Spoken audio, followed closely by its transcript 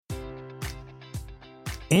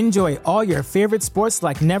Enjoy all your favorite sports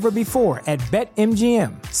like never before at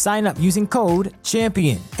BetMGM. Sign up using code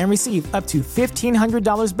CHAMPION and receive up to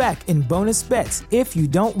 $1,500 back in bonus bets if you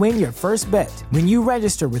don't win your first bet. When you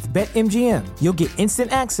register with BetMGM, you'll get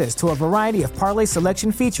instant access to a variety of parlay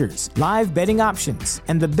selection features, live betting options,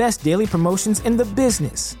 and the best daily promotions in the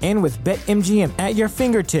business. And with BetMGM at your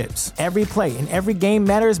fingertips, every play and every game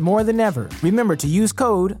matters more than ever. Remember to use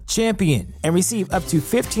code CHAMPION and receive up to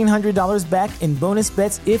 $1,500 back in bonus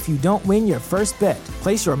bets if you don't win your first bet.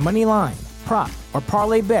 Place your money line, prop, or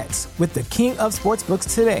parlay bets with the king of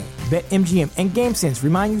sportsbooks today. BetMGM and GameSense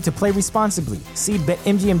remind you to play responsibly. See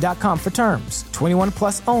BetMGM.com for terms. 21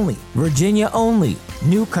 plus only. Virginia only.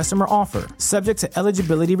 New customer offer. Subject to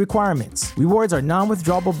eligibility requirements. Rewards are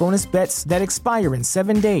non-withdrawable bonus bets that expire in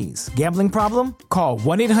 7 days. Gambling problem? Call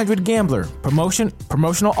 1-800-GAMBLER.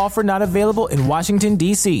 Promotional offer not available in Washington,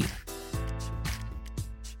 D.C.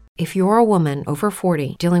 If you're a woman over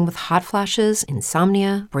 40 dealing with hot flashes,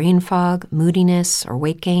 insomnia, brain fog, moodiness, or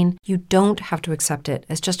weight gain, you don't have to accept it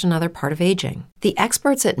as just another part of aging. The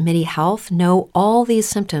experts at MIDI Health know all these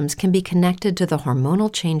symptoms can be connected to the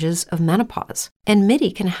hormonal changes of menopause. And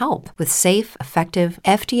MIDI can help with safe, effective,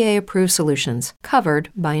 FDA-approved solutions covered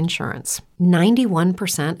by insurance.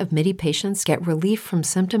 91% of MIDI patients get relief from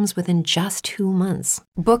symptoms within just 2 months.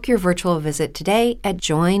 Book your virtual visit today at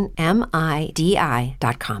joinmidi.com.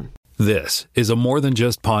 This is a More Than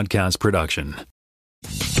Just Podcast production.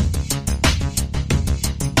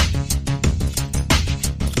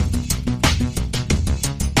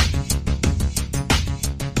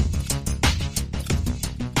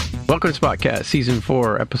 Welcome to Spotcast, Season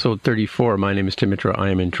 4, Episode 34. My name is Tim Mitra. I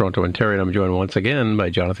am in Toronto, Ontario, and I'm joined once again by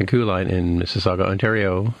Jonathan Kuline in Mississauga,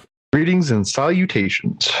 Ontario. Greetings and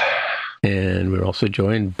salutations. And we're also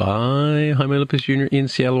joined by Jaime Lopez Jr. in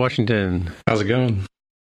Seattle, Washington. How's it going?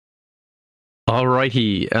 All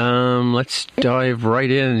righty. Let's dive right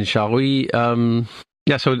in, shall we?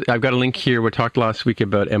 Yeah, so I've got a link here. We talked last week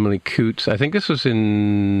about Emily Coutts. I think this was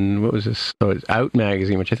in, what was this? Oh, it's Out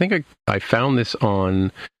Magazine, which I think I found this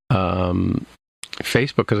on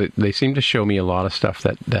Facebook, because they seem to show me a lot of stuff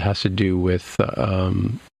that has to do with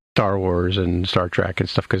Star Wars and Star Trek and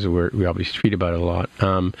stuff, because we obviously tweet about it a lot.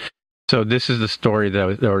 So this is the story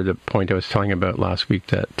or the point I was telling about last week,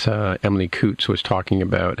 that Emily Coutts was talking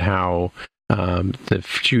about how the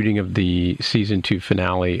shooting of the season 2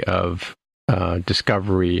 finale of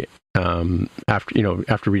Discovery,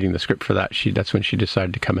 after reading the script for that's when she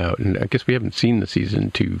decided to come out. And I guess we haven't seen the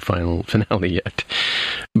season 2 final finale yet,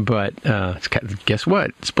 but guess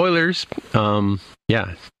what? Spoilers.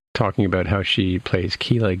 Talking about how she plays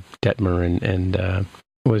Keela Detmer, and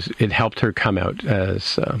it helped her come out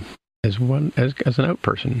as an out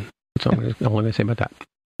person. That's all I'm going to say about that.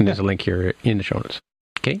 And there's a link here in the show notes.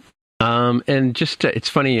 Okay. And just it's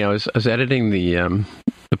funny. I was editing the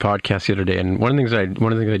podcast the other day, and one of the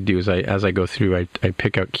things I do is as I go through, I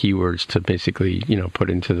pick out keywords to basically put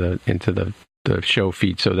into the show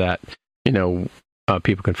feed so that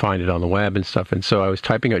people can find it on the web and stuff. And so I was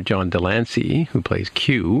typing out John Delancey, who plays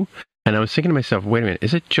Q, and I was thinking to myself, wait a minute,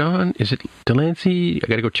 is it John? Is it Delancey? I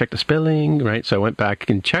got to go check the spelling, right? So I went back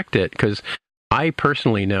and checked it, because I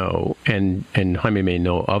personally know, and Jaime may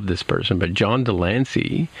know of this person, but John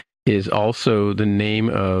Delancey is also the name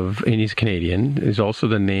of, and he's Canadian, is also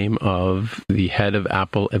the name of the head of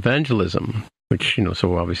Apple Evangelism, which,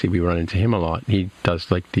 so obviously we run into him a lot. He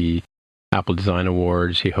does like the Apple Design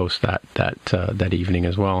Awards. He hosts that evening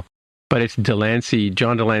as well. But it's Delancey,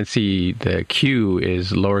 John Delancey, the Q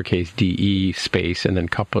is lowercase de space and then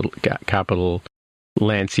capital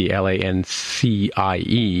Lancie, Lancie,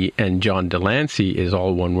 and John Delancey is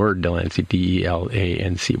all one word, Delancey,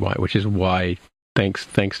 Delancy, which is why,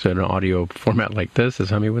 thanks to an audio format like this, as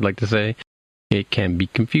Jaime would like to say, it can be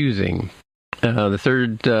confusing. The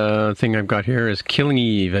third thing I've got here is Killing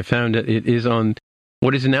Eve. I found it is on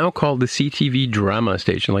what is now called the CTV drama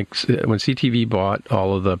station. Like when CTV bought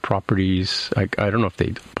all of the properties, I don't know if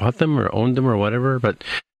they bought them or owned them or whatever, but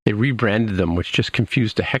they rebranded them, which just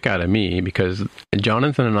confused the heck out of me, because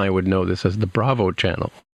Jonathan and I would know this as the Bravo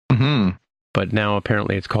channel. Mm-hmm. But now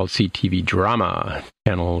apparently it's called CTV Drama,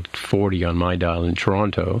 channel 40 on my dial in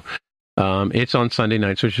Toronto. It's on Sunday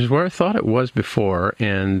nights, which is where I thought it was before.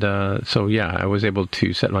 And so, I was able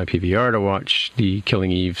to set my PVR to watch the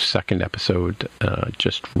Killing Eve second episode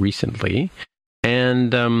just recently.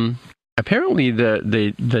 And apparently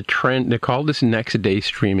the trend, they call this next day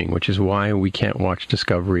streaming, which is why we can't watch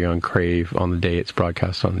Discovery on Crave on the day it's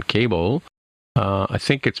broadcast on cable. I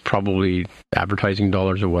think it's probably advertising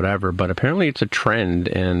dollars or whatever, but apparently it's a trend,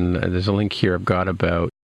 and there's a link here I've got about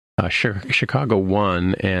Chicago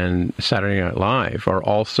 1 and Saturday Night Live are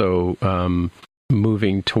also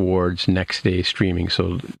moving towards next day streaming.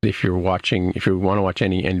 So if you want to watch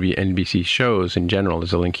any NBC shows in general,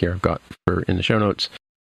 there's a link here I've got in the show notes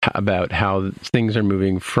about how things are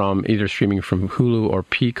moving from either streaming from Hulu or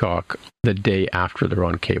Peacock the day after they're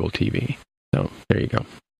on cable TV. So there you go.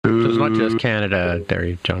 So it's not just Canada,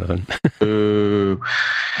 there, Jonathan. You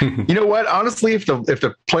know what? Honestly, if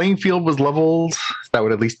the playing field was leveled, that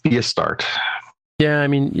would at least be a start. Yeah, I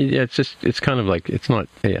mean, it's kind of like, it's not,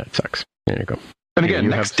 it sucks. There you go. And again,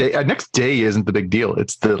 next day isn't the big deal.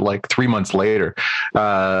 It's the 3 months later.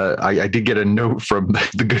 I did get a note from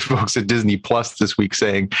the good folks at Disney Plus this week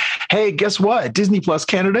saying, "Hey, guess what? Disney Plus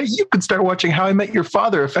Canada, you can start watching How I Met Your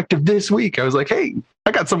Father effective this week." I was like, "Hey,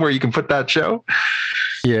 I got somewhere you can put that show."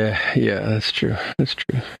 Yeah, that's true.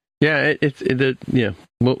 Yeah, yeah.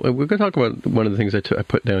 Well, we're going to talk about one of the things I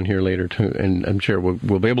put down here later too, and I'm sure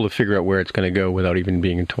we'll be able to figure out where it's going to go without even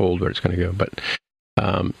being told where it's going to go. But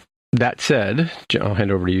that said, I'll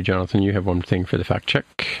hand over to you, Jonathan. You have one thing for the fact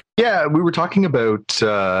check. Yeah, we were talking about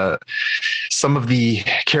some of the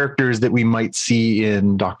characters that we might see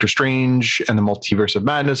in Doctor Strange and the Multiverse of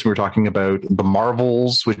Madness. We were talking about the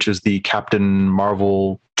Marvels, which is the Captain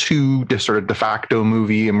Marvel 2 sort of de facto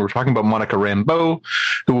movie. And we were talking about Monica Rambeau,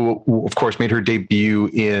 who of course made her debut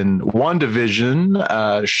in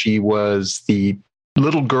WandaVision. She was the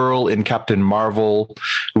little girl in Captain Marvel,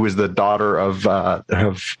 who is the daughter of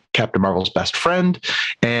Captain Marvel's best friend.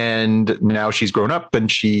 And now she's grown up, and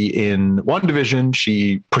in WandaVision,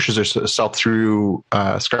 she pushes herself through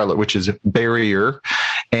Scarlet Witch's barrier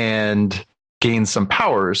and gains some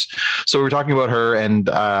powers. So we were talking about her, and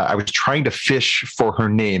I was trying to fish for her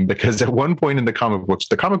name, because at one point in the comic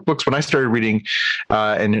books, when I started reading,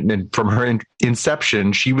 and from her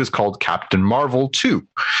inception, she was called Captain Marvel 2.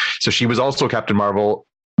 So she was also Captain Marvel.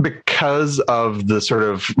 Because of the sort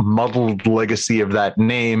of muddled legacy of that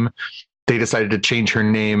name, they decided to change her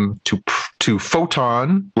name to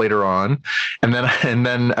Photon later on, and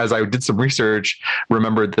then as I did some research,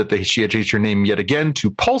 remembered that she had changed her name yet again to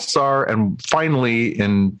Pulsar, and finally,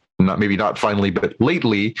 not finally, but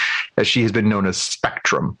lately, as she has been known as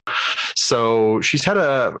Spectrum. So she's had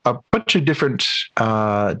a bunch of different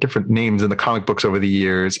names in the comic books over the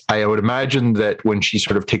years. I would imagine that when she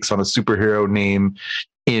sort of takes on a superhero name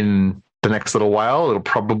in the next little while, it'll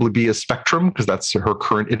probably be a Spectrum, because that's her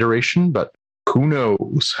current iteration, but who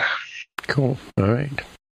knows? Cool. All right.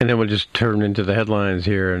 And then we'll just turn into the headlines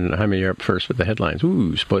here, and Jaime, you're up first with the headlines.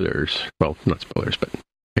 Ooh, spoilers. Well, not spoilers, but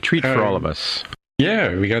a treat for all of us.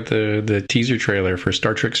 Yeah, we got the teaser trailer for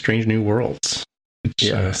Star Trek Strange New Worlds,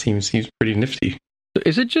 which seems pretty nifty.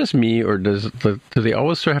 Is it just me, or do they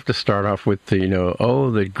always sort of have to start off with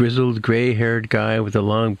the grizzled, gray-haired guy with a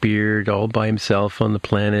long beard all by himself on the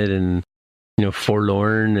planet, and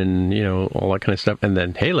forlorn, and all that kind of stuff, and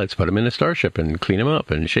then, hey, let's put him in a starship and clean him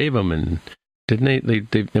up and shave him, and didn't they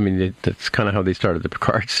that's kind of how they started the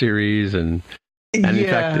Picard series, and in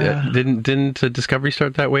fact, didn't Discovery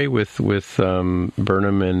start that way with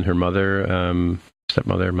Burnham and her mother,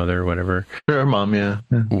 stepmother, whatever, her mom, yeah,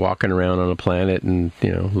 walking around on a planet and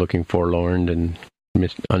looking forlorn and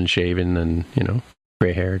unshaven and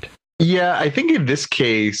gray-haired. Yeah, I think in this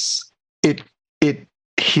case it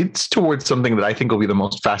hints towards something that I think will be the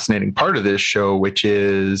most fascinating part of this show, which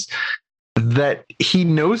is that he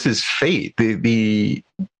knows his fate. I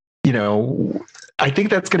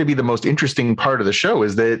think that's going to be the most interesting part of the show,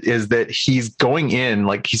 is that he's going in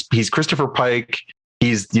like he's Christopher Pike.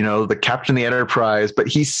 He's, the captain of the Enterprise, but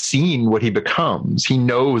he's seen what he becomes. He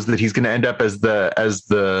knows that he's going to end up as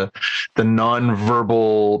the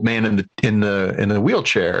non-verbal man in the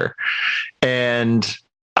wheelchair. And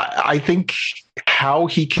I think how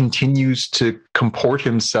he continues to comport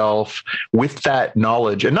himself with that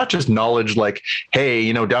knowledge, and not just knowledge like,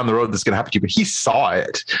 hey, down the road this is going to happen to you, but he saw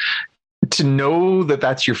it. To know that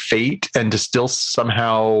that's your fate, and to still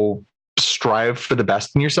somehow strive for the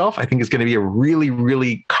best in yourself, I think is going to be a really,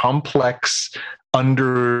 really complex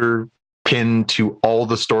underpin to all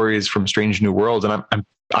the stories from Strange New Worlds. And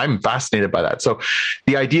I'm fascinated by that. So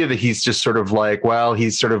the idea that he's just sort of like, well,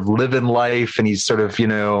 he's sort of living life, and he's sort of,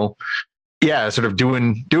 sort of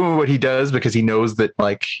doing what he does because he knows that,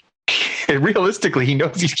 like, realistically, he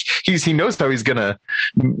knows he knows how he's gonna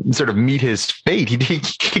sort of meet his fate. He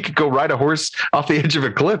could go ride a horse off the edge of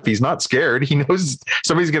a cliff. He's not scared. He knows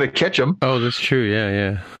somebody's gonna catch him. Oh, that's true.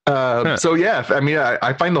 Yeah. So yeah, I mean,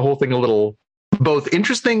 I find the whole thing a little both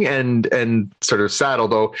interesting and sort of sad.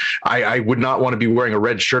 Although I would not want to be wearing a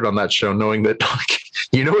red shirt on that show, knowing that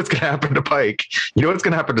you know what's going to happen to Pike, you know what's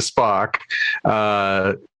going to happen to Spock.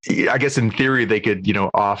 I guess in theory they could,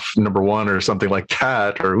 off number one or something like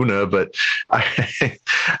that, or Una, but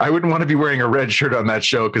I wouldn't want to be wearing a red shirt on that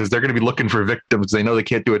show because they're going to be looking for victims. They know they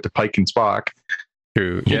can't do it to Pike and Spock.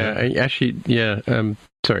 True. Yeah.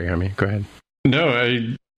 Sorry, Army. Go ahead. No,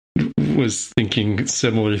 I was thinking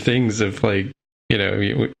similar things of when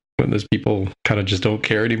those people kind of just don't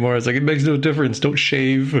care anymore. It's like, it makes no difference. Don't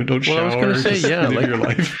shave, don't shower. I was going to say, live your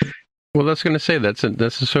life. Well, that's going to say that's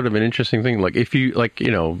a sort of an interesting thing. Like, if you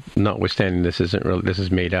notwithstanding this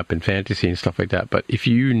is made up in fantasy and stuff like that, but if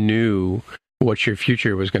you knew what your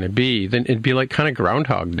future was going to be, then it'd be like kind of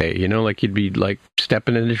Groundhog Day, like you'd be like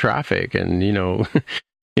stepping into traffic and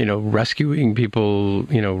rescuing people,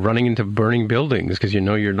 running into burning buildings because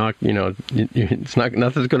you're not, it's not,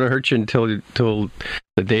 nothing's going to hurt you until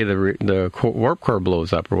the day the warp core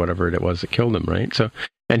blows up or whatever it was that killed him, right? So.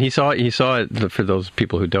 And he saw it, for those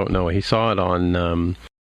people who don't know, he saw it on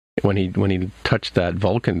when he touched that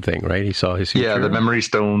Vulcan thing, right? He saw his future. Yeah, the memory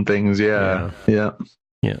stone things. Yeah.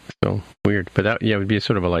 So weird, but that would be a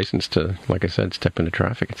sort of a license to, like I said, step into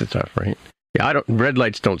traffic and stuff, right? Yeah, red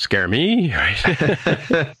lights don't scare me,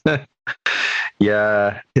 right?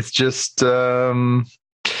 Yeah, it's just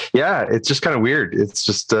it's just kind of weird. It's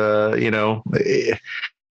just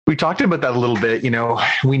we talked about that a little bit.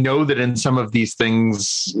 We know that in some of these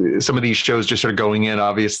things, some of these shows just are going in,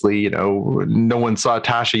 obviously, no one saw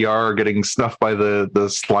Tasha Yar getting snuffed by the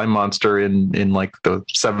slime monster in like the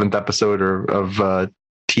 7th episode of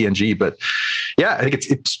TNG. But yeah, I think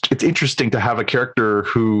it's interesting to have a character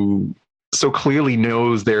who so clearly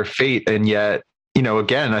knows their fate. And yet,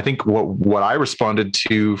 again, I think what I responded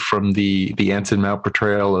to from the Anson Mount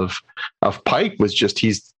portrayal of Pike was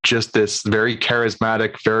he's just this very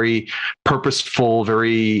charismatic, very purposeful,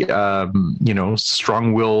 very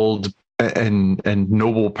strong-willed and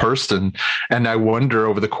noble person. And I wonder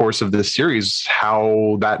over the course of this series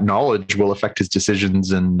how that knowledge will affect his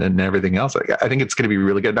decisions and everything else. I think it's going to be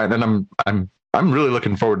really good, and I'm really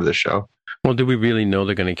looking forward to this show. Well, do we really know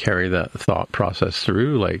they're going to carry that thought process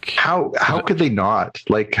through? Like, how could they not?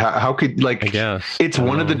 Like, how could, like, I guess it's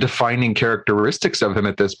one of the defining characteristics of him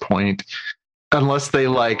at this point, unless they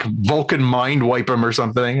like Vulcan mind wipe him or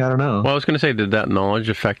something. I don't know. Well, I was going to say, did that knowledge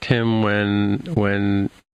affect him when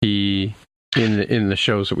he in the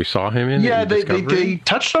shows that we saw him in? Yeah, they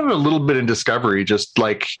touched on it a little bit in Discovery, just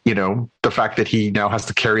like, the fact that he now has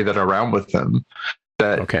to carry that around with him.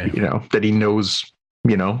 That that he knows.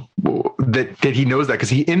 That he knows that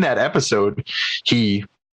because in that episode he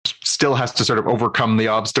still has to sort of overcome the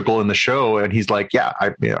obstacle in the show, and he's like,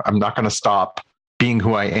 I'm not going to stop being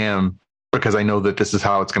who I am because I know that this is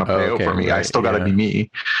how it's going to play out for me. Right, I still got to be me.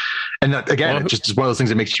 And that, again, it's just one of those things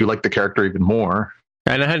that makes you like the character even more.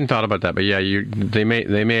 And I hadn't thought about that, but yeah, they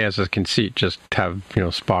may as a conceit just have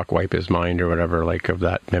Spock wipe his mind or whatever, like of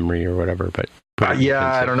that memory or whatever. But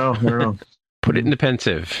I don't know. Put it in the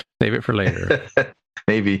pensive. Save it for later.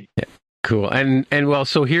 Maybe. Yeah. Cool. And well,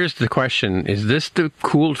 so here's the question. Is this the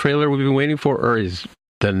cool trailer we've been waiting for, or is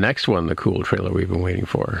the next one the cool trailer we've been waiting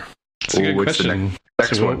for? It's a good question.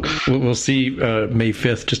 Next one. We'll see May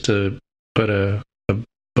 5th, just to put a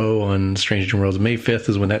bow on Strange New Worlds. May 5th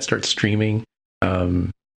is when that starts streaming.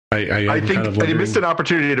 I think they missed an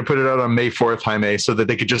opportunity to put it out on May 4th, Jaime, so that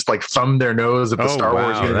they could just like thumb their nose at the Star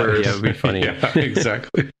Wars universe. That would be funny. Yeah,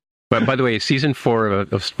 exactly. But by the way, season 4 of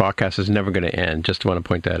Spockcast is never going to end. Just want to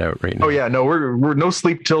point that out right now. Oh yeah, no, we're no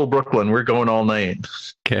sleep till Brooklyn. We're going all night.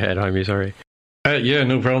 Go ahead, Jaime. Sorry. Yeah,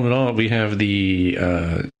 no problem at all. We have the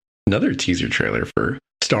another teaser trailer for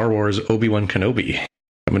Star Wars Obi-Wan Kenobi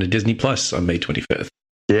coming to Disney Plus on May 25th.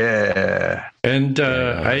 Yeah, and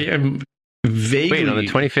I am vaguely on the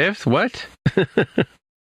 25th. What?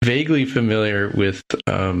 Vaguely familiar with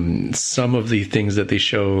some of the things that they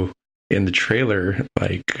show in the trailer,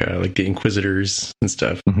 like the Inquisitors and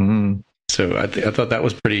stuff. Mm-hmm. So I thought that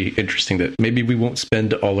was pretty interesting, that maybe we won't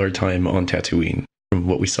spend all our time on Tatooine from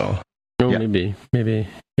what we saw. Oh, yeah. Maybe.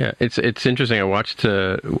 Yeah, it's interesting. I watched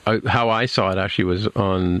how I saw it actually was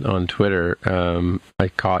on Twitter. I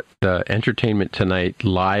caught the Entertainment Tonight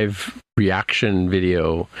live reaction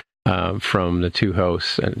video from the two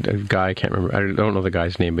hosts. A guy, I can't remember. I don't know the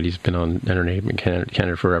guy's name, but he's been on Entertainment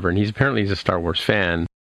Canada forever, and he's a Star Wars fan.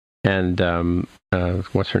 And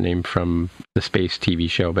what's her name from the space TV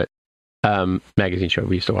show, but magazine show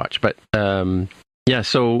we used to watch. But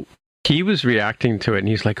so he was reacting to it, and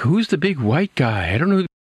he's like, "Who's the big white guy? I don't know."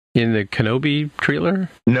 in the Kenobi trailer?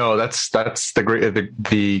 No, that's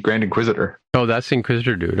the Grand Inquisitor. Oh, that's the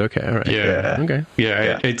Inquisitor dude. Okay, all right. Yeah. Okay.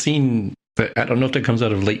 Yeah, I'd seen that. I don't know if that comes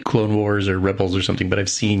out of late Clone Wars or Rebels or something, but I've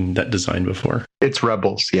seen that design before. It's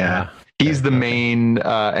Rebels, yeah. He's the main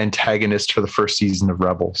antagonist for the first season of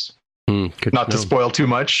Rebels. Not to spoil too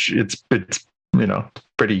much. It's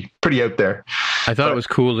pretty out there. I thought it was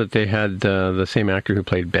cool that they had the same actor who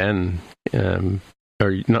played Ben,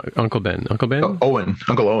 or not Uncle Ben. Uncle Ben? Owen.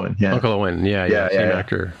 Uncle Owen. Yeah. Uncle Owen. Yeah. Same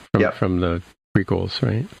actor from the prequels,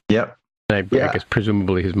 right? Yep. I guess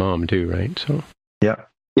presumably his mom too, right? So. Yeah.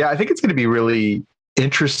 I think it's going to be really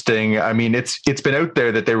interesting. I mean, it's been out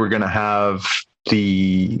there that they were going to have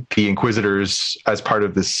the Inquisitors as part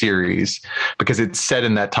of this series, because it's set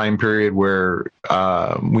in that time period where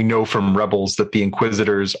we know from Rebels that the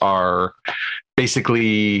Inquisitors are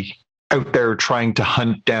basically out there trying to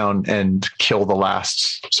hunt down and kill the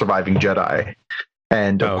last surviving Jedi.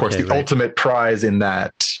 And of course, the ultimate prize in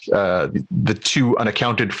that, the two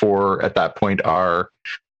unaccounted for at that point are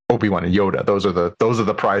Obi-Wan and Yoda. Those are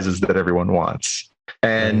the prizes that everyone wants.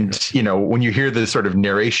 And, when you hear the sort of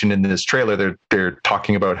narration in this trailer, they're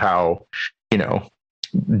talking about how,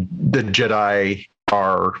 the Jedi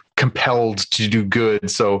are compelled to do good.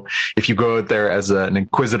 So if you go out there as an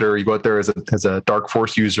Inquisitor, you go out there as a Dark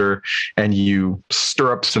Force user, and you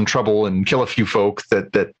stir up some trouble and kill a few folk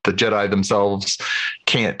that the Jedi themselves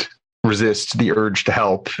can't resist the urge to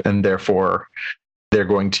help, and therefore they're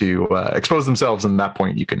going to expose themselves. And at that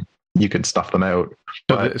point, you can stuff them out.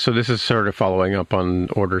 So this is sort of following up on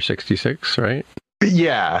Order 66, right?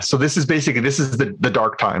 Yeah. So this is the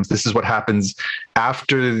dark times. This is what happens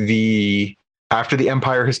after the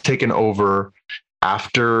Empire has taken over,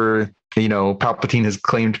 after Palpatine has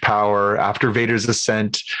claimed power, after Vader's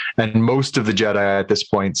ascent, and most of the Jedi at this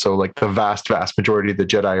point. So like the vast majority of the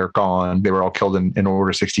Jedi are gone. They were all killed in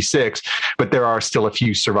Order 66, but there are still a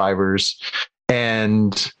few survivors.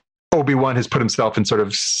 And Obi-Wan has put himself in sort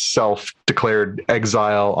of self-declared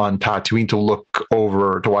exile on Tatooine to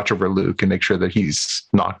watch over Luke and make sure that he's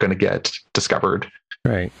not going to get discovered.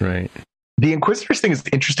 Right. The Inquisitors thing is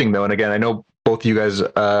interesting, though, and again, I know both of you guys,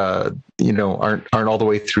 aren't all the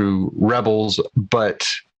way through Rebels, but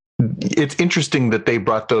it's interesting that they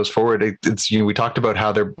brought those forward. It's we talked about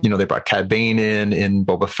how they brought Cad Bane in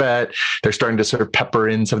Boba Fett. They're starting to sort of pepper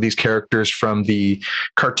in some of these characters from the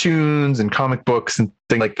cartoons and comic books and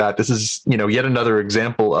things like that. This is yet another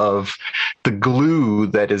example of the glue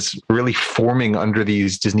that is really forming under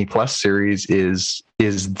these Disney Plus series is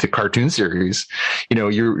the cartoon series.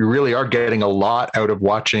 You really are getting a lot out of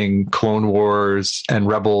watching Clone Wars and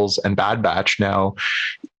Rebels and Bad Batch now.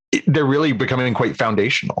 They're really becoming quite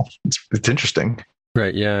foundational. It's interesting.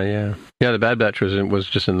 Right. Yeah. The Bad Batch was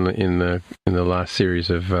just in the last series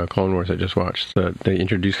of Clone Wars I just watched. They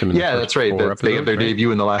introduced them. That's right. They have their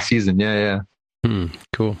debut in the last season. Yeah.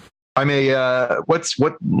 Cool. I'm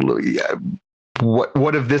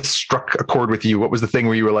what if this struck a chord with you? What was the thing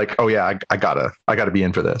where you were like, oh yeah, I gotta be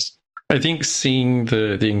in for this? I think seeing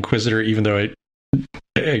the Inquisitor, even though I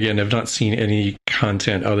have not seen any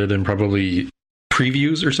content other than probably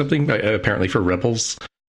previews or something, apparently for Rebels,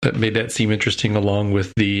 that made that seem interesting, along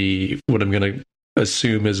with what I'm going to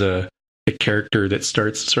assume is a character that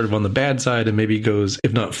starts sort of on the bad side and maybe goes,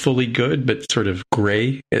 if not fully good, but sort of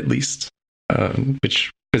gray at least,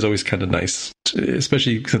 which is always kind of nice,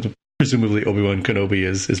 especially since presumably Obi-Wan Kenobi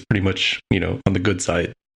is pretty much on the good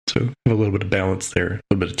side, so have a little bit of balance there, a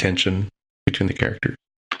little bit of tension between the characters.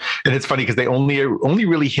 And it's funny because they only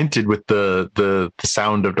really hinted with the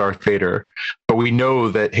sound of Darth Vader, but we know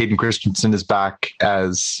that Hayden Christensen is back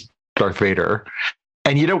as Darth Vader.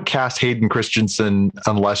 And you don't cast Hayden Christensen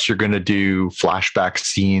unless you're going to do flashback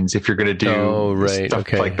scenes. If you're going to do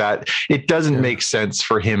stuff like that, it doesn't make sense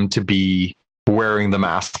for him to be wearing the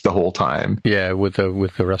mask the whole time. Yeah, with the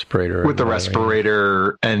respirator. With the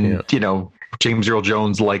respirator, and James Earl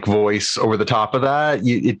Jones like voice over the top of that.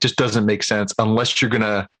 It just doesn't make sense unless you're going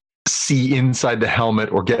to see inside the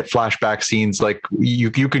helmet or get flashback scenes. Like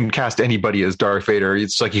you can cast anybody as Darth Vader.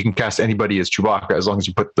 It's like you can cast anybody as Chewbacca as long as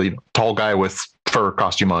you put the tall guy with fur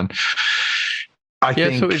costume on. I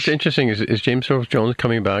think, so it's interesting. Is James Earl Jones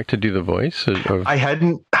coming back to do the voice? I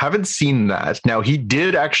haven't seen that. Now he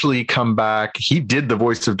did actually come back. He did the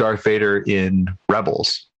voice of Darth Vader in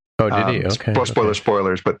Rebels. Oh, did he? Okay.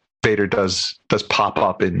 Spoilers, but Vader does pop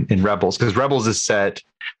up in Rebels, because Rebels is set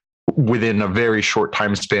within a very short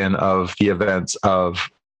time span of the events of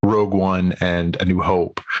Rogue One and A New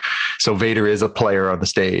Hope. So Vader is a player on the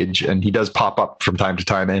stage, and he does pop up from time to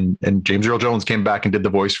time. And James Earl Jones came back and did the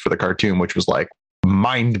voice for the cartoon, which was like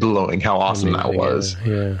mind blowing how awesome that was.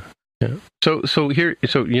 Yeah. Yeah. So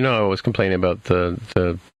I was complaining about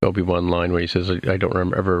the Obi-Wan line where he says, "I don't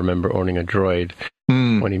ever remember owning a droid,"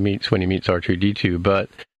 when he meets R2-D2. But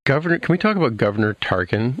can we talk about Governor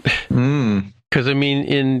Tarkin? Because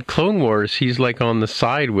in Clone Wars, he's like on the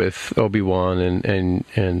side with Obi-Wan,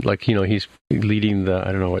 and like he's leading the,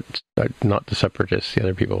 I don't know what, not the Separatists, the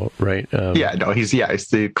other people, right? He's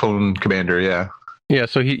the clone commander. Yeah. Yeah,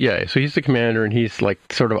 so he's the commander, and he's like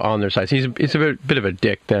sort of on their side. So he's a bit of a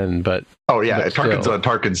dick then, but Tarkin's on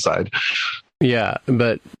Tarkin's side. Yeah,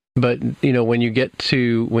 but when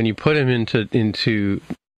you put him into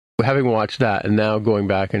having watched that, and now going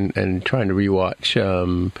back and trying to rewatch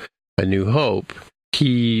A New Hope,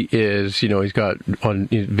 he is he's got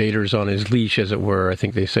Vader's on his leash, as it were. I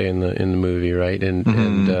think they say in the movie, right? And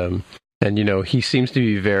he seems to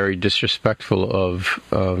be very disrespectful of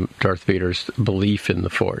Darth Vader's belief in the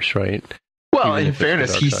Force, right? Well, in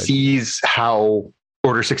fairness, he sees how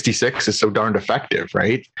Order 66 is so darned effective,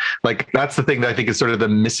 right? Like, that's the thing that I think is sort of the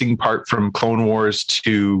missing part from Clone Wars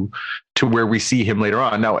to where we see him later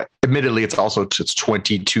on. Now, admittedly, it's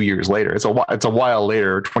 22 years later. It's a while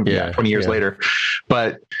later, 20 years later.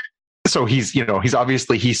 But so he's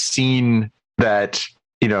seen that,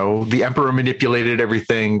 the Emperor manipulated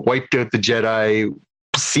everything, wiped out the Jedi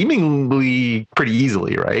seemingly pretty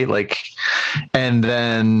easily, right? Like, and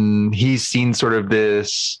then he's seen sort of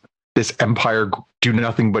this empire do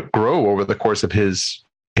nothing but grow over the course of his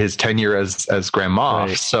tenure as Grand Moff.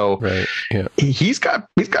 Right, so right, yeah. he's got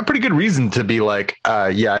pretty good reason to be like,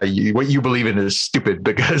 what you believe in is stupid,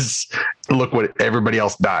 because look what everybody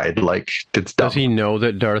else died. Like, it's dumb. Does he know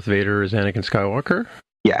that Darth Vader is Anakin Skywalker?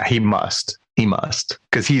 Yeah, he must,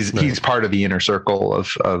 because he's part of the inner circle of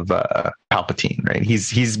Palpatine, right?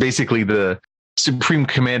 He's basically the supreme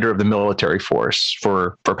commander of the military force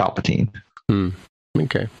for Palpatine.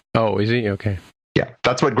 Okay. Oh, is he? Okay. Yeah,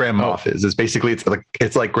 that's what Grand Moff is. Is basically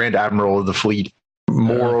it's like Grand Admiral of the fleet,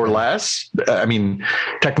 more or less. I mean,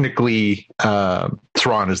 technically,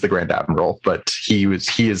 Thrawn is the Grand Admiral, but he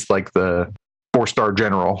is like the 4-star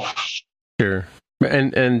general. Sure.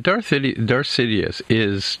 And Darth Sidious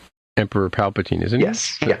is Emperor Palpatine, isn't he?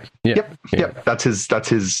 Yes. Yeah. Yep. That's his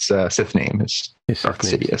Sith name. His Darth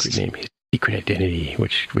Sidious. Secret name. His secret identity,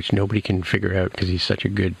 which nobody can figure out because he's such a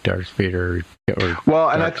good Darth Vader.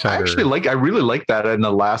 I really like that in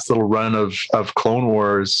the last little run of Clone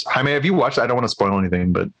Wars. Jaime, have you watched? I don't want to spoil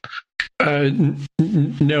anything, but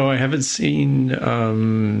no, I haven't seen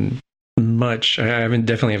much. I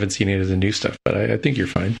definitely haven't seen any of the new stuff, but I think you're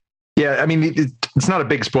fine. Yeah, I mean, it's not a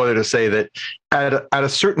big spoiler to say that at a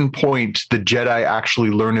certain point, the Jedi actually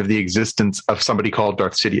learn of the existence of somebody called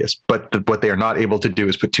Darth Sidious, but what they are not able to do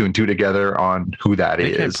is put 2 and 2 together on who that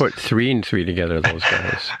is. They can't put 3 and 3 together, those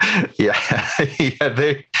guys. yeah,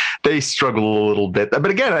 they struggle a little bit. But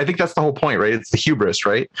again, I think that's the whole point, right? It's the hubris,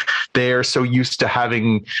 right? They are so used to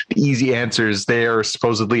having easy answers. They are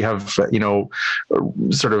supposedly have,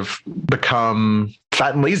 sort of become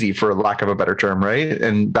fat and lazy, for lack of a better term, right?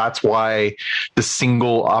 And that's why the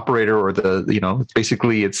single operator, or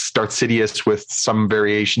basically it's Darth Sidious with some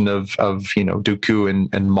variation of Dooku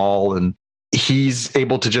and Maul, and he's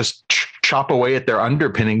able to just chop away at their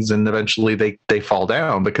underpinnings, and eventually they fall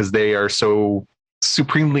down because they are so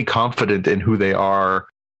supremely confident in who they are,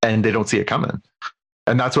 and they don't see it coming.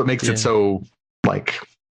 And that's what makes it so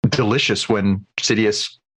delicious when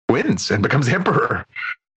Sidious wins and becomes emperor.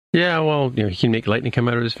 Yeah, well, he can make lightning come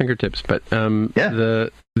out of his fingertips, but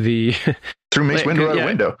the through Mace Windu out a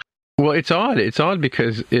window. Well, it's odd. It's odd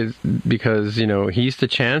because he's the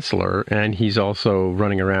Chancellor, and he's also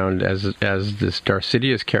running around as this Darth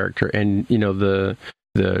Sidious character, and the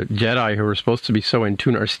Jedi who are supposed to be so in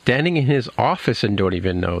tune are standing in his office and don't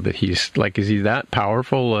even know that he's is he that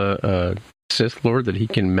powerful Sith Lord that he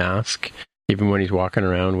can mask even when he's walking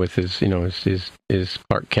around with his his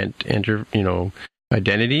Clark Kent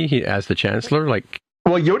identity as the Chancellor?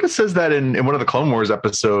 Well, Yoda says that in one of the Clone Wars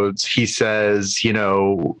episodes. He says,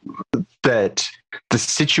 that the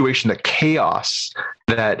situation, the chaos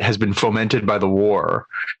that has been fomented by the war,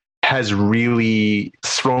 has really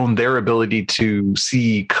thrown their ability to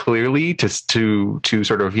see clearly, to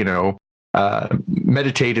sort of,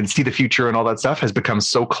 meditate and see the future and all that stuff has become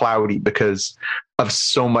so cloudy because of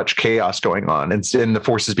so much chaos going on, and the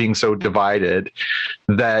forces being so divided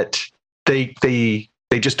that they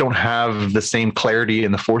just don't have the same clarity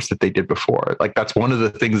in the Force that they did before. That's one of the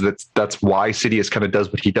things that's why Sidious kind of does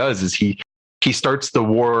what he does, is he starts the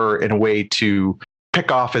war in a way to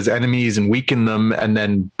pick off his enemies and weaken them and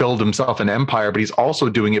then build himself an empire. But he's also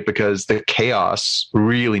doing it because the chaos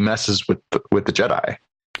really messes with the Jedi.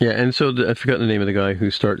 Yeah, and so I forgot the name of the guy who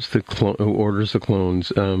who orders the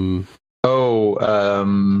clones.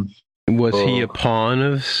 Was he a pawn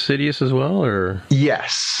of Sidious as well, or?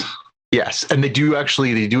 Yes, and they do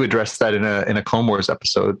address that in a Clone Wars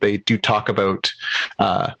episode. They do talk about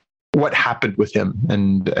what happened with him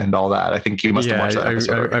and all that. I think you must have watched that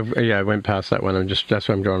episode. I went past that one. That's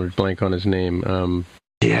why I'm drawing a blank on his name. Oh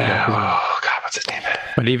God, what's his name?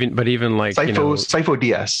 But even like Sifo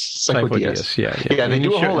Dyas. Yeah. They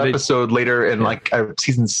do a whole episode later in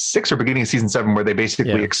season 6 or beginning of season 7 where they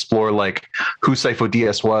basically explore like who Sifo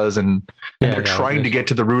Dyas was, and they're trying to get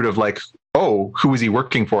to the root of like, who was he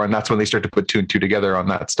working for, and that's when they start to put 2 and 2 together on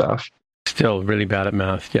that stuff. Still really bad at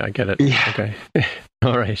math. Yeah, I get it. Yeah. Okay.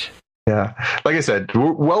 All right. Yeah, like I said,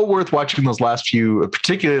 well worth watching those last few,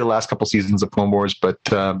 particularly the last couple seasons of Clone Wars, but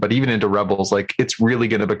even into Rebels, like it's really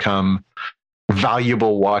going to become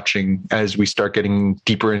valuable watching as we start getting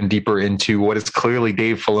deeper and deeper into what is clearly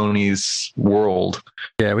Dave Filoni's world.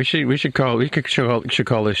 Yeah, we should call this show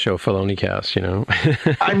Filoni Cast.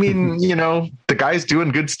 I mean, the guy's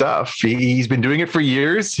doing good stuff. He's been doing it for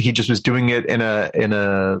years. He just was doing it in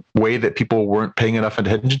a way that people weren't paying enough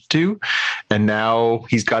attention to, and now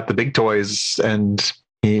he's got the big toys, and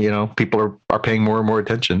people are paying more and more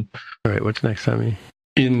attention. All right, what's next, Sammy?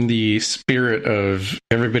 In the spirit of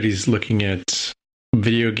everybody's looking at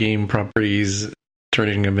video game properties,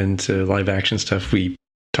 turning them into live action stuff, we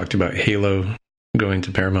talked about Halo going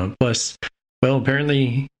to Paramount Plus. Well,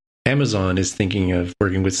 apparently Amazon is thinking of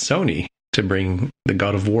working with Sony to bring the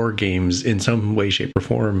God of War games in some way, shape, or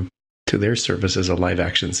form to their service as a live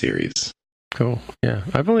action series. Cool. Yeah.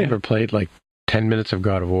 I've only ever played like 10 minutes of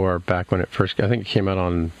God of War back when it first, I think it came out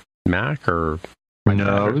on Mac or...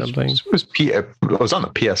 No, it was on the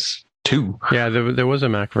PS2. Yeah, there was a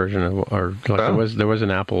Mac version, there was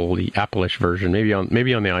an Apple-ish version, maybe on the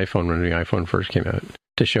iPhone when the iPhone first came out,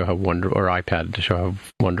 to show how or iPad to show how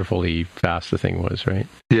wonderfully fast the thing was, right?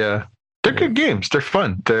 Yeah, they're good games. They're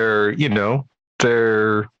fun. They're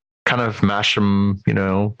they're kind of mash them,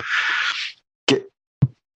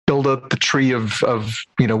 build up the tree of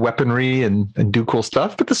weaponry and do cool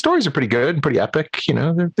stuff. But the stories are pretty good and pretty epic.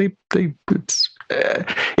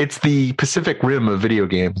 It's the Pacific Rim of video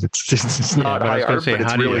games. It's not high art, but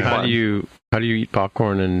it's really fun. How do you eat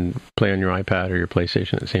popcorn and play on your iPad or your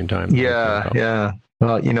PlayStation at the same time? Yeah.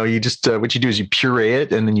 Well, you just what you do is you puree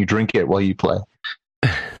it and then you drink it while you play.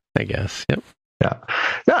 I guess. Yep. Yeah.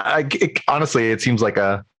 Honestly, it seems like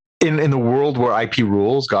in the world where IP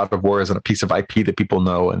rules, God of War isn't a piece of IP that people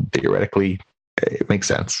know, and theoretically, it makes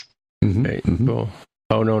sense. Mm-hmm. Right. Cool.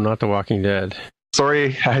 Oh no, not The Walking Dead.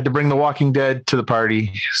 Sorry, I had to bring The Walking Dead to the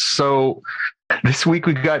party. So this week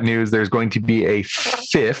we got news. There's going to be a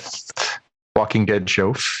 5th Walking Dead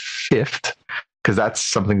show. 5th, because that's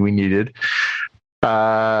something we needed.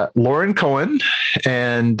 Lauren Cohen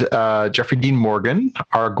and Jeffrey Dean Morgan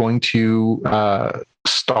are going to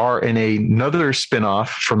star in another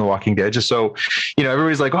spin-off from The Walking Dead. Just so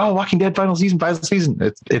everybody's like, oh, Walking Dead final season.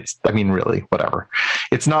 It's I mean, really, whatever.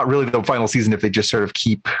 It's not really the final season if they just sort of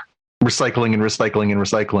keep recycling and recycling and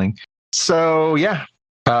recycling. So yeah,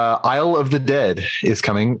 Isle of the Dead is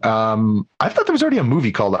coming. I thought there was already a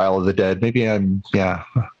movie called Isle of the Dead. Maybe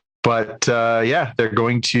but they're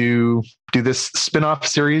going to do this spin-off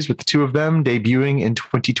series with the 2 of them debuting in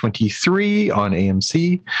 2023 on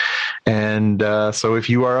AMC. And so if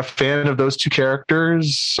you are a fan of those 2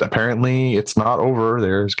 characters, apparently it's not over.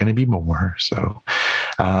 There's going to be more. So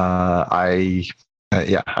I'm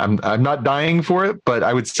not dying for it, but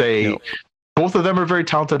I would say both of them are very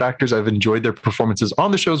talented actors. I've enjoyed their performances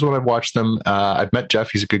on the shows when I've watched them. I've met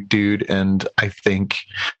Jeff. He's a good dude. And I think,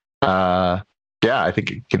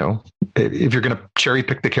 if you're going to cherry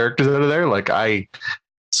pick the characters out of there, I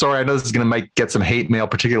know this is going to might get some hate mail,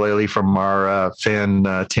 particularly from our fan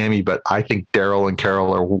Tammy, but I think Daryl and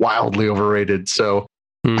Carol are wildly overrated. So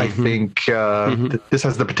I think this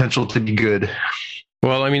has the potential to be good.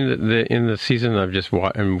 Well, I mean, in the season I've just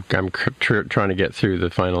watched, I'm trying to get through the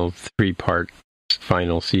final 3-part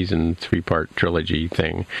trilogy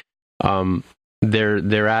thing.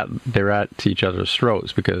 They're at each other's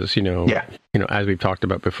throats because as we've talked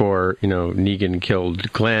about before, Negan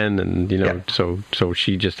killed Glenn, and so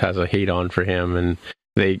she just has a hate on for him, and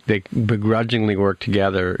they begrudgingly work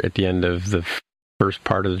together at the end of the first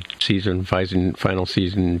part of the final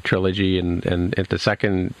season trilogy, and at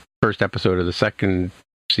the first episode of the second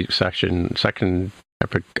I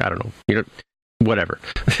don't know, whatever.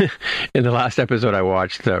 In the last episode I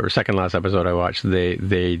watched, or second last episode I watched,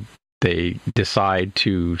 they they decide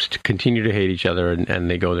to continue to hate each other, and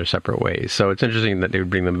they go their separate ways. So it's interesting that they would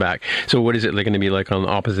bring them back. So what is it like going to be like on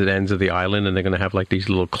opposite ends of the island, and they're going to have like these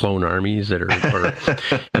little clone armies that are,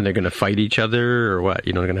 and they're going to fight each other, or what?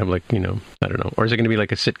 They're going to have like, I don't know. Or is it going to be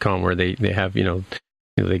like a sitcom where they have,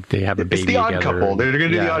 they have a baby together? It's the Odd Couple. They're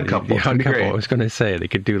going to do the Odd Couple. The Odd Couple. I was going to say they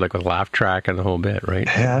could do like a laugh track and the whole bit, right?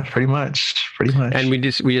 Yeah, pretty much. And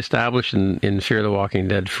we established in Fear the Walking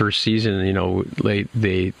Dead first season,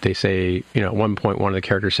 they say, at one point one of the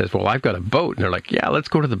characters says, "Well, I've got a boat," and they're like, "Yeah, let's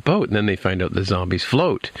go to the boat," and then they find out the zombies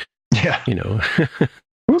float. Yeah.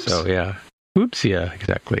 Oops. So yeah. Oops. Yeah.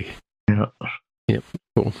 Exactly. Yeah. Yep.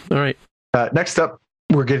 Cool. All right. Next up,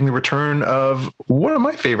 we're getting the return of one of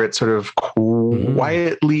my favorite sort of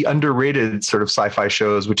quietly underrated sort of sci-fi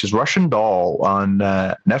shows, which is Russian Doll on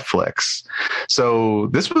Netflix. So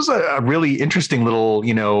this was a really interesting little,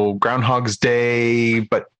 Groundhog's Day,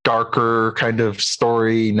 but darker kind of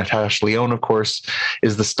story. Natasha Lyonne, of course,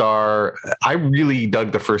 is the star. I really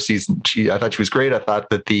dug the first season. I thought she was great. I thought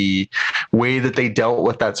that the way that they dealt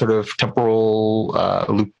with that sort of temporal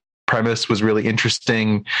loop premise was really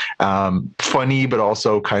interesting, funny, but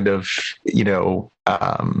also kind of,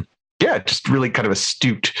 just really kind of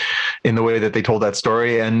astute in the way that they told that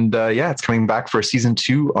story. And it's coming back for season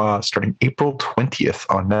 2 starting April 20th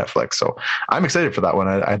on Netflix. So I'm excited for that one.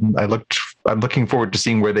 I'm looking forward to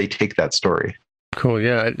seeing where they take that story. Cool.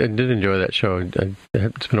 Yeah, I did enjoy that show.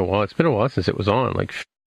 It's been a while. It's been a while since it was on, like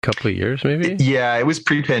couple of years maybe. Yeah, it was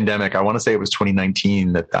pre-pandemic. I want to say it was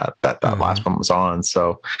 2019 that last one was on.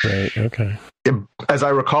 So right. Okay. As I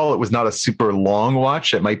recall, it was not a super long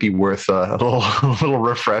watch. It might be worth a little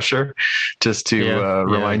refresher just to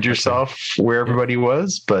remind yourself where everybody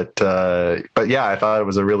was. But yeah, I thought it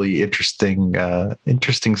was a really interesting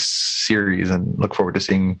series, and look forward to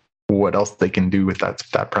seeing what else they can do with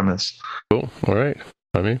that premise. Cool. All right.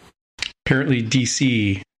 Apparently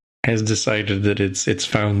DC has decided that it's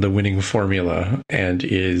found the winning formula and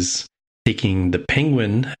is taking the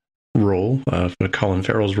Penguin role, Colin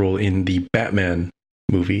Farrell's role in the Batman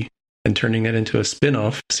movie, and turning that into a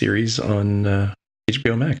spin-off series on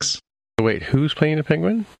HBO Max. Wait, who's playing the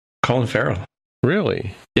Penguin? Colin Farrell.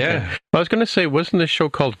 Really? Yeah. I was going to say, wasn't this show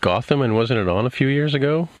called Gotham, and wasn't it on a few years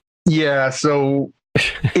ago? Yeah, so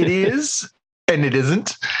it is, and it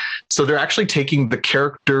isn't. So they're actually taking the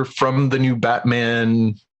character from the new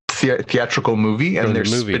Batman theatrical movie, and they're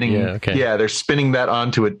spinning they're spinning that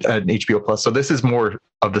onto an HBO Plus. So this is more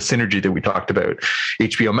of the synergy that we talked about.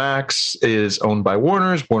 HBO Max is owned by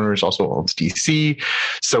Warner's also owns DC.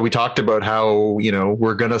 So we talked about how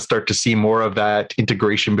we're going to start to see more of that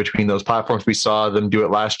integration between those platforms. We saw them do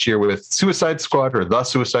it last year with Suicide Squad, or The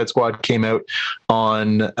Suicide Squad came out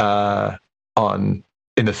on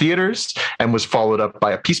in the theaters and was followed up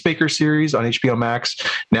by a Peacemaker series on HBO Max.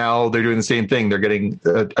 Now they're doing the same thing. They're getting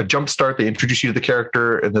a jump start. They introduce you to the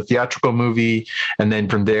character in the theatrical movie, and then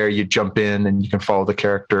from there you jump in and you can follow the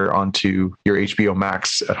character onto your HBO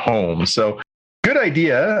Max at home. So good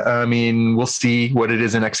idea. I mean, we'll see what it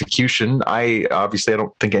is in execution. I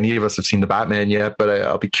don't think any of us have seen the Batman yet, but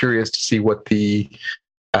I'll be curious to see what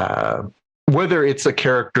whether it's a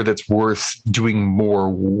character that's worth doing more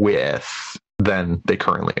with than they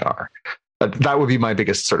currently are. That would be my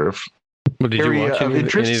biggest sort of did you watch any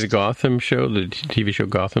of the Gotham show, the TV show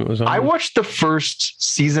Gotham was on? I watched the first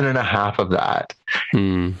season and a half of that.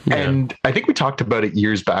 And I think we talked about it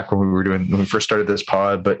years back when we first started this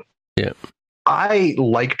pod, but I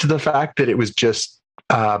liked the fact that it was just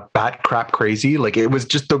bat crap crazy. Like, it was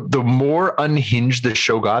just the more unhinged the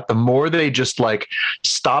show got, the more they just like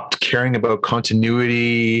stopped caring about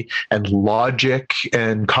continuity and logic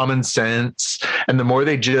and common sense, and the more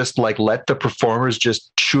they just like let the performers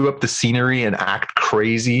just chew up the scenery and act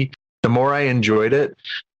crazy, the more I enjoyed it.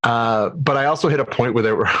 But I also hit a point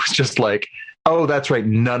where I was just like, oh, that's right,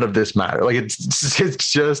 none of this matters. Like, it's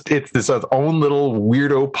this own little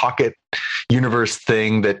weirdo pocket universe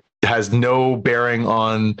thing that has no bearing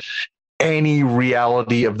on any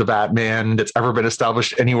reality of the Batman that's ever been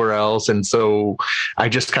established anywhere else. And so I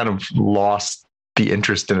just kind of lost the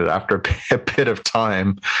interest in it after a bit of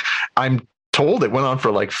time. I'm told it went on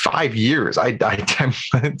for like 5 years.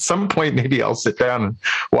 At some point, maybe I'll sit down and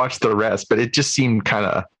watch the rest, but it just seemed kind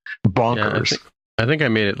of bonkers. Yeah, I think I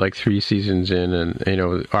made it like 3 seasons in, and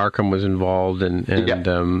Arkham was involved,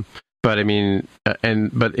 but I mean,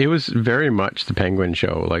 but it was very much the Penguin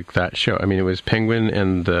show, like that show. I mean, it was Penguin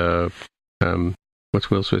and the what's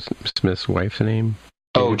Will Smith's wife's name?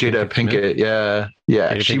 Jada Pinkett. Yeah,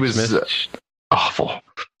 Jada she was awful,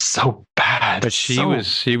 so bad. But she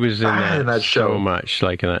was in that show so much,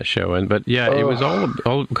 like in that show, and but yeah, it was all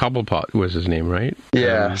Cobblepot was his name, right?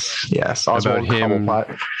 Yes, Oswald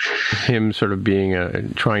Cobblepot. Him sort of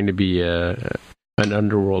being trying to be an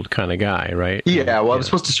underworld kind of guy, right? Yeah, well, I was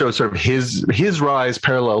supposed to show sort of his rise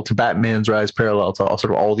parallel to Batman's rise, parallel to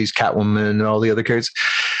all these Catwoman and all the other characters.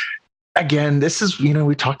 Again, this is,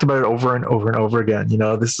 we talked about it over and over and over again.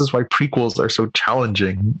 This is why prequels are so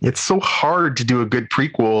challenging. It's so hard to do a good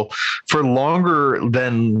prequel for longer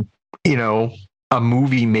than, a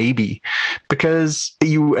movie maybe, because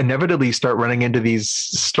you inevitably start running into these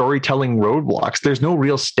storytelling roadblocks. There's no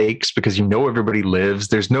real stakes because everybody lives.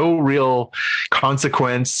 There's no real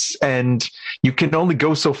consequence, and you can only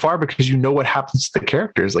go so far because you know what happens to the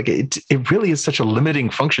characters. Like it really is such a limiting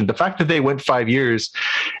function. The fact that they went 5 years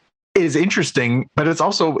is interesting, but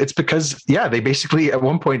it's because they basically at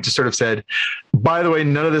one point just sort of said, by the way,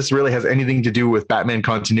 none of this really has anything to do with Batman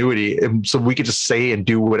continuity, so we could just say and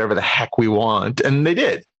do whatever the heck we want, and they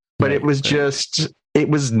did. But it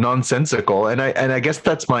was nonsensical, and I guess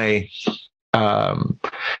that's my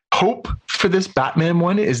hope for this Batman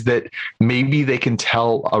one, is that maybe they can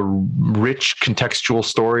tell a rich contextual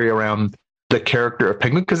story around the character of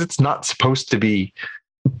Penguin, because it's not supposed to be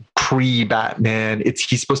pre-Batman.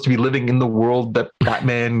 He's supposed to be living in the world that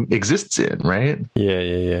Batman exists in, right?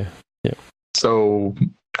 Yeah. So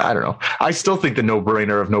I don't know. I still think the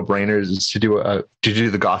no-brainer of no-brainers is to do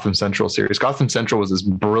the Gotham Central series. Gotham Central was this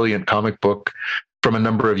brilliant comic book from a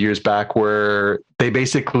number of years back where they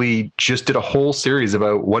basically just did a whole series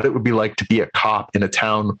about what it would be like to be a cop in a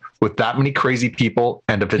town with that many crazy people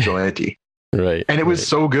and a vigilante. Right. And it was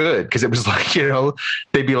so good because it was like,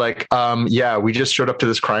 they'd be like, we just showed up to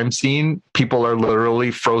this crime scene. People are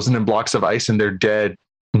literally frozen in blocks of ice and they're dead.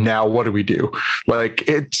 Now, what do we do? Like,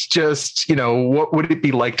 it's just, what would it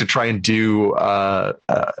be like to try and do, a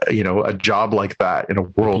job like that in a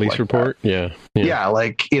world police like report? That? Yeah. Yeah.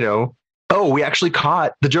 Like, we actually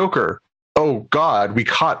caught the Joker. Oh God, we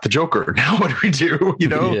caught the Joker. Now what do we do?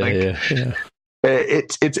 Yeah.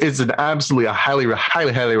 It's an absolutely, I highly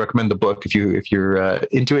recommend the book if you're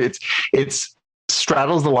into it. It's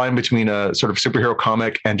straddles the line between a sort of superhero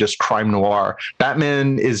comic and just crime noir.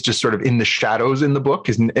 Batman is just sort of in the shadows in the book,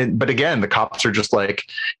 but again, the cops are just like,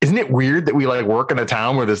 isn't it weird that we like work in a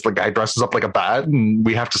town where this guy dresses up like a bat and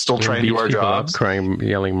we have to still try and do our jobs? Crime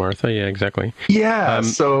yelling Martha, yeah, exactly. Yeah,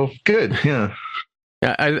 so good, yeah.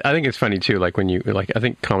 Yeah, I think it's funny too. Like when you I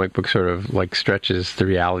think comic book sort of like stretches the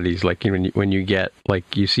realities. Like when you get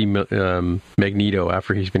you see Magneto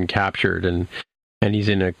after he's been captured and he's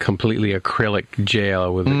in a completely acrylic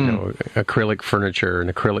jail with acrylic furniture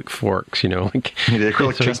and acrylic forks. The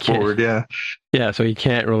acrylic chessboard. Yeah. So he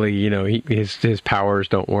can't really his powers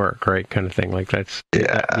don't work, right? Kind of thing. Like that's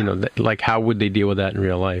like how would they deal with that in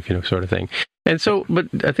real life? Sort of thing. And so, but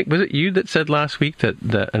I think, was it you that said last week that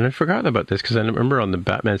and I forgot about this because I remember on the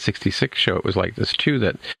Batman 66 show, it was like this too,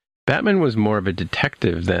 that Batman was more of a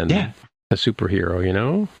detective than a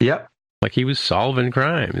superhero, Yep. Like he was solving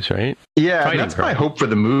crimes, right? Yeah, that's my hope for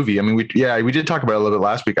the movie. I mean, we did talk about it a little bit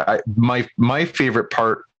last week. My favorite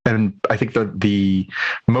part, and I think the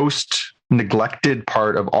most neglected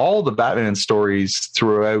part of all the Batman stories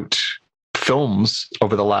throughout films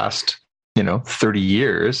over the last 30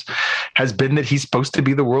 years has been that he's supposed to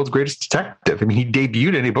be the world's greatest detective. I mean, he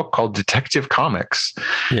debuted in a book called Detective Comics.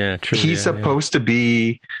 Yeah, true. He's supposed to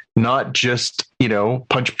be not just,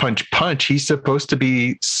 punch, punch, punch. He's supposed to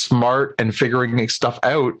be smart and figuring stuff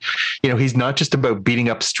out. He's not just about beating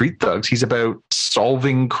up street thugs. He's about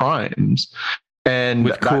solving crimes. And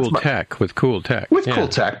with cool tech. Cool tech.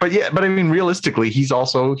 But I mean, realistically, he's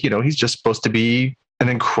also, he's just supposed to be an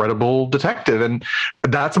incredible detective. And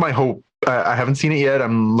that's my hope. I haven't seen it yet.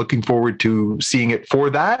 I'm looking forward to seeing it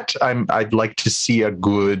for that. I'd like to see a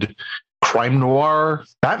good crime noir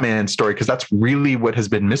Batman story, because that's really what has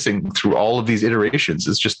been missing through all of these iterations.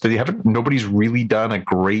 It's just that nobody's really done a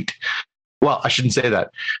great, well, I shouldn't say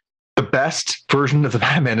that. The best version of the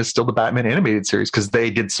Batman is still the Batman animated series, because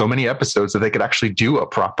they did so many episodes that they could actually do a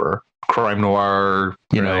proper crime noir,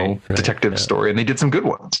 detective story. And they did some good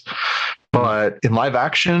ones. But in live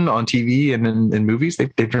action, on TV, and in movies,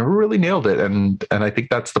 they've never really nailed it. And I think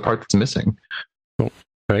that's the part that's missing. Cool.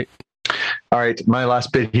 Right. All right. My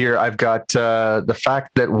last bit here. I've got the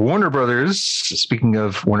fact that Warner Brothers, speaking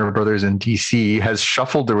of Warner Brothers and DC, has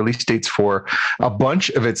shuffled the release dates for a bunch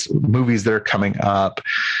of its movies that are coming up,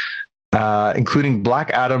 including Black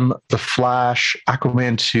Adam, The Flash,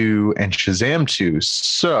 Aquaman 2, and Shazam 2.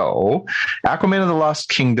 So Aquaman and the Lost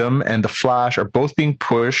Kingdom and The Flash are both being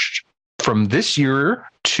pushed from this year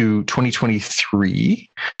to 2023.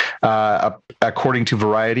 According to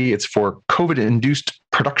Variety, it's for COVID-induced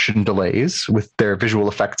production delays with their visual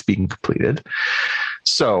effects being completed.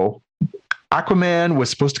 So Aquaman was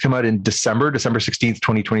supposed to come out in December 16th,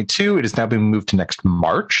 2022. It has now been moved to next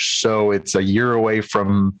March. So it's a year away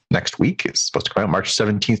from next week. It's supposed to come out March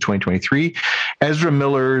 17th, 2023. Ezra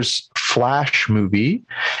Miller's Flash movie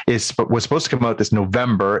was supposed to come out this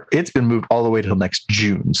November. It's been moved all the way till next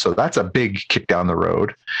June. So that's a big kick down the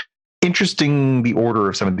road. Interesting, the order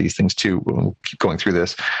of some of these things too. We'll keep going through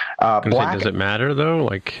this. Does it matter though?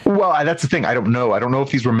 Well, that's the thing. I don't know. I don't know if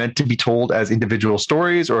these were meant to be told as individual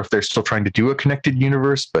stories or if they're still trying to do a connected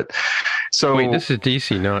universe. But so wait, this is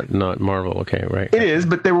DC, not Marvel. Okay, right? It is,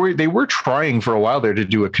 but they were trying for a while there to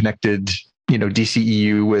do a connected,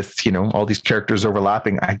 DCEU with all these characters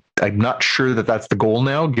overlapping. I'm not sure that that's the goal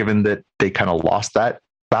now, given that they kind of lost that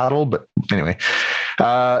battle. But anyway,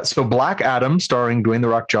 so Black Adam, starring Dwayne "The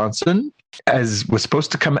Rock" Johnson, was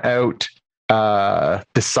supposed to come out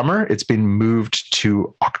this summer. It's been moved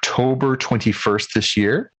to October 21st this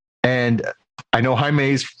year. And I know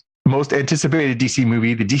Jaime's most anticipated DC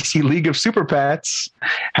movie, the DC League of Super Pets,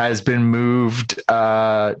 has been moved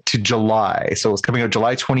to July. So it's coming out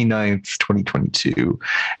July 29th, 2022.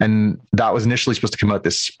 And that was initially supposed to come out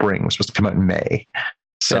this spring. It was supposed to come out in May.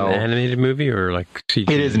 So an animated movie or like CG?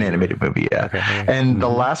 It is an animated movie, yeah. Okay. And the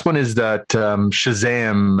last one is that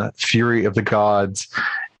Shazam: Fury of the Gods,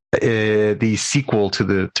 the sequel to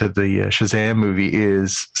the Shazam movie,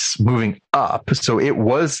 is moving up. So it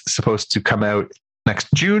was supposed to come out next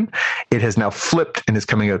June. It has now flipped and is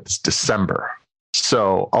coming out this December.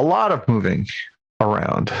 So a lot of moving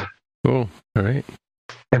around. Cool. All right.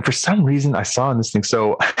 And for some reason I saw in this thing,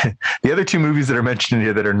 so the other two movies that are mentioned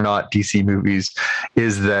here that are not DC movies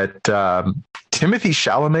is that Timothée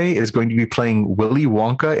Chalamet is going to be playing Willy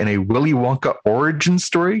Wonka in a Willy Wonka origin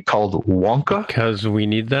story called Wonka. Because we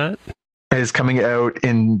need that. It is coming out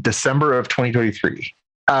in December of 2023.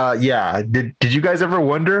 Yeah. Did you guys ever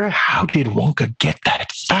wonder, how did Wonka get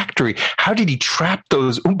that factory? How did he trap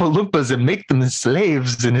those Oompa Loompas and make them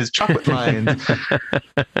slaves in his chocolate lines?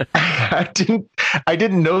 I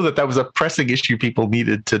didn't know that was a pressing issue people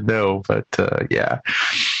needed to know, but yeah.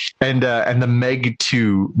 And the Meg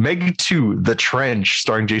 2, The Trench,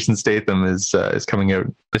 starring Jason Statham, is coming out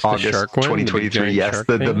August 2023. Yes,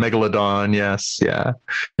 the Megalodon. Yes, yeah.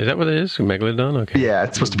 Is that what it is? Megalodon? Okay. Yeah,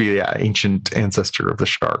 it's supposed to be ancient ancestor of the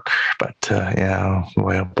shark. But yeah,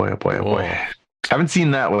 oh boy. Haven't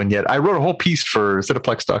seen that one yet. I wrote a whole piece for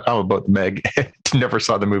Cineplex.com about the Meg. Never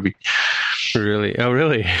saw the movie. Really? Oh,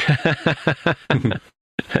 really?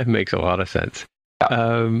 That makes a lot of sense.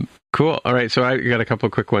 Cool. All right. So I got a couple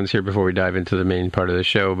of quick ones here before we dive into the main part of the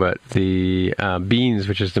show. But the Beans,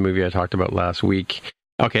 which is the movie I talked about last week.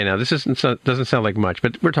 Okay. Now this doesn't sound like much,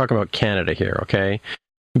 but we're talking about Canada here. Okay.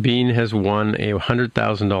 Bean has won a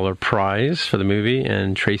 $100,000 prize for the movie,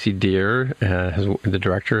 and Tracy Deer, the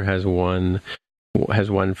director, has won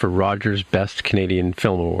for Rogers Best Canadian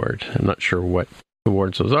Film Award. I'm not sure what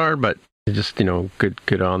awards those are, but just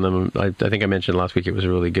good on them. I think I mentioned last week it was a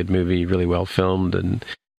really good movie, really well filmed, and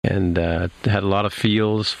had a lot of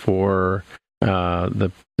feels for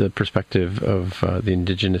the perspective of the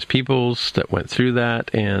Indigenous peoples that went through that,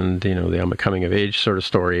 and the coming of age sort of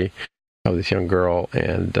story of this young girl.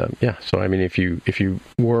 And so I mean, if you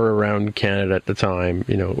were around Canada at the time,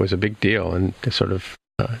 it was a big deal and a sort of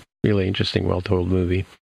really interesting, well told movie.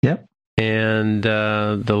 Yep. And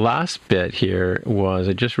the last bit here was,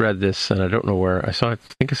 I just read this, and I don't know where I saw it.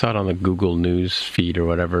 I think I saw it on the Google News feed or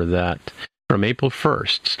whatever, that from April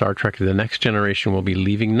 1st, Star Trek: The Next Generation will be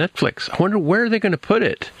leaving Netflix. I wonder where they're going to put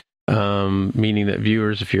it. Meaning that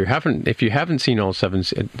viewers, if you haven't seen all seven,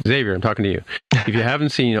 Xavier, I'm talking to you. If you haven't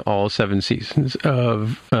seen all 7 seasons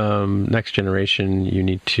of Next Generation, you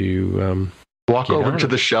need to walk over to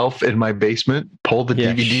the shelf in my basement, pull the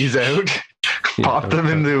DVDs out. Pop them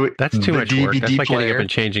in the That's too much DVD work. That's like player. Getting up and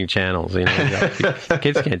changing channels.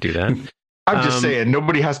 Kids can't do that. I'm just saying,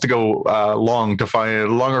 nobody has to go long or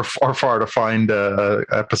far to find an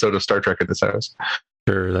episode of Star Trek in this house.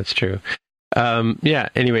 Sure, that's true.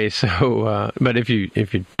 Anyway, so but if you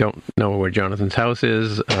don't know where Jonathan's house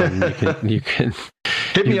is, you can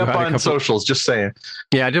hit me up on socials. Just saying.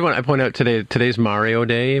 Yeah, I did want to point out today's Mario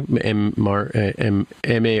Day,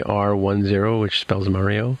 MAR10, which spells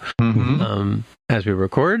Mario. Mm-hmm. As we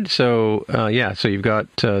record. So so you've got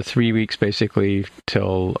 3 weeks basically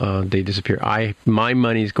till they disappear. My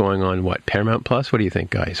money's going on what, Paramount Plus? What do you think,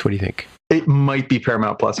 guys? What do you think? It might be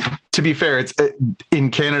Paramount Plus. To be fair,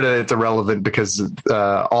 in Canada, it's irrelevant because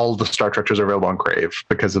all the Star Trek shows are available on Crave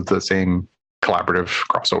because of the same collaborative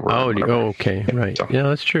crossover. Okay, right. So, yeah,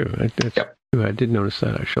 that's true. I did notice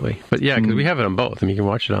that actually, but yeah, because we have it on both, and you can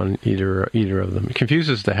watch it on either of them. It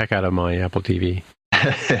confuses the heck out of my Apple TV.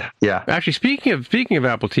 Yeah. Actually, speaking of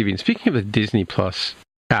Apple TV, and speaking of the Disney Plus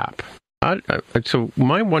app, so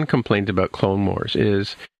my one complaint about Clone Wars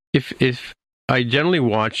is if I generally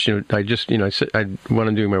watch, when I'm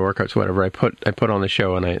doing my workouts, whatever, I put on the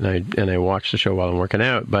show and I watch the show while I'm working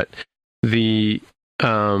out, but because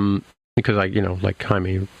like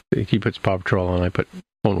Jaime, he puts Paw Patrol on, I put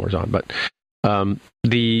Clone Wars on, but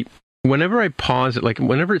whenever I pause it, like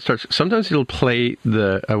whenever it starts, sometimes it'll play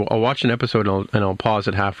I'll watch an episode and I'll pause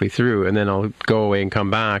it halfway through, and then I'll go away and come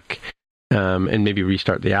back, and maybe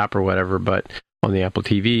restart the app or whatever. But on the Apple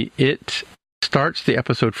TV, it starts the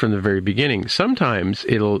episode from the very beginning. Sometimes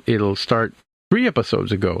it'll start 3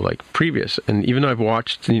 episodes ago, like previous, and even though I've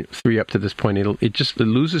watched 3 up to this point, it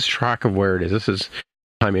loses track of where it is.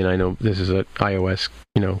 I know this is an iOS,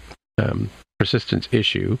 persistence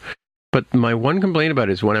issue. But my one complaint about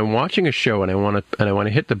it is when I'm watching a show and I want to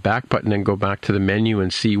hit the back button and go back to the menu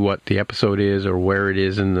and see what the episode is or where it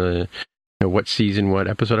is in the what season, what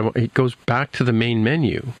episode it goes back to the main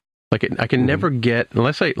menu. Like I can never get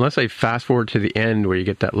unless I fast forward to the end where you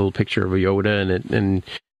get that little picture of a Yoda and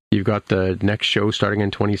you've got the next show starting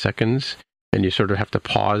in 20 seconds and you sort of have to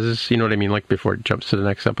pause. You know what I mean? Like before it jumps to the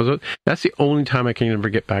next episode. That's the only time I can ever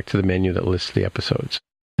get back to the menu that lists the episodes.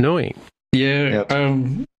 Annoying. Yeah.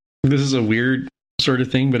 Yep. This is a weird sort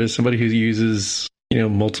of thing, but as somebody who uses,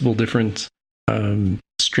 multiple different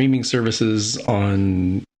streaming services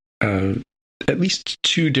on at least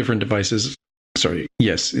 2 different devices. Sorry,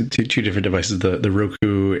 yes, 2 different devices: the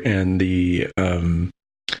Roku and the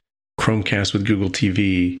Chromecast with Google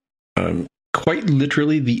TV. Quite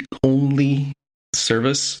literally, the only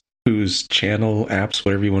service whose channel, apps,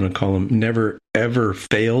 whatever you want to call them, never ever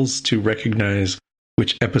fails to recognize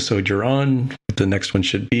which episode you're on, what the next one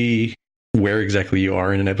should be, where exactly you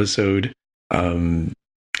are in an episode,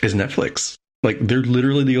 is Netflix. Like, they're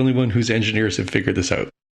literally the only one whose engineers have figured this out.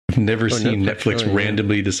 I've never seen Netflix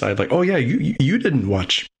randomly decide, like, oh yeah, you didn't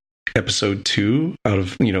watch episode 2 out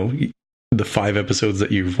of, the 5 episodes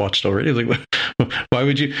that you've watched already. Like, why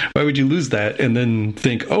would you lose that and then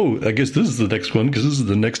think, oh, I guess this is the next one because this is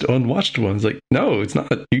the next unwatched one? It's like, no, it's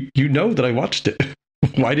not. You know that I watched it.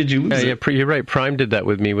 Why did you lose it? Yeah, you're right. Prime did that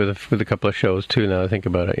with me with a couple of shows too. Now I think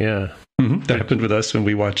about it, yeah. Mm-hmm. That happened with us when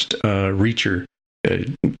we watched Reacher.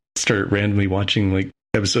 Started randomly watching like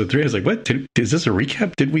episode 3. I was like, "What? Is this a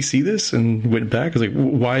recap? Did we see this?" And went back. I was like,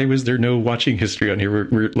 "Why was there no watching history on here?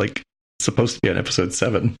 We're like supposed to be on episode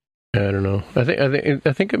 7." I don't know. I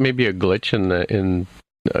think it may be a glitch in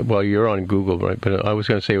well, you're on Google, right? But I was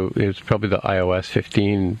going to say it's probably the iOS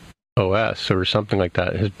 15. OS or something like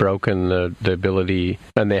that has broken the ability,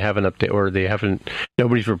 and they haven't updated, or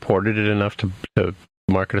nobody's reported it enough to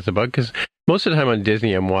mark it as a bug. Because most of the time on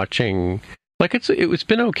Disney, I'm watching like it's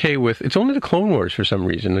been okay with. It's only the Clone Wars for some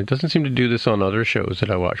reason. It doesn't seem to do this on other shows that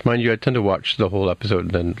I watch. Mind you, I tend to watch the whole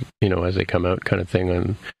episode and then as they come out, kind of thing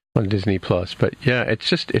on Disney Plus. But yeah,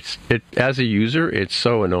 it's as a user, it's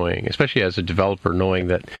so annoying, especially as a developer, knowing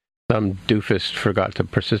that some doofus forgot to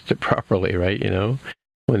persist it properly, right?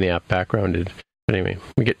 When the app backgrounded. But anyway,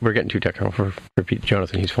 we're getting too technical for Pete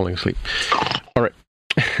Jonathan. He's falling asleep. All right.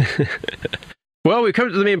 Well, we come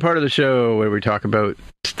to the main part of the show where we talk about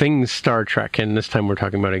things Star Trek, and this time we're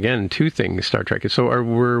talking about, again, 2 things Star Trek. So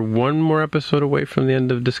we're 1 more episode away from the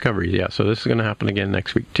end of Discovery. Yeah, so this is going to happen again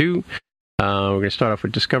next week, too. We're going to start off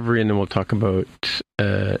with Discovery, and then we'll talk about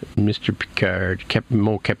Mr. Picard,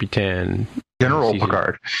 Mon Capitaine. General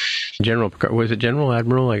Picard. General Picard. Was it General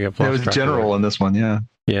Admiral? It was General in this one, yeah.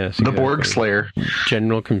 Yes. Exactly. The Borg Slayer.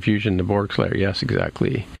 General confusion, the Borg Slayer. Yes,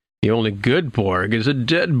 exactly. The only good Borg is a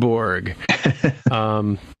dead Borg.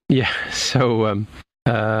 Yeah, so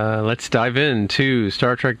let's dive into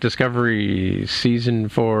Star Trek Discovery, Season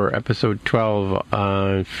 4, Episode 12.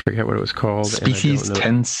 I forget what it was called. Species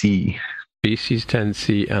 10C. Species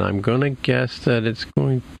 10C, and I'm going to guess that it's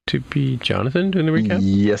going to be Jonathan doing the recap?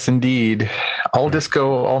 Yes, indeed. All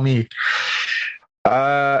disco, all me.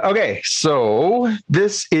 Okay, so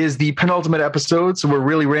this is the penultimate episode, so we're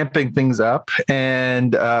really ramping things up.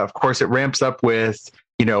 And of course, it ramps up with,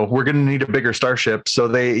 we're going to need a bigger starship. So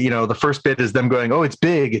they, the first bit is them going, oh, it's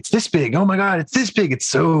big. It's this big. Oh my God, it's this big. It's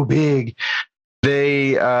so big.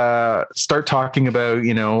 They start talking about,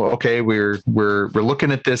 okay, we're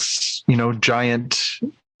looking at this, giant,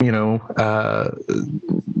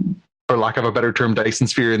 for lack of a better term, Dyson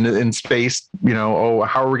sphere in space.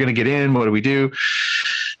 How are we going to get in? What do we do?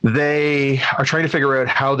 They are trying to figure out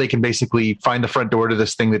how they can basically find the front door to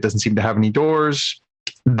this thing that doesn't seem to have any doors.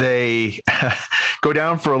 they go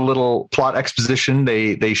down for a little plot exposition.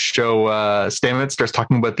 They show Stamets starts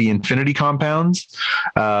talking about the infinity compounds.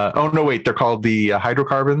 They're called the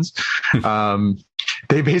hydrocarbons.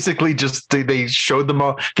 They basically just they showed them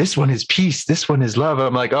all. This one is peace. This one is love.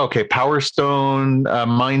 I'm like, okay, Power Stone,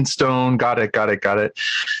 Mind Stone. Got it.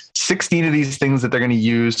 16 of these things that they're going to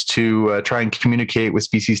use to try and communicate with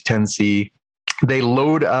species 10C. They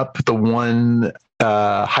load up the one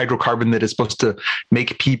hydrocarbon that is supposed to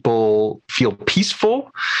make people feel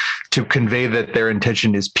peaceful, to convey that their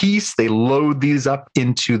intention is peace. They load these up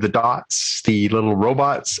into the dots, the little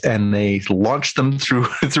robots, and they launch them through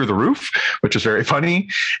the roof, which is very funny.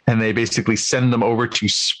 And they basically send them over to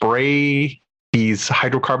spray these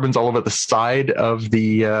hydrocarbons all over the side of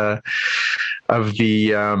the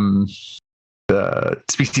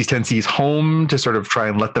species 10C's home, to sort of try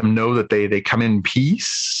and let them know that they come in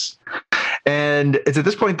peace. And it's at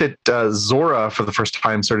this point that Zora, for the first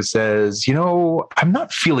time, sort of says, I'm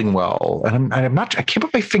not feeling well, and I can't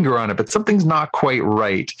put my finger on it, but something's not quite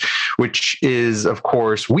right, which is, of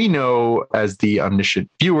course, we know as the omniscient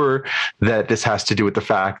viewer that this has to do with the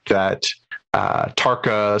fact that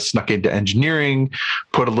Tarka snuck into engineering,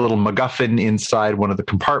 put a little MacGuffin inside one of the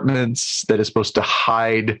compartments that is supposed to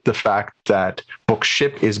hide the fact that Book's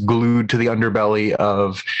ship is glued to the underbelly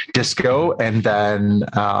of Disco, and then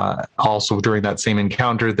also during that same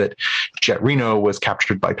encounter that Jet Reno was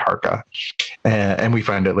captured by Tarka, and we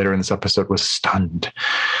find out later in this episode was stunned.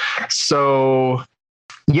 So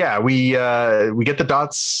yeah, we get the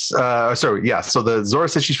dots. So the Zora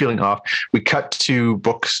says she's feeling off. We cut to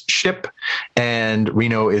Book's ship, and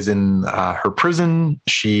Reno is in her prison.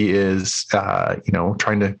 She is,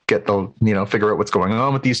 trying to get figure out what's going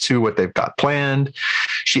on with these two, what they've got planned.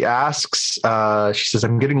 She asks, she says,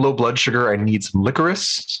 "I'm getting low blood sugar. I need some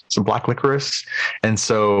licorice, some black licorice." And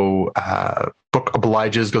so Book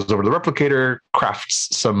obliges, goes over to the replicator,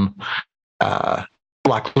 crafts some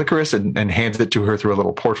black licorice and hands it to her through a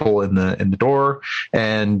little portal in the door.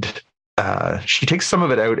 And she takes some of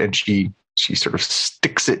it out, and she sort of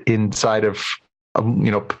sticks it inside of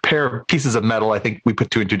a pair of pieces of metal. I think we put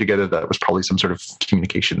two and two together. That was probably some sort of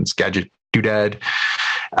communications gadget doodad.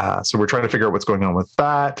 So we're trying to figure out what's going on with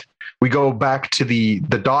that. We go back to the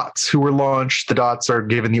dots who were launched. The dots are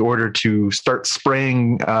given the order to start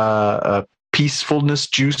spraying peacefulness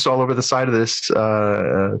juice all over the side of this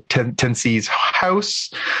 10C's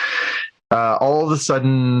house. All of a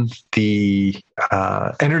sudden, the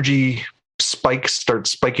energy spikes start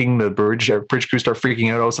spiking. The bridge crew start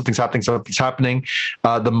freaking out. Oh, something's happening.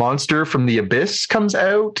 The monster from the abyss comes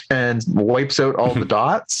out and wipes out all the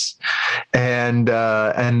dots. And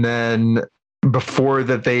then before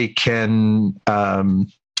that they can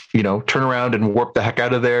turn around and warp the heck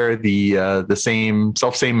out of there, the same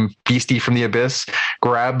beastie from the abyss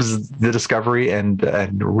grabs the Discovery and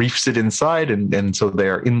reefs it inside, and so they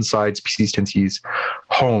are inside Species 10C's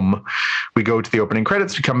home. We go to the opening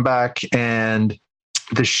credits. We come back, and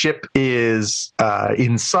the ship is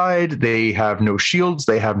inside. They have no shields,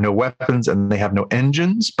 they have no weapons, and they have no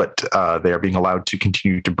engines, but they are being allowed to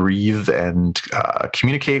continue to breathe and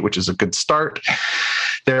communicate, which is a good start.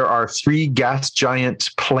 There are 3 gas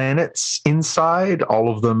giant planets inside, all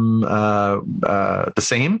of them the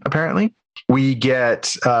same, apparently. We get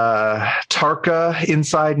Tarka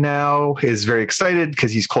inside now, is very excited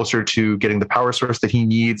because he's closer to getting the power source that he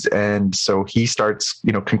needs. And so he starts,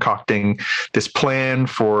 concocting this plan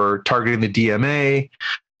for targeting the DMA.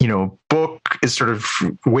 Book is sort of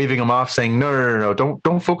waving him off, saying, no,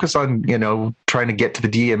 don't focus on, trying to get to the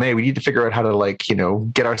DMA. We need to figure out how to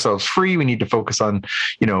get ourselves free. We need to focus on,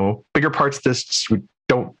 bigger parts of this.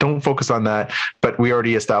 Don't focus on that. But we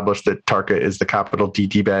already established that Tarka is the capital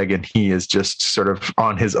D bag, and he is just sort of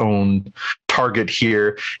on his own target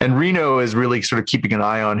here. And Reno is really sort of keeping an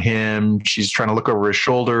eye on him. She's trying to look over his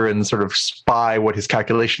shoulder and sort of spy what his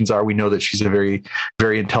calculations are. We know that she's a very,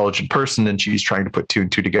 very intelligent person, and she's trying to put 2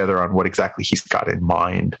 and 2 together on what exactly he's got in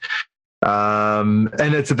mind. And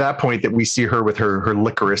it's at that point that we see her with her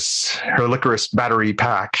licorice battery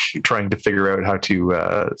pack, trying to figure out how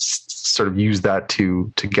to sort of use that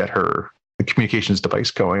to get her communications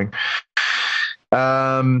device going.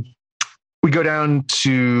 We go down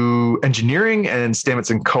to engineering, and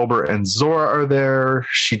Stamets and Culber and Zora are there.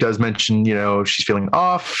 She does mention, she's feeling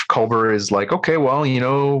off. Culber is like, okay, well,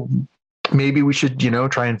 maybe we should,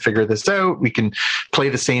 try and figure this out. We can play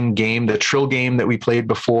the same game, the Trill game that we played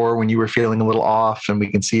before when you were feeling a little off, and we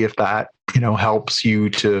can see if that, helps you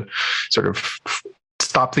to sort of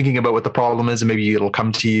stop thinking about what the problem is, and maybe it'll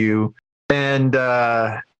come to you. And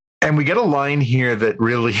we get a line here that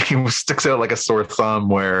really sticks out like a sore thumb,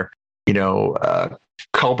 where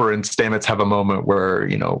Culber and Stamets have a moment where,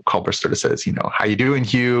 you know, Culber sort of says, you know, how you doing,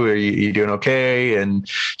 Hugh? Are you doing okay? And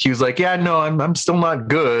Hugh's like, yeah, no, I'm still not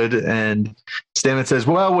good. And Stamets says,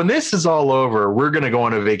 well, when this is all over, we're going to go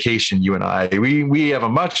on a vacation, you and I. We have a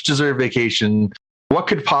much deserved vacation. What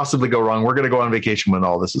could possibly go wrong? We're going to go on vacation when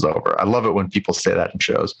all this is over. I love it when people say that in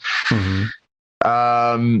shows.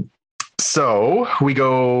 Mm-hmm. So we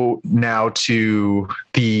go now to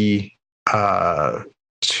the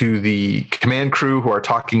command crew, who are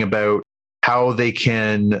talking about how they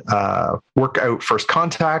can work out first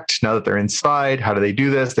contact now that they're inside. How do they do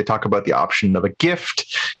this? They talk about the option of a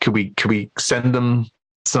gift. Could we send them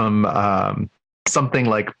some something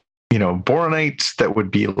like, you know, boronite that would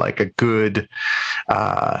be like a good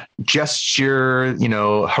gesture. You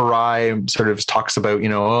know, Harai sort of talks about, you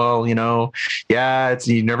know, oh, you know, yeah, it's,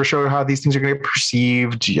 you never show how these things are going to be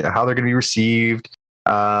perceived, how they're going to be received.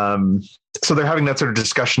 So they're having that sort of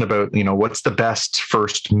discussion about, you know, what's the best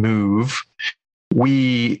first move.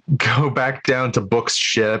 We go back down to Book's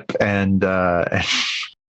ship, and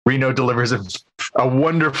Reno delivers a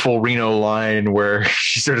wonderful Reno line where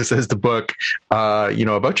she sort of says to Book, you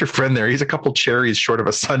know, about your friend there, he's a couple cherries short of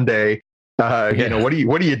a sundae. You know, what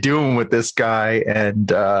are you doing with this guy? And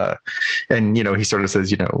you know, he sort of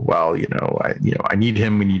says, you know, well, I need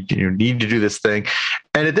him. We need to do this thing.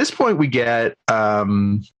 And at this point, we get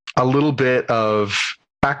a little bit of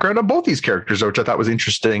background on both these characters, which I thought was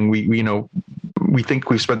interesting. We think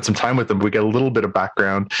we've spent some time with them, but we get a little bit of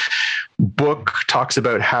background. Book talks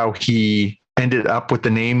about how he ended up with the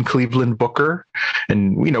name Cleveland Booker.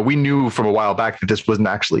 And, you know, we knew from a while back that this wasn't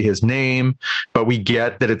actually his name, but we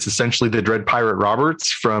get that it's essentially the Dread Pirate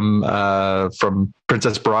Roberts from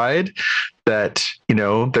Princess Bride. That, you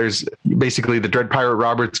know, there's basically the Dread Pirate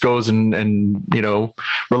Roberts goes and, you know,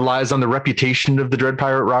 relies on the reputation of the Dread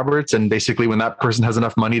Pirate Roberts. And basically when that person has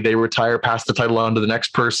enough money, they retire, pass the title on to the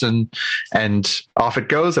next person, and off it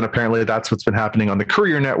goes. And apparently that's what's been happening on the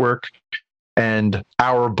Courier Network. And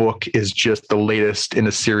our book is just the latest in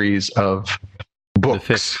a series of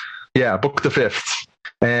books. Yeah, Book the Fifth.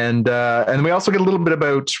 And we also get a little bit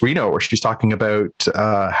about Reno, where she's talking about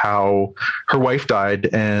how her wife died,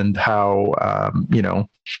 and how, you know,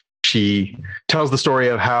 she tells the story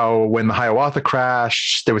of how when the Hiawatha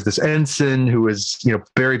crashed, there was this ensign who was, you know,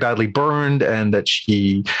 very badly burned, and that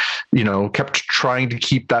she, you know, kept trying to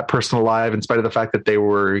keep that person alive in spite of the fact that they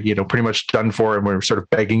were, you know, pretty much done for and were sort of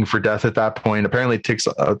begging for death at that point. Apparently it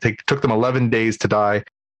took them 11 days to die.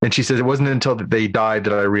 And she says, it wasn't until they died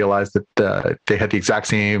that I realized that they had the exact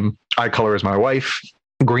same eye color as my wife,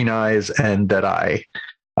 green eyes, and that I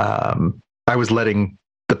was letting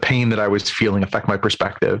the pain that I was feeling affect my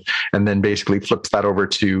perspective. And then basically flips that over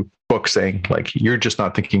to Book, saying, like, you're just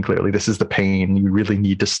not thinking clearly. This is the pain. You really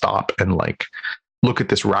need to stop and, like, look at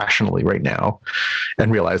this rationally right now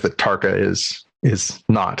and realize that Tarka is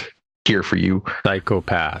not here for you.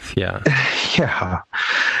 Psychopath. Yeah. Yeah.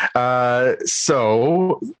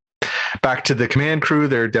 So back to the command crew.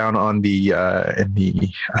 They're down on the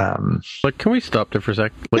like, can we stop there for a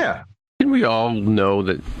sec? Like, yeah. Can we all know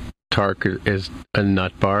that Tark is a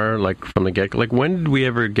nut bar, like, from the get-go? Like, when did we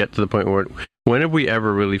ever get to the point where, when have we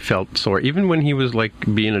ever really felt sorry? Even when he was, like,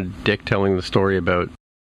 being a dick telling the story about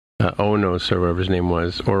Onos, or whatever his name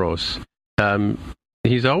was, Oros,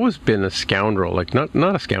 he's always been a scoundrel, like,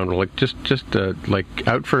 not a scoundrel, like, just like,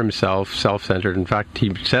 out for himself, self-centered. In fact,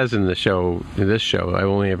 he says in this show, I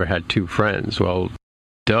only ever had two friends. Well,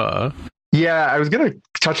 duh. Yeah, I was going to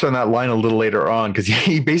touch on that line a little later on, because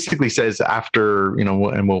he basically says after, you know,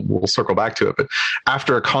 and we'll circle back to it, but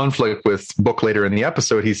after a conflict with Book later in the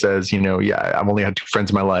episode, he says, you know, yeah, I've only had two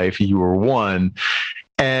friends in my life. You were one.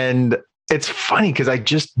 And it's funny because I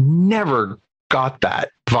just never got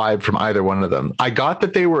that vibe from either one of them. I got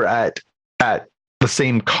that they were at the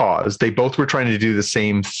same cause. They both were trying to do the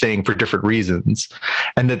same thing for different reasons,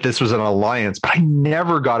 and that this was an alliance, but I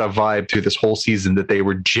never got a vibe through this whole season that they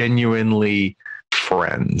were genuinely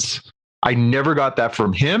friends. I never got that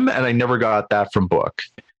from him, and I never got that from Book.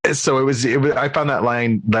 So it was I found that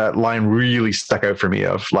line really stuck out for me,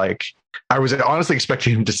 of, like, I was honestly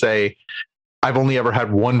expecting him to say, I've only ever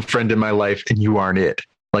had one friend in my life and you aren't it.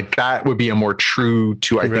 Like, that would be a more true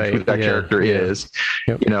to, I think, who that character is.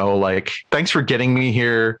 Yep. You know, like, thanks for getting me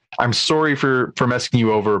here. I'm sorry for messing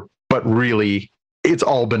you over, but really, it's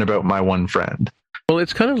all been about my one friend. Well,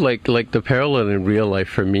 it's kind of like the parallel in real life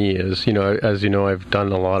for me is, you know, as you know, I've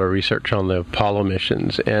done a lot of research on the Apollo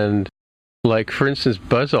missions. And, like, for instance,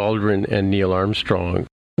 Buzz Aldrin and Neil Armstrong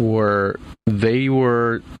were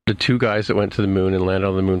the two guys that went to the moon and landed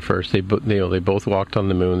on the moon first. They both walked on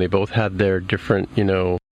the moon. They both had their different, you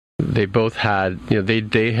know, they both had,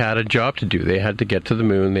 they had a job to do. They had to get to the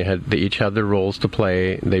moon. They each had their roles to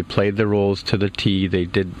play. They played their roles to the T. They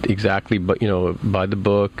did exactly, but by the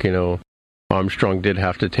book. Armstrong did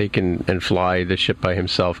have to take and fly the ship by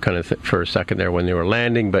himself, kind of for a second there when they were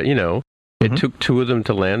landing. But it took two of them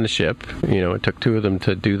to land the ship. It took two of them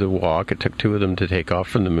to do the walk. It took two of them to take off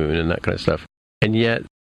from the moon and that kind of stuff. And yet,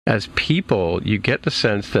 as people, you get the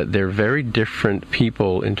sense that they're very different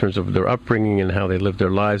people in terms of their upbringing and how they lived their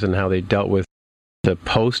lives and how they dealt with the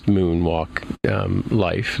post-moonwalk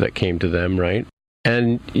life that came to them, right?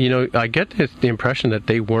 And, I get the impression that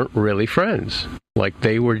they weren't really friends. Like,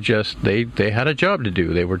 they were just, they had a job to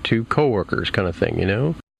do. They were two co-workers kind of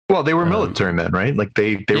thing, Well, they were military men, right? Like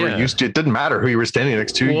they were used to, it didn't matter who you were standing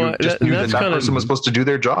next to. You just knew that person was supposed to do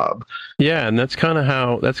their job. Yeah. And that's kind of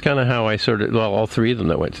how I all three of them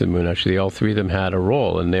that went to the moon, actually, all three of them had a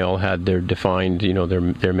role and they all had their defined,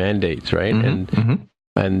 their mandates, right? And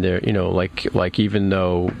they're, like even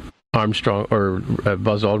though Armstrong or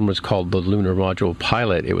Buzz Aldrin was called the lunar module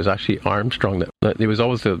pilot, it was actually Armstrong that it was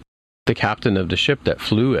always the captain of the ship that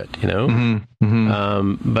flew it,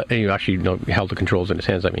 but he actually held the controls in his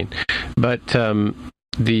hands, but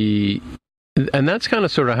and that's kind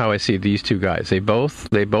of sort of how I see these two guys. They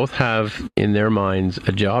both have in their minds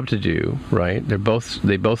a job to do, right? They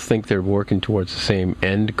both think they're working towards the same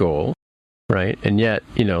end goal, right? And yet,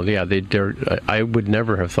 they're I would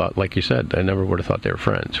never have thought, like you said, I never would have thought they were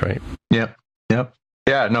friends, right? Yep.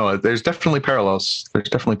 Yeah, no, there's definitely parallels.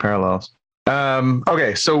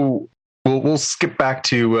 Okay, so we'll skip back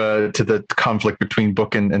to the conflict between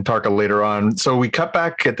Book and Tarka later on. So we cut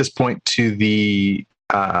back at this point to the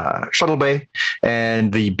shuttle bay,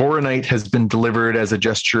 and the Boronite has been delivered as a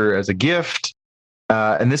gesture, as a gift.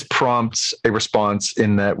 And this prompts a response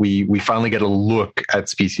in that we finally get a look at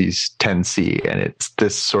species 10C, and it's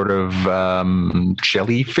this sort of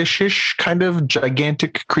jellyfishish kind of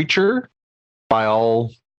gigantic creature by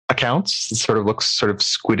all accounts. It sort of looks sort of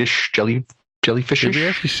squiddish, jellyfishish. Did we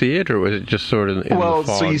actually see it, or was it just sort of in the fog?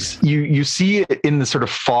 So you see it in the sort of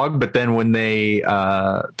fog, but then when they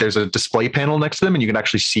there's a display panel next to them, and you can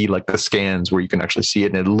actually see like the scans where you can actually see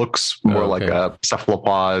it, and it looks more like a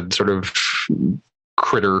cephalopod sort of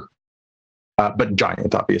critter, but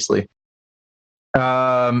giant, obviously.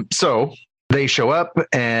 So they show up,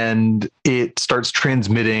 and it starts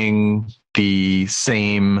transmitting the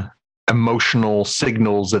same emotional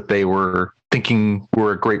signals that they were thinking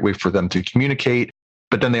were a great way for them to communicate,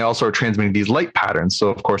 but then they also are transmitting these light patterns. So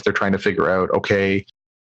of course they're trying to figure out, okay,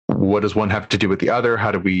 what does one have to do with the other?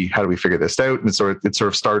 How do we figure this out? And so it sort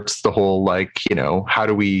of starts the whole how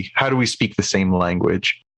do we speak the same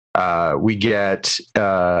language? We get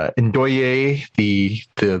Ndoye, the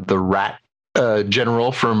rat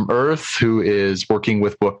general from Earth, who is working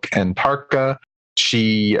with Book and Tarka.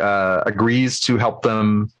 She agrees to help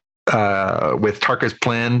them with Tarka's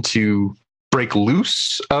plan to break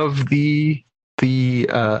loose of the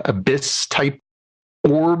abyss type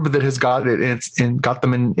orb that has got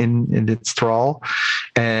them in its thrall,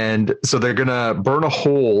 and so they're gonna burn a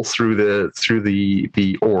hole through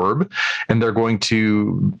the orb, and they're going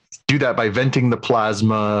to do that by venting the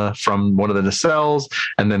plasma from one of the nacelles,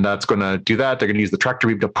 and then that's going to do that. They're going to use the tractor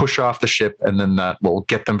beam to push off the ship, and then that will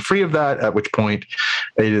get them free of that, at which point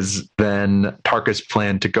it is then Tarka's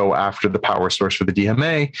plan to go after the power source for the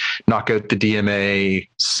DMA, knock out the DMA,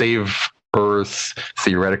 save Earth,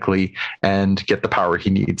 theoretically, and get the power he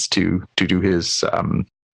needs to do his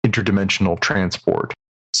interdimensional transport.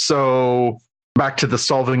 So back to the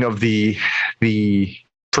solving of the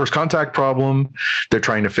first contact problem. They're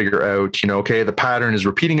trying to figure out, okay, the pattern is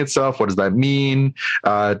repeating itself. What does that mean?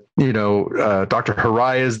 Dr.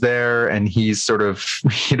 Harai is there, and he's sort of,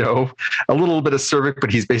 a little bit acerbic,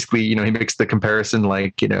 but he's basically, he makes the comparison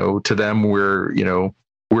to them, we're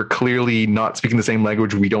clearly not speaking the same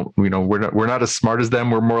language. We're not as smart as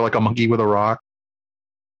them. We're more like a monkey with a rock.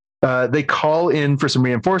 They call in for some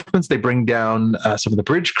reinforcements. They bring down some of the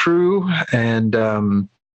bridge crew, and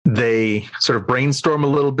they sort of brainstorm a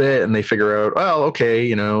little bit, and they figure out, well,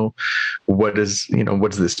 okay, what does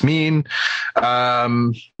this mean?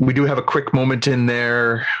 We do have a quick moment in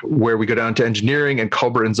there where we go down to engineering, and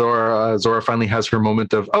Culber and Zora finally has her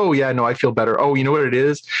moment of, oh yeah, no, I feel better. Oh, you know what it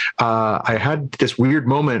is? I had this weird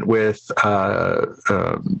moment with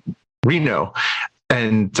Reno.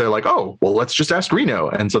 And they're like, oh, well, let's just ask Reno.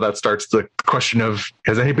 And so that starts the question of,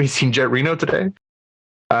 has anybody seen Jet Reno today?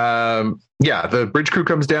 The bridge crew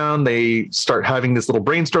comes down. They start having this little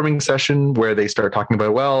brainstorming session where they start talking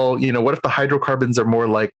about, well, what if the hydrocarbons are more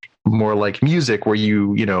like music, where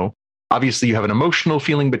you obviously you have an emotional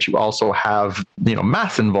feeling, but you also have,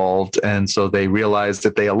 math involved. And so they realize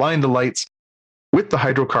that they align the lights with the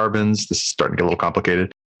hydrocarbons. This is starting to get a little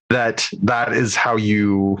complicated. That is how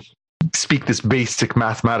you speak this basic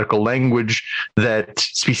mathematical language that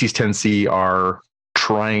species 10C are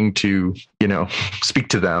trying to, speak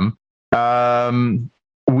to them.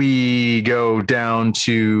 We go down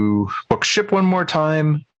to Book's ship one more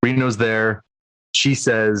time. Reno's there. She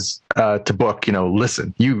says to Book,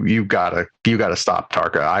 listen, you gotta stop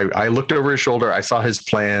Tarka. I looked over his shoulder. I saw his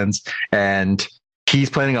plans, and he's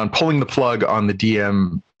planning on pulling the plug on the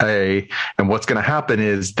DMA. And what's going to happen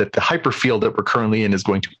is that the hyperfield that we're currently in is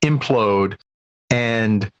going to implode.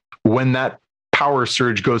 And when that power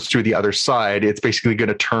surge goes through the other side, it's basically going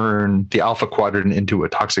to turn the Alpha Quadrant into a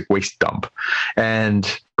toxic waste dump.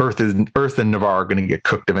 And Earth and Navarre are going to get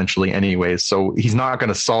cooked eventually anyways. So he's not going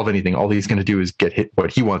to solve anything. All he's going to do is get hit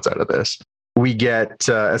what he wants out of this. We get,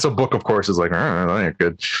 so Book, of course, is like, that ain't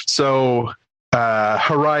good. So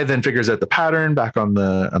Harai then figures out the pattern back on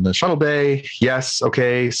the shuttle bay. Yes.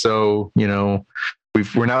 Okay. So,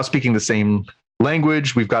 we're now speaking the same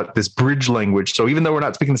language. We've got this bridge language. So even though we're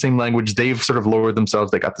not speaking the same language, they've sort of lowered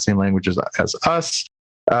themselves. They got the same language as us.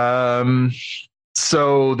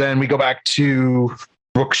 So then we go back to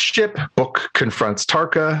Book's ship. Book confronts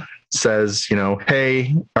Tarka, says,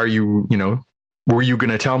 hey, were you going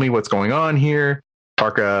to tell me what's going on here?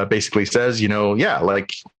 Tarka basically says, yeah,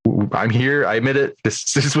 like, I'm here. I admit it.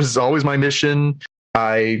 This was always my mission.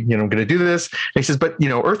 I'm going to do this. And he says, but,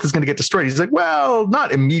 Earth is going to get destroyed. He's like, well,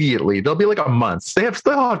 not immediately. There'll be like a month. They'll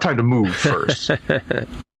have time to move first,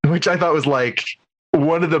 which I thought was like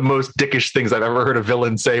one of the most dickish things I've ever heard a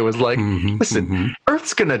villain say was like, listen,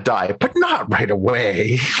 Earth's going to die, but not right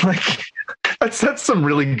away. Like that's some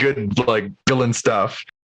really good, like, villain stuff.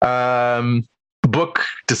 Book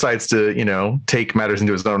decides to, take matters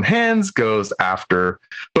into his own hands, goes after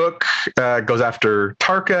Tarka.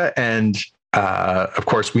 And of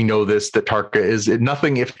course, we know that Tarka is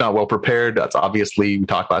nothing if not well prepared. That's obviously, we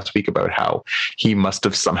talked last week about how he must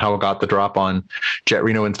have somehow got the drop on Jet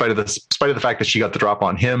Reno in spite of the fact that she got the drop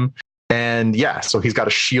on him. And yeah, so he's got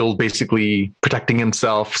a shield basically protecting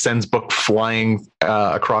himself, sends Book flying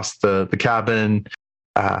across the cabin.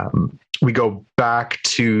 We go back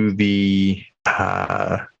to the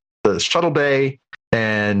shuttle bay,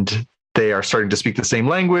 and they are starting to speak the same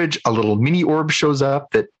language. A little mini orb shows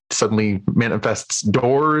up that suddenly manifests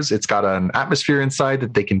doors. It's got an atmosphere inside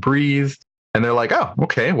that they can breathe, and they're like, oh,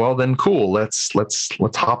 okay, well then cool, let's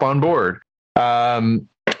hop on board.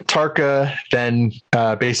 Tarka then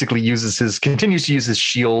basically continues to use his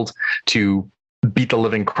shield to beat the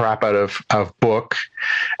living crap out of Book,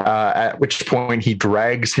 at which point he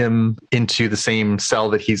drags him into the same cell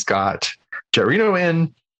that he's got Jet Reno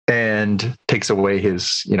in, and takes away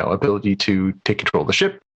his, ability to take control of the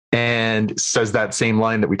ship, and says that same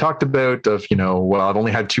line that we talked about of, well, I've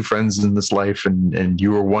only had two friends in this life, and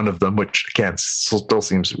you were one of them, which again still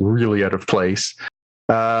seems really out of place.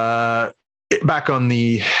 Back on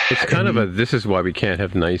the, it's kind of a "this is why we can't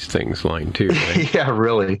have nice things" line too, right? Yeah,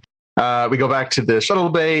 really. We go back to the shuttle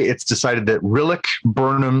bay. It's decided that Rillick,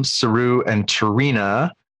 Burnham, Saru, and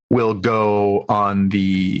Tarina will go on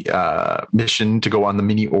the mission to go on the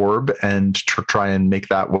mini orb and try and make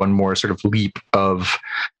that one more sort of leap of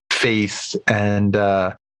faith. And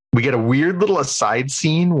we get a weird little aside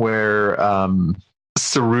scene where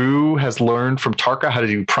Saru has learned from Tarka how to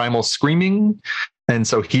do primal screaming. And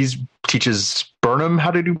so teaches Burnham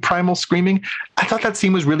how to do primal screaming. I thought that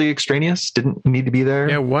scene was really extraneous. Didn't need to be there.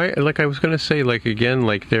 Yeah, why? Like I was going to say, like again,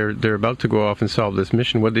 like they're about to go off and solve this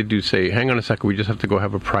mission. What they do say, hang on a second, we just have to go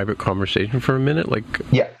have a private conversation for a minute. Like,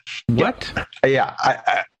 yeah, what? Yeah,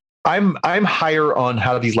 I'm higher on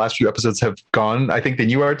how these last few episodes have gone, I think, than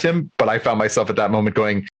you are, Tim. But I found myself at that moment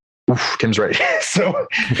going, "Oof, Tim's right." So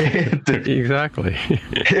exactly,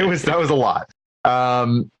 that was a lot.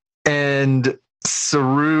 And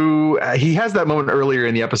Saru, he has that moment earlier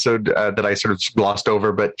in the episode that I sort of glossed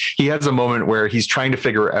over, but he has a moment where he's trying to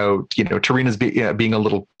figure out, Tarina's being a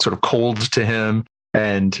little sort of cold to him.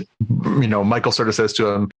 And, Michael sort of says to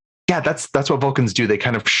him, yeah, that's what Vulcans do. They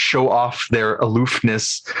kind of show off their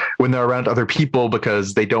aloofness when they're around other people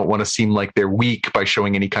because they don't want to seem like they're weak by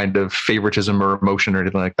showing any kind of favoritism or emotion or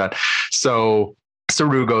anything like that. So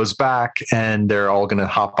Saru goes back and they're all going to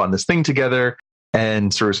hop on this thing together.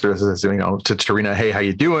 And Saru says, to Tarina, hey, how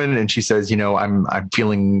you doing? And she says, I'm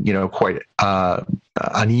feeling, quite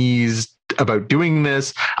uneased about doing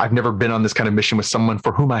this. I've never been on this kind of mission with someone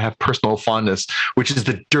for whom I have personal fondness, which is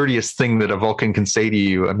the dirtiest thing that a Vulcan can say to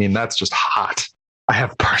you. I mean, that's just hot. I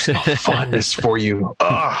have personal fondness for you.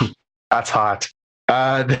 Ugh, that's hot.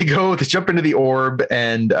 They jump into the orb,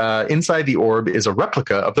 and inside the orb is a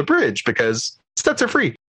replica of the bridge because sets are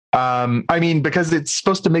free. Because it's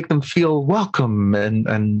supposed to make them feel welcome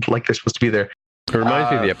and like they're supposed to be there. It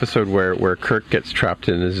reminds me of the episode where Kirk gets trapped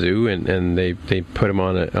in a zoo and they put him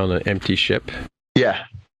on an empty ship. Yeah.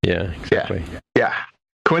 Yeah, exactly. Yeah.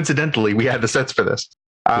 Coincidentally, we had the sets for this.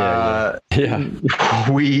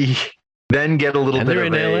 We then get a little and bit they're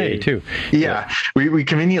of in LA too. Yeah. We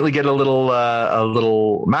conveniently get a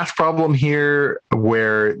little math problem here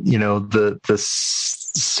where, the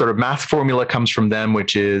sort of math formula comes from them,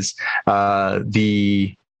 which is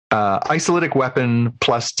the isolytic weapon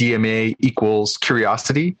plus DMA equals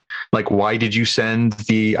curiosity. Like, why did you send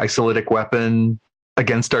the isolytic weapon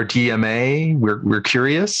against our DMA? We're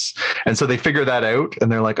curious. And so they figure that out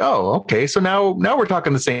and they're like, oh, okay. So now we're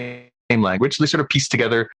talking the same language. So they sort of piece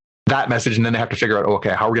together that message, and then they have to figure out,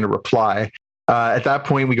 okay, how are we going to reply? At that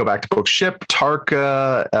point, we go back to Book's ship.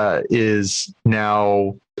 Tarka is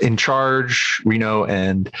now in charge. Reno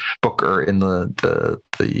and Book are in the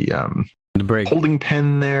brig holding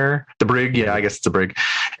pen there. The brig, yeah, I guess it's a brig.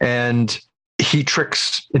 And he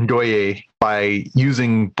tricks Ndoye by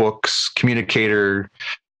using Book's communicator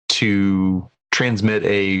to transmit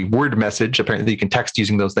a word message. Apparently, you can text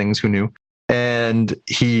using those things. Who knew? And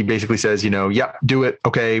he basically says, yep, do it.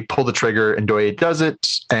 Okay, pull the trigger. Ndoye does it.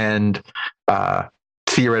 And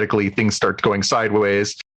theoretically, things start going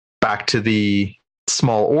sideways. Back to the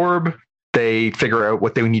small orb. They figure out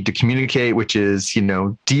what they need to communicate, which is,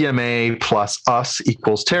 DMA plus us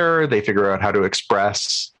equals terror. They figure out how to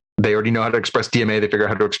express. They already know how to express DMA. They figure out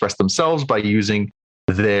how to express themselves by using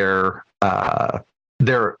their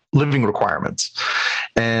living requirements.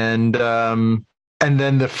 And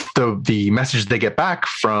then the message they get back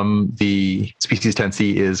from the species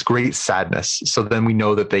 10C is great sadness. So then we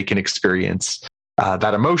know that they can experience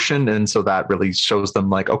that emotion. And so that really shows them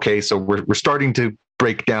like, okay, so we're starting to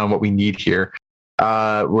break down what we need here.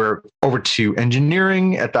 We're over to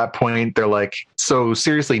engineering. At that point, they're like, so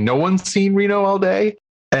seriously, no one's seen Reno all day?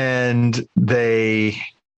 And they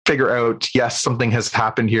figure out, yes, something has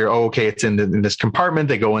happened here. Oh, okay, it's in this compartment.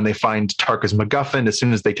 They go and they find Tarka's MacGuffin. As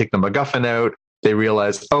soon as they take the MacGuffin out, they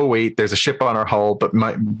realize, oh, wait, there's a ship on our hull, but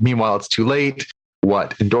meanwhile, it's too late.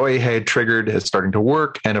 What Ndoye had triggered is starting to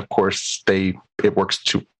work. And of course, it works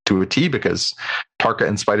to a T because Tarka,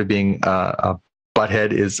 in spite of being a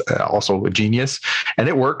butthead, is also a genius. And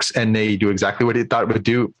it works. And they do exactly what it thought it would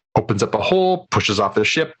do. Opens up a hole, pushes off the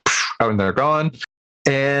ship, and they're gone.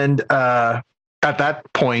 And at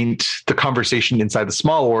that point, the conversation inside the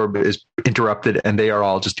small orb is interrupted, and they are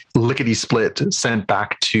all just lickety-split sent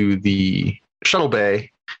back to the shuttle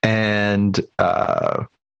bay, and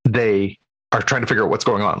they are trying to figure out what's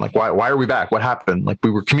going on. Like, why are we back? What happened? Like, we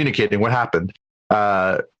were communicating. What happened?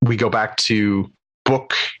 We go back to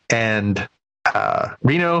Book and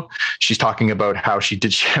Reno. She's talking about how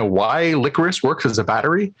why licorice works as a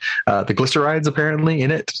battery. The glycerides apparently in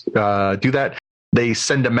it do that. They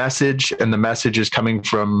send a message, and the message is coming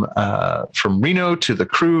from Reno to the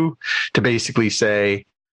crew to basically say,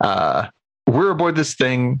 we're aboard this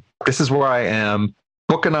thing. This is where I am.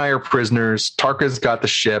 Book and I are prisoners. Tarka's got the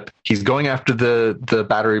ship. He's going after the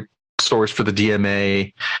battery source for the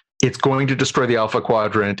DMA. It's going to destroy the Alpha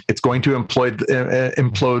Quadrant. It's going to implode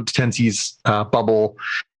 10C's bubble,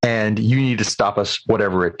 and you need to stop us,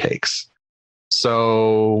 whatever it takes.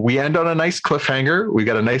 So we end on a nice cliffhanger. We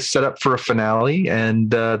got a nice setup for a finale, and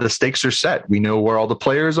the stakes are set. We know where all the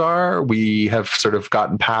players are. We have sort of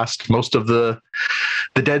gotten past most of the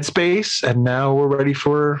dead space, and now we're ready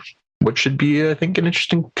for what should be, I think, an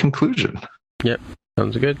interesting conclusion. Yep,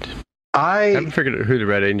 sounds good. I haven't figured out who the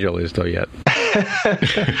Red Angel is though yet.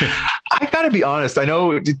 I gotta be honest. I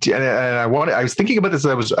know, and I was thinking about this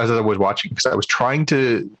as I was watching, because I was trying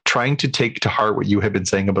to take to heart what you had been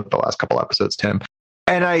saying about the last couple episodes, Tim.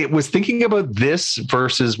 And I was thinking about this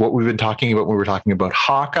versus what we've been talking about when we were talking about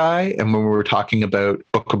Hawkeye and when we were talking about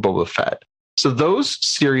Book of Boba Fett. So those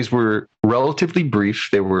series were relatively brief.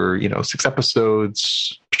 They were, 6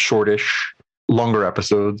 episodes, shortish, longer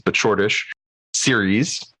episodes, but shortish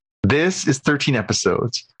series. This is 13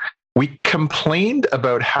 episodes. We complained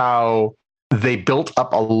about how they built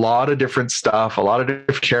up a lot of different stuff, a lot of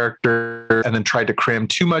different characters, and then tried to cram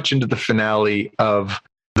too much into the finale of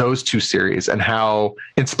those two series, and how,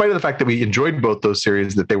 in spite of the fact that we enjoyed both those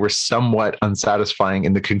series, that they were somewhat unsatisfying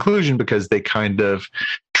in the conclusion because they kind of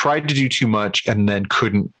tried to do too much and then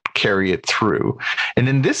couldn't carry it through. And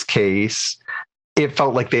in this case, it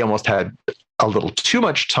felt like they almost had a little too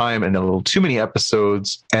much time and a little too many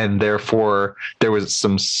episodes, and therefore there was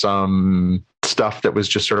some stuff that was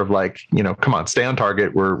just sort of like, you know, come on, stay on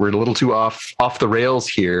target. We're a little too off the rails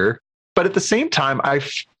here. But at the same time, I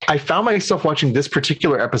found myself watching this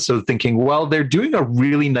particular episode thinking, well, they're doing a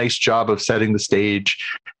really nice job of setting the stage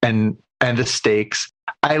and the stakes.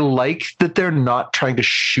 I like that they're not trying to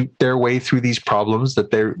shoot their way through these problems,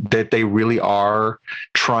 that they really are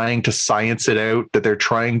trying to science it out, that they're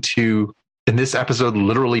trying to, in this episode,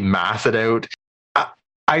 literally math it out.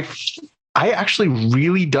 I actually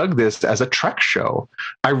really dug this as a Trek show.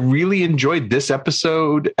 I really enjoyed this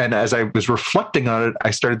episode. And as I was reflecting on it,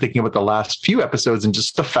 I started thinking about the last few episodes and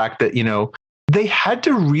just the fact that, you know, they had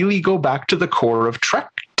to really go back to the core of Trek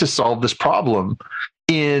to solve this problem.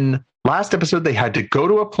 In last episode, they had to go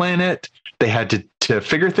to a planet. They had to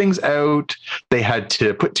figure things out. They had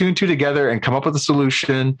to put two and two together and come up with a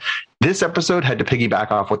solution. This episode had to piggyback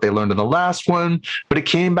off what they learned in the last one, but it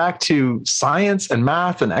came back to science and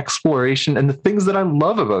math and exploration and the things that I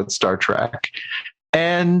love about Star Trek.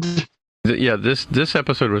 And yeah, this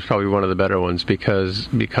episode was probably one of the better ones because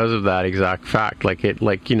of that exact fact.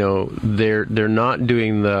 You know, they're not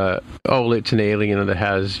doing the, oh, it's an alien that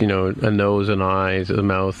has, you know, a nose and eyes, a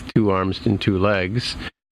mouth, 2 arms and 2 legs.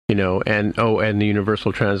 You know, and the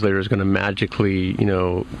universal translator is going to magically, you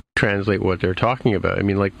know, translate what they're talking about. I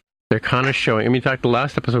mean, like, they're kind of showing. I mean, in fact, the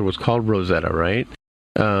last episode was called Rosetta, right?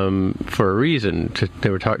 For a reason.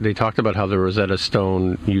 They talked about how the Rosetta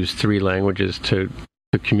Stone used 3 languages to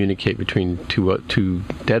communicate between two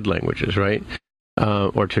dead languages, right?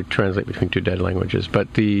 Or to translate between 2 dead languages. But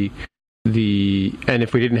and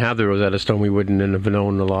if we didn't have the Rosetta Stone, we wouldn't have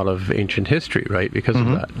known a lot of ancient history, right? Because of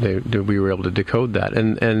that, we were able to decode that.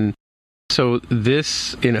 And so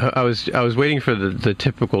this, you know, I was waiting for the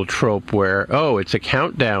typical trope where, oh, it's a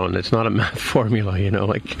countdown, it's not a math formula, you know,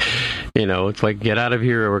 like, you know, it's like, get out of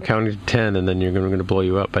here, we're counting to 10, and then we're going to blow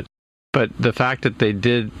you up. But the fact that they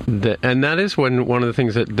did that, and that is one of the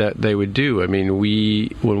things that they would do. I mean,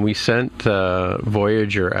 when we sent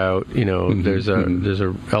Voyager out, you know, there's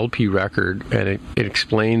a LP record, and it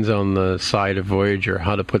explains on the side of Voyager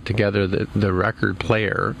how to put together the record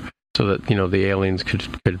player so that, you know, the aliens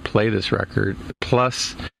could play this record.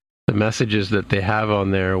 Plus, the messages that they have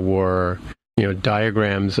on there were, you know,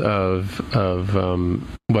 diagrams of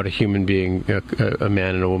what a human being, a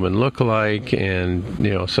man and a woman look like, and,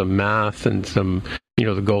 you know, some math and some, you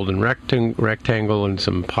know, the golden rectangle and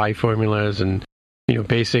some pi formulas and, you know,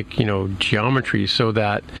 basic, you know, geometry, so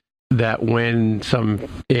that when some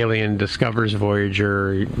alien discovers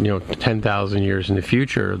Voyager, you know, 10,000 years in the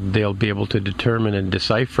future, they'll be able to determine and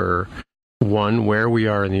decipher, one, where we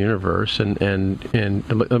are in the universe, and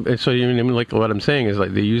so, you know, like, what I'm saying is,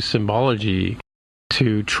 like, they use symbology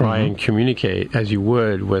to try and communicate as you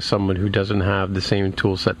would with someone who doesn't have the same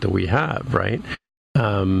tool set that we have, right?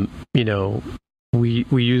 You know, we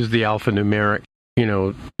use the alphanumeric, you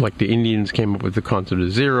know, like the Indians came up with the concept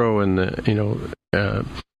of 0 and the, you know,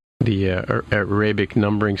 the Arabic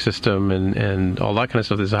numbering system and all that kind of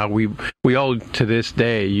stuff. This is how we all to this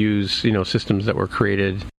day use, you know, systems that were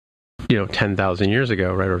created, you know, 10,000 years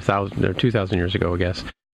ago, right, or 1,000 or 2,000 years ago, I guess.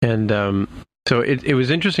 And so it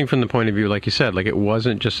was interesting from the point of view, like you said, like, it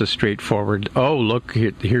wasn't just a straightforward, oh, look,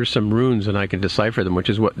 here's some runes and I can decipher them,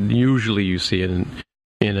 which is what usually you see in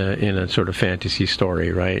a sort of fantasy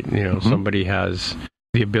story, right? You know, somebody has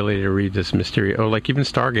the ability to read this mystery. Oh, like even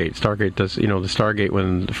Stargate. Stargate does, you know, the Stargate,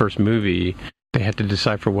 when the first movie, they had to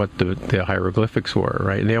decipher what the hieroglyphics were,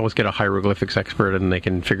 right? And they always get a hieroglyphics expert and they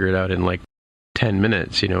can figure it out in like 10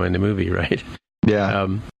 minutes, you know, in the movie, right? Yeah.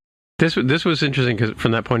 This was interesting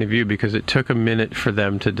from that point of view, because it took a minute for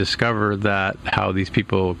them to discover that how these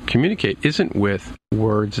people communicate isn't with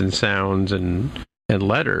words and sounds and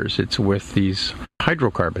letters. It's with these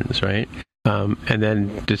hydrocarbons, right? And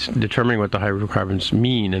then determining what the hydrocarbons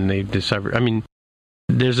mean, and they decipher. I mean,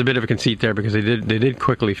 there's a bit of a conceit there, because they did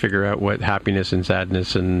quickly figure out what happiness and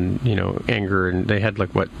sadness and, you know, anger, and they had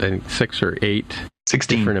like, what, I think 6 or 8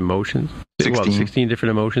 different emotions. 16 different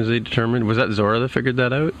emotions they determined. Was that Zora that figured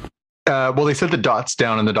that out? Well, they set the dots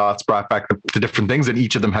down, and the dots brought back the different things, and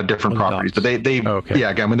each of them had different properties. Dots. But they yeah,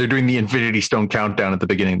 again, when they're doing the Infinity Stone countdown at the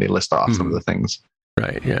beginning, they list off some of the things.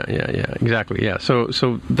 Right. Yeah. Exactly. Yeah. So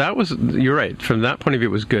that was, you're right. From that point of view,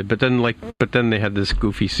 it was good. But then they had this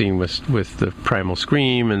goofy scene with the primal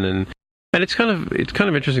scream, and it's kind of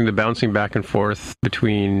interesting, the bouncing back and forth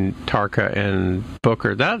between Tarka and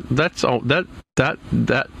Booker. That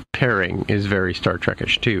pairing is very Star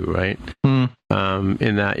Trek-ish too, right?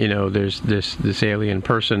 In that, you know, there's this alien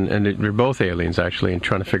person, and they're both aliens actually, and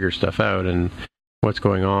trying to figure stuff out and what's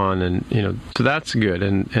going on, and, you know, so that's good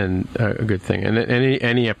and a good thing. And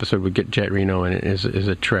any episode would get Jet Reno in it is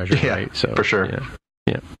a treasure, right? So for sure.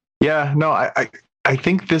 Yeah. Yeah, no, I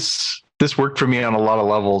think this worked for me on a lot of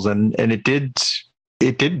levels, and it did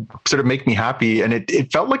sort of make me happy, and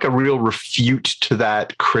it felt like a real refute to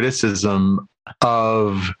that criticism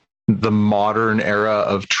of the modern era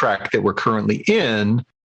of Trek that we're currently in,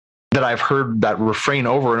 that I've heard that refrain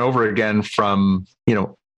over and over again from,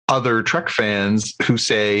 other Trek fans who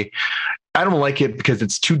say, I don't like it because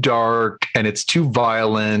it's too dark and it's too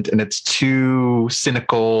violent and it's too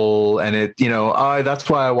cynical, and that's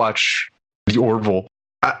why I watch the Orville.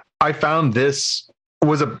 I found this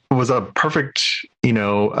was a perfect,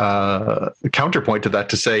 counterpoint to that,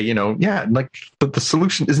 to say, the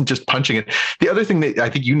solution isn't just punching it. The other thing that I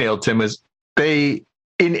think you nailed, Tim, is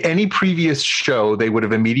in any previous show, they would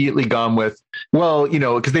have immediately gone with, well,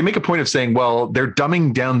 because they make a point of saying, well, they're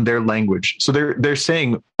dumbing down their language. So they're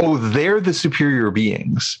saying, oh, they're the superior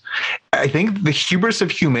beings. I think the hubris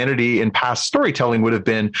of humanity in past storytelling would have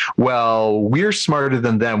been, well, we're smarter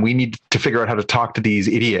than them. We need to figure out how to talk to these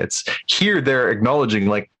idiots. Here, they're acknowledging,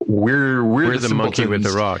 like, we're the monkey with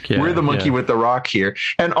the rock. Yeah, we're the monkey with the rock here.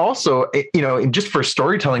 And also, just for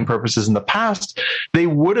storytelling purposes in the past, they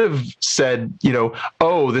would have said,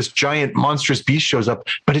 oh, this giant monstrous beast shows up,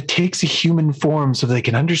 but it takes a human form so they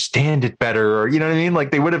can understand it better. Or, you know what I mean? Like,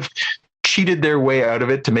 they would have cheated their way out of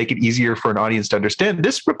it to make it easier for an audience to understand.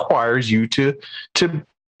 This requires you to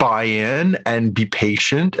buy in and be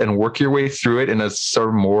patient and work your way through it in a sort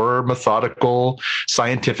of more methodical,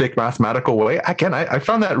 scientific, mathematical way. Again, I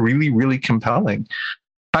found that really, really compelling.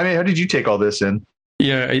 I mean, how did you take all this in?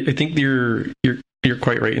 Yeah, I think you're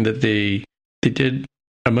quite right in that they did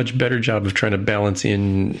a much better job of trying to balance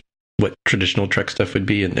in what traditional Trek stuff would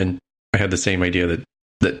be, and I had the same idea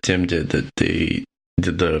that Tim did, that they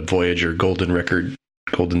did the Voyager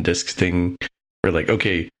golden disc thing, where, like,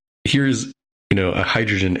 okay, here's a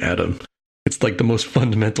hydrogen atom. It's like the most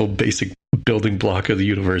fundamental basic building block of the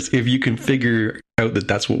universe. If you can figure out that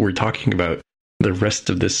that's what we're talking about, the rest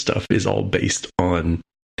of this stuff is all based on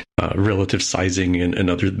relative sizing and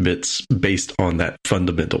other bits based on that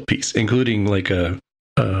fundamental piece, including like a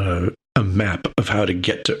map of how to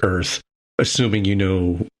get to Earth, assuming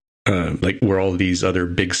like where all these other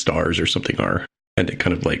big stars or something are, and it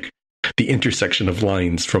kind of like the intersection of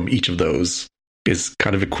lines from each of those is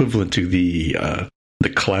kind of equivalent to the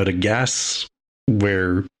cloud of gas,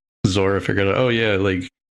 where Zora figured out, oh yeah, like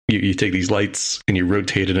you take these lights and you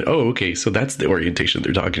rotate it, and oh, okay, so that's the orientation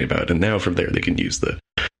they're talking about, and now from there they can use that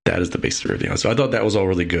as the base for everything else. So I thought that was all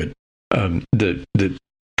really good. The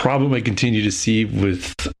problem I continue to see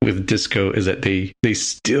with Disco is that they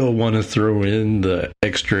still want to throw in the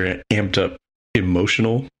extra amped up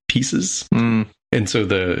emotional pieces, and so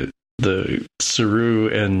the Saru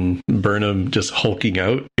and Burnham just hulking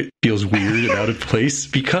out, it feels weird and out of place,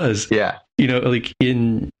 because like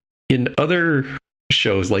in other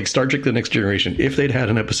shows like Star Trek The Next Generation, if they'd had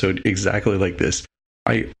an episode exactly like this,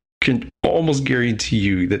 I can almost guarantee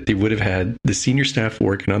you that they would have had the senior staff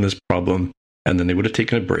working on this problem, and then they would have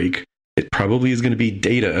taken a break. It probably is going to be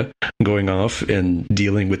Data going off and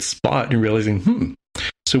dealing with Spot and realizing,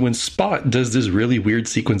 so when Spot does this really weird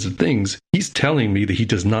sequence of things, he's telling me that he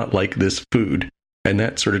does not like this food. And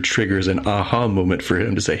that sort of triggers an aha moment for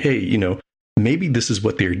him to say, hey, maybe this is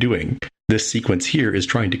what they're doing. This sequence here is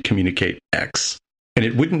trying to communicate X. And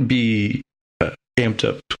it wouldn't be amped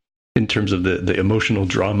up in terms of the emotional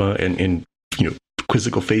drama and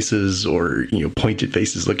quizzical faces or pointed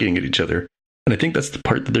faces looking at each other. And I think that's the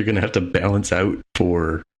part that they're going to have to balance out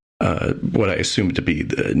for what I assume to be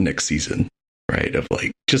the next season, right? Of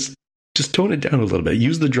like, just tone it down a little bit.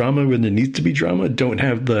 Use the drama when there needs to be drama. Don't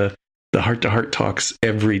have the heart-to-heart talks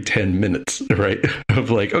every 10 minutes, right?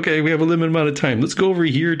 Of like, okay, we have a limited amount of time. Let's go over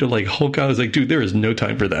here to like Hulk out. I was like, dude, there is no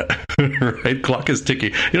time for that, right? Clock is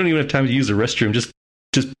ticking. You don't even have time to use the restroom. Just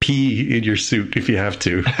pee in your suit if you have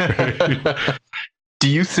to. Right? Do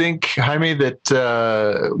you think, Jaime,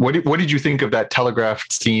 that what did you think of that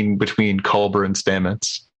telegraphed scene between Culber and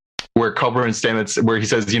Stamets, where he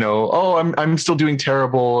says, oh, I'm still doing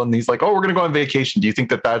terrible, and he's like, oh, we're going to go on vacation. Do you think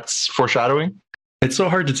that that's foreshadowing? It's so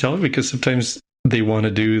hard to tell, because sometimes they want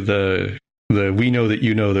to do the we know that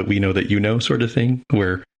you know that we know that you know sort of thing,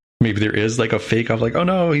 where maybe there is like a fake of like, oh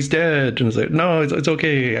no, he's dead, and it's like, no, it's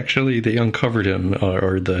okay, actually they uncovered him,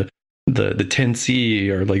 or the 10C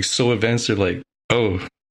are like so advanced, they're like, oh,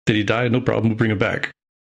 did he die? No problem, we'll bring him back.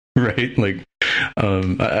 Right? Like,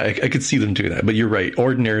 I could see them doing that, but you're right.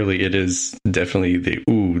 Ordinarily, it is definitely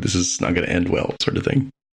this is not going to end well sort of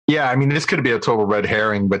thing. Yeah, I mean, this could be a total red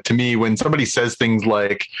herring, but to me, when somebody says things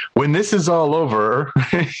like, when this is all over,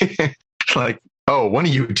 like, oh, one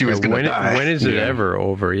of you two is going to die. When is it ever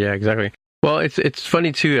over? Yeah, exactly. Well, it's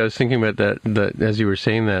funny too. I was thinking about that as you were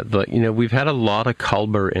saying that. But we've had a lot of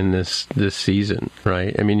Culber in this season,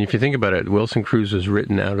 right? I mean, if you think about it, Wilson Cruz was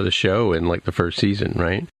written out of the show in like the first season,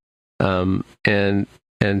 right?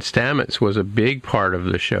 And Stamets was a big part of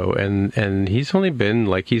the show, and he's only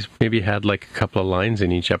been he's maybe had like a couple of lines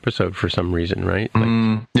in each episode for some reason, right?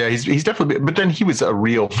 Yeah, he's definitely. But then he was a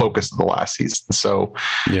real focus of the last season, so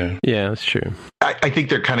yeah, that's true. I think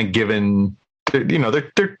they're kind of given,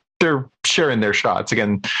 they're sharing their shots.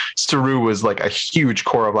 Again, Saru was like a huge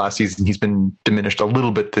core of last season. He's been diminished a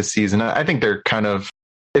little bit this season. I think they're kind of,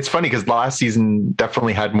 it's funny because last season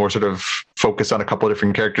definitely had more sort of focus on a couple of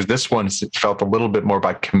different characters. This one felt a little bit more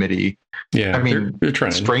by committee. Yeah, I mean, they're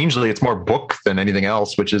trying. Strangely, it's more book than anything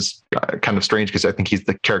else, which is kind of strange because I think he's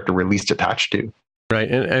the character we're least attached to. Right,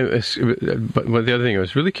 but the other thing, I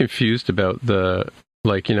was really confused about they're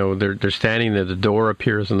standing there. The door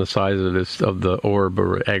appears on the size of the orb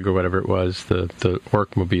or egg or whatever it was, the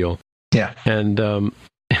Orkmobile. Yeah, and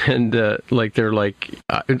they're like,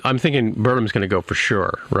 I'm thinking Burnham's going to go for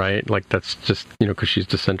sure, right? Like that's just because she's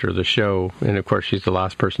the center of the show, and of course she's the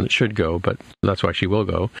last person that should go, but that's why she will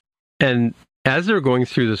go. And as they're going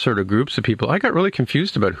through the sort of groups of people, I got really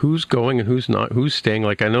confused about who's going and who's not, who's staying.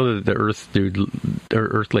 Like I know that the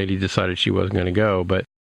Earth lady decided she wasn't going to go, but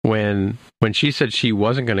when she said she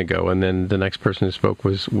wasn't going to go, and then the next person who spoke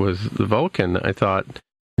was the Vulcan, I thought,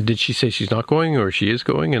 did she say she's not going or she is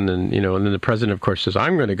going? And then and then the president, of course, says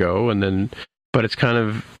I'm going to go, and then but it's kind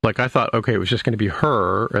of like I thought, okay, it was just going to be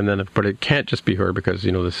her, and then but it can't just be her because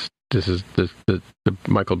this is the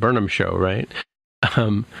Michael Burnham show, right?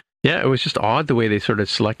 Yeah, it was just odd the way they sort of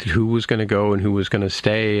selected who was going to go and who was going to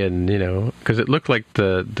stay, and because it looked like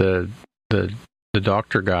the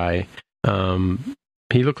doctor guy.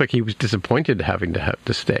 He looked like he was disappointed having to have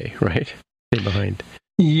to stay, right? Stay behind.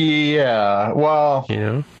 Yeah, well,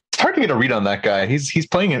 it's hard to get a read on that guy. He's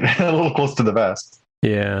playing it a little close to the vest.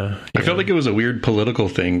 Yeah. I felt like it was a weird political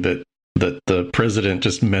thing that the president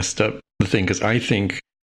just messed up the thing, because I think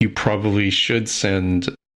you probably should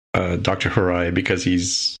send Dr. Harai because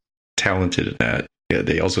he's talented in that. Yeah,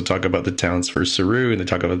 they also talk about the talents for Saru, and they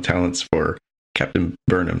talk about the talents for Captain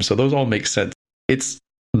Burnham. So those all make sense. It's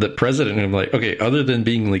the president, and I'm like, okay, other than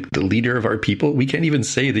being like the leader of our people, we can't even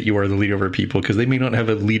say that you are the leader of our people because they may not have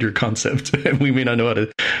a leader concept and we may not know how to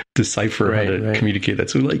decipher how to communicate that.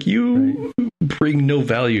 So you bring no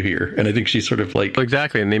value here. And I think she's sort of like,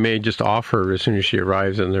 exactly. And they may just offer her as soon as she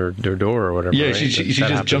arrives in their door or whatever. Yeah, right? she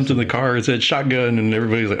just jumped in the car and said shotgun, and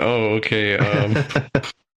everybody's like, oh, okay.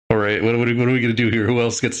 All right, what are we going to do here? Who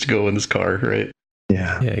else gets to go in this car, right?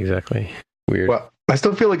 Yeah, exactly. Weird. Well, I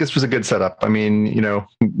still feel like this was a good setup. I mean,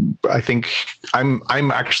 I think I'm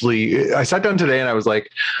actually, I sat down today and I was like,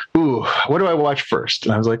 ooh, what do I watch first?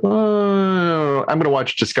 And I was like, I'm going to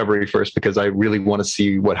watch Discovery first because I really want to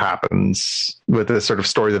see what happens with this sort of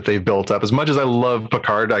story that they've built up. As much as I love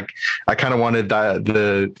Picard, I kind of wanted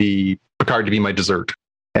the Picard to be my dessert.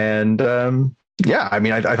 And, yeah, I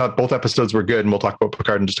mean, I thought both episodes were good, and we'll talk about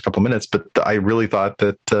Picard in just a couple minutes, but I really thought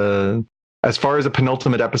that, as far as a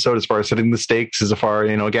penultimate episode, as far as setting the stakes, as far,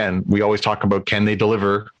 again, we always talk about, can they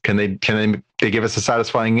deliver? Can they give us a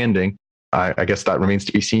satisfying ending? I guess that remains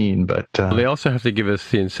to be seen, but they also have to give us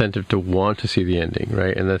the incentive to want to see the ending,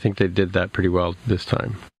 right? And I think they did that pretty well this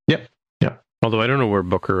time. Yep. Although I don't know where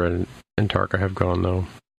Booker and Tarka have gone, though.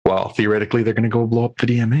 Well, theoretically, they're going to go blow up the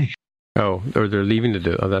DMA. Oh, or they're leaving to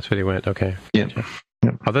do. Oh, that's where they went. Okay. Yeah.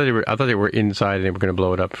 Yep. I thought they were inside and they were going to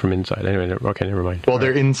blow it up from inside. Anyway, okay, never mind. Well,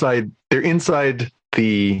 they're inside. They're inside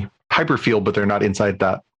the hyperfield, but they're not inside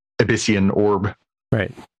that Abyssian orb.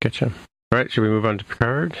 Right. Gotcha. All right. Should we move on to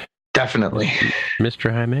Picard? Definitely,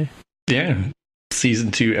 Mr. Jaime. Yeah. Season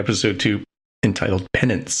 2, episode 2, entitled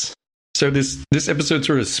Penance. So this episode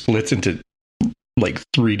sort of splits into like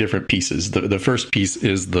 3 different pieces. The first piece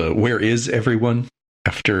is the where is everyone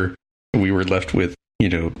after we were left with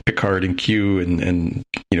Picard and Q, and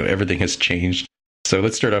everything has changed. So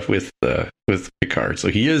let's start off with Picard. So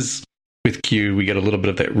he is with Q. We get a little bit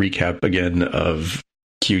of that recap again of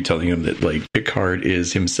Q telling him that like Picard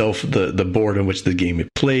is himself the board on which the game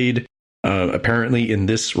had played. Apparently, in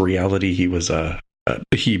this reality, he was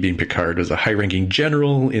he being Picard was a high-ranking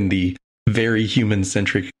general in the very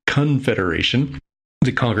human-centric Confederation.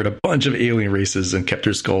 They conquered a bunch of alien races and kept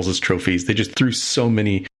their skulls as trophies. They just threw so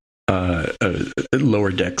many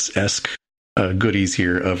Lower Decks-esque goodies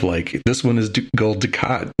here of like, this one is Gul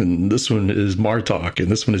Dukat, and this one is Martok, and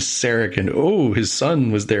this one is Sarek, and his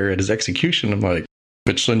son was there at his execution. I'm like,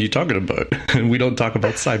 which son are you talking about? And we don't talk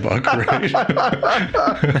about Sybok, right?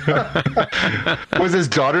 Was his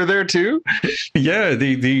daughter there too? Yeah,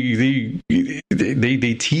 they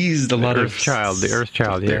they teased a lot of the Earth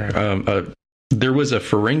Child. Yeah. There was a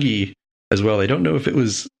Ferengi as well. I don't know if it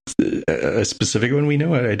was a specific one we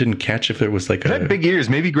know. I didn't catch if it was like it had big ears.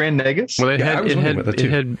 Maybe Grand Negus. Well, it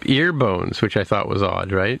had ear bones, which I thought was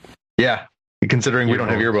odd, right? Yeah, considering we don't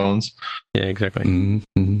have ear bones. Yeah, exactly.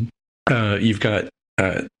 Mm-hmm. You've got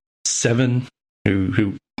Seven,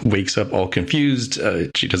 who wakes up all confused.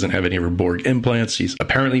 She doesn't have any of her Borg implants. She's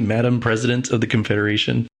apparently Madam President of the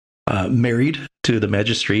Confederation, married to the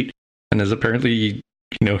Magistrate, and is apparently,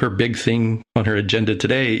 her big thing on her agenda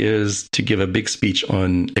today is to give a big speech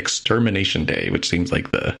on Extermination Day, which seems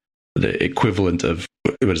like the equivalent of,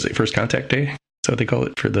 what is it, First Contact Day? That's what they call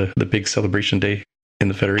it for the big celebration day in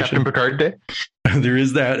the Federation. Captain Picard Day? There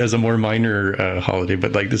is that as a more minor holiday,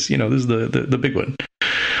 but like this, this is the big one.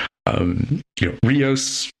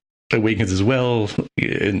 Rios awakens as well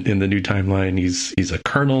in the new timeline. He's a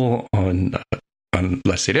colonel on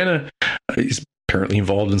La Sirena. He's apparently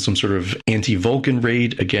involved in some sort of anti-Vulcan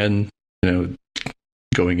raid. Again,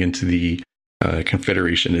 going into the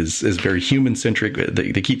Confederation is very human-centric.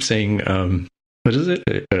 They keep saying, what is it?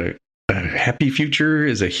 A happy future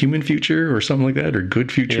is a human future or something like that, or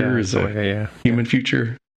good future is a human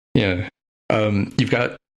future. Yeah. You've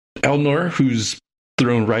got Elnor, who's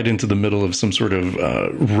thrown right into the middle of some sort of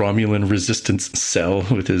Romulan resistance cell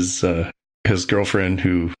with his girlfriend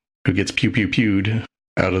who gets pewed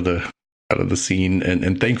out of the scene,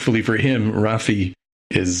 and thankfully for him, Raffi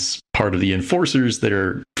is part of the enforcers that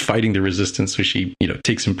are fighting the resistance. So she,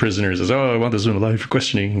 takes him prisoner, says, "Oh, I want this one alive for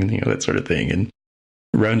questioning," and that sort of thing. And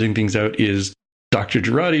rounding things out is Dr.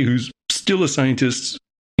 Jurati, who's still a scientist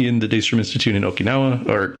in the Daystrom Institute in Okinawa,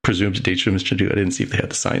 or presumed Daystrom Institute. I didn't see if they had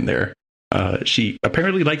the sign there. She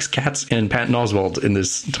apparently likes cats and Patton Oswalt in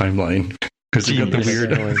this timeline, because you got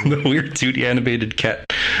the weird 2D animated cat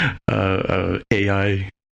AI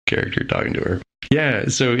character talking to her. Yeah,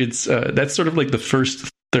 so it's that's sort of like the first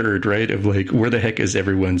third, right, of like where the heck is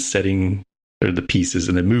everyone setting the pieces,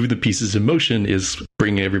 and then moving the pieces in motion is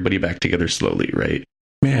bringing everybody back together slowly, right?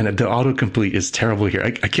 Man, the autocomplete is terrible here.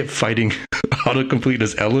 I kept fighting autocomplete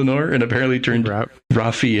as Eleanor, and apparently turned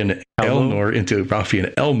Raffi and Elnor into Raffi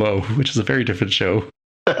and Elmo, which is a very different show.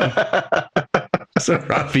 So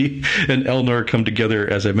Raffi and Elnor come together,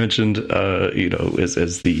 as I mentioned,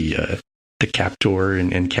 as the Captor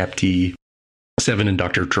and Captee. Seven and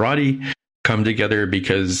Dr. Jurati come together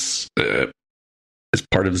because as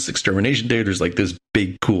part of this Extermination Day, there's like this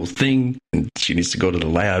big cool thing, and she needs to go to the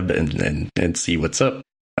lab and see what's up.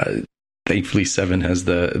 Thankfully, Seven has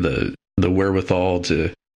the wherewithal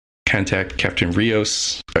to contact Captain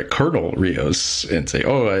Rios, Colonel Rios, and say,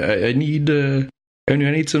 "Oh, I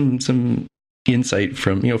need some insight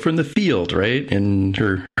from the field, right?" And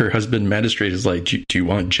her husband Magistrate is like, "Do you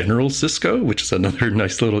want General Sisko?" Which is another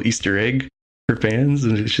nice little Easter egg for fans.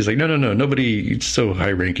 And she's like, no, nobody so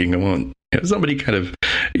high ranking. I want somebody kind of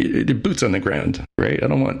boots on the ground, right? I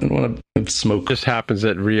don't want to smoke. It just happens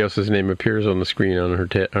that Rios's name appears on the screen on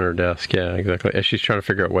her desk. Yeah, exactly. As she's trying to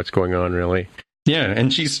figure out what's going on, really. Yeah,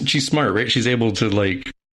 and she's smart, right? She's able to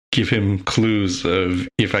like give him clues of,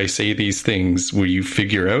 if I say these things, will you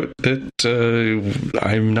figure out that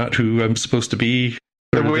I'm not who I'm supposed to be?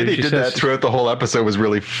 The way they did that throughout the whole episode was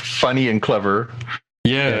really funny and clever.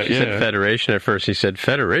 Yeah, she said Federation at first. He said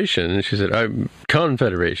Federation, and she said, "I'm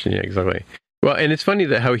Confederation." Yeah, exactly. Well, and it's funny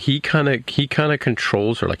that how he kind of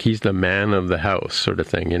controls her, like he's the man of the house, sort of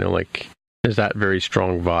thing. Like there's that very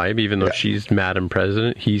strong vibe. Even though she's Madam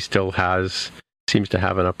President, he still seems to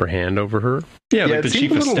have an upper hand over her. Yeah, like it the seemed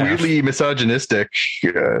chief a of little staff. weirdly misogynistic.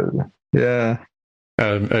 Yeah.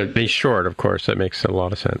 He's short, of course. That makes a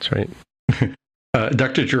lot of sense, right?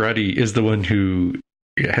 Dr. Jurati is the one who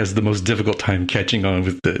has the most difficult time catching on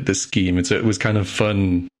with the scheme. And so it was kind of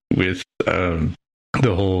fun with the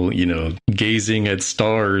whole, gazing at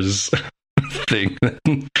stars thing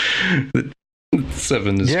that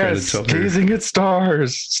Seven is trying to tell her. Gazing at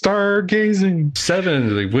stars, stargazing.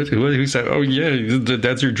 Seven, like what? Who said? Oh yeah,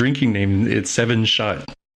 that's your drinking name. It's Seven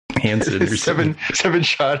Shot Hansen. Or seven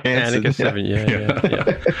Shot Hansen. Anakin 7.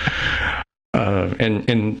 Yeah.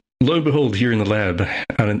 And lo and behold, here in the lab,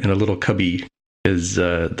 in a little cubby, is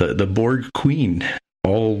the Borg Queen,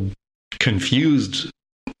 all confused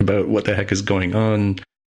about what the heck is going on.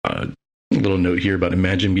 A little note here about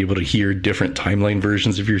imagine being able to hear different timeline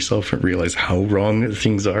versions of yourself and realize how wrong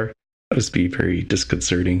things are. That must be very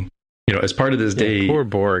disconcerting. As part of this day... Poor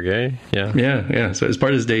Borg, eh? Yeah. Yeah. So as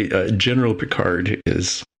part of this day, General Picard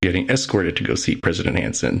is getting escorted to go see President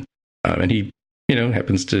Hansen. And he,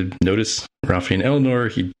 happens to notice Raffi and Elnor.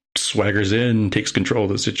 He swaggers in, takes control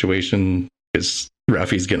of the situation, because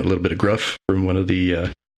Raffi's getting a little bit of gruff from one of the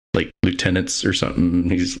like lieutenants or something.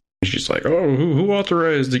 She's like, oh, who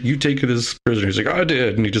authorized that you take this prisoner? He's like, I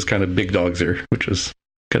did. And he just kind of big dogs her, which was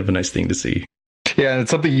kind of a nice thing to see. Yeah, and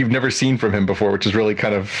it's something you've never seen from him before, which is really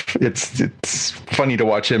kind of, it's funny to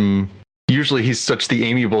watch him. Usually he's such the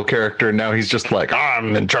amiable character, and now he's just like,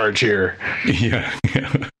 I'm in charge here. Yeah.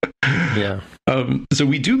 So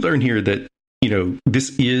we do learn here that,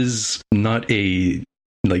 this is not a,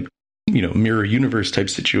 mirror universe type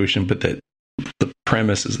situation, but that the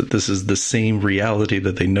premise is that this is the same reality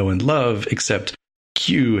that they know and love, except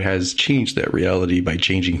Q has changed that reality by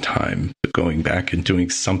changing time, going back and doing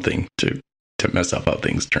something to mess up how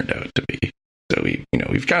things turned out to be. So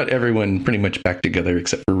we've got everyone pretty much back together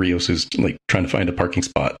except for Rios, who's like trying to find a parking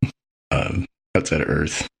spot outside of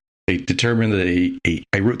Earth. They determined that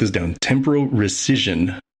I wrote this down, temporal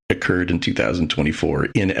rescission occurred in 2024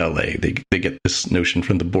 in LA. They get this notion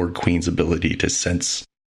from the Borg Queen's ability to sense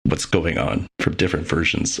what's going on from different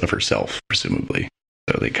versions of herself, presumably.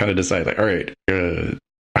 So they kind of decide, like, all right,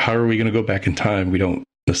 how are we going to go back in time? We don't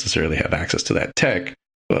necessarily have access to that tech.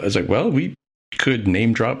 But it's like, well, we could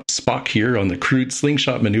name drop Spock here on the crude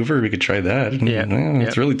slingshot maneuver. We could try that.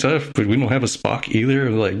 It's really tough, but we don't have a Spock either.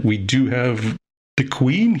 Like, we do have the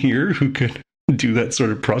Queen here who could do that sort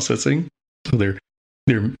of processing. So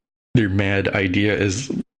their mad idea is,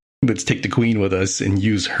 let's take the Queen with us and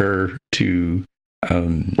use her to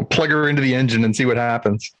we'll plug her into the engine and see what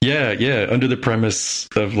happens. Yeah. Under the premise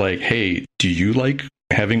of like, hey, do you like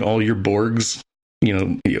having all your Borgs,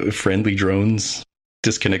 friendly drones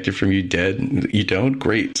disconnected from you, dead? You don't?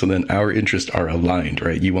 Great. So then our interests are aligned,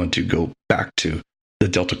 right? You want to go back to the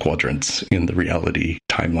Delta Quadrants in the reality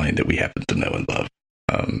timeline that we happen to know and love.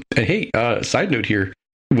 And hey, side note here,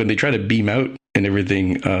 when they try to beam out and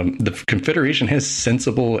everything, the Confederation has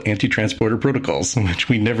sensible anti-transporter protocols, which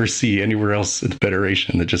we never see anywhere else in the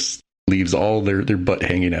Federation. That just leaves all their butt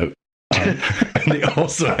hanging out. And they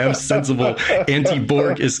also have sensible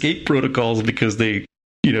anti-Borg escape protocols because they,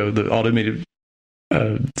 the automated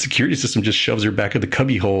security system just shoves her back in the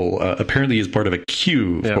cubby hole, apparently as part of a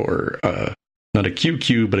queue for, not a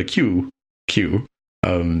QQ, but a Q.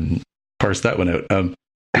 Parse that one out.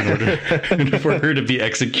 In order for her to be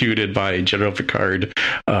executed by General Picard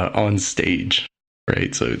on stage,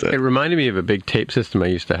 right? So it reminded me of a big tape system I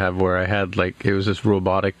used to have where I had it was this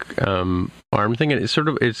robotic arm thing, and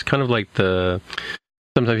it's kind of like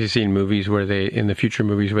sometimes you see in movies in the future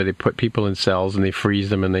movies where they put people in cells and they freeze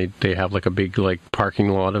them and they have like a big parking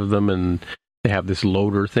lot of them and they have this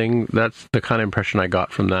loader thing. That's the kind of impression I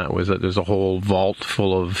got from that, was that there's a whole vault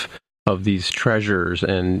full of these treasures,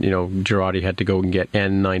 and Jurati had to go and get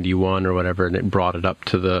N91 or whatever, and it brought it up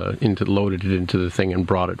loaded it into the thing and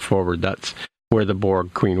brought it forward. That's where the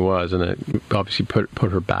Borg Queen was, and it obviously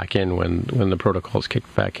put her back in when the protocols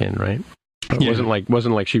kicked back in, right? It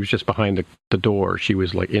wasn't like she was just behind the door. She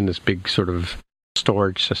was in this big sort of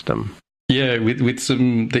storage system. Yeah, with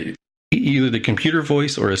some either the computer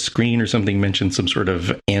voice or a screen or something mentioned some sort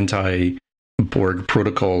of anti-Borg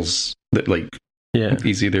protocols that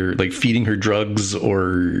he's either feeding her drugs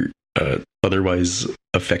or otherwise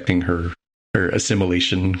affecting her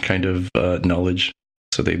assimilation kind of knowledge.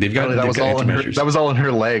 So they've got that was all in her. That was all in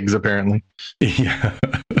her legs, apparently. Yeah,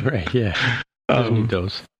 right. Yeah, need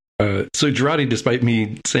those. So Jurati, despite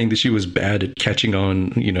me saying that she was bad at catching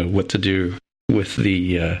on, what to do with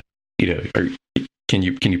the, can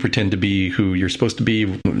you pretend to be who you're supposed to be,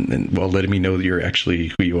 and while letting me know that you're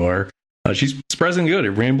actually who you are. She's surprisingly good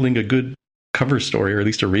at rambling a good cover story, or at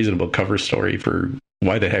least a reasonable cover story for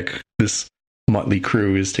why the heck this motley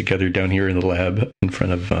crew is together down here in the lab in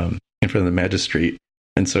front of the magistrate.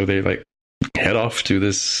 And so they head off to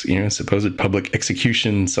this supposed public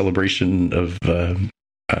execution celebration of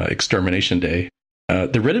Extermination Day.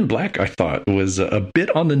 The red and black, I thought, was a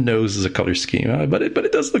bit on the nose as a color scheme, but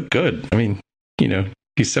it does look good. I mean,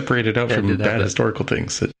 he's separated out from bad historical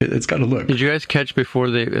things. It's got to look. Did you guys catch before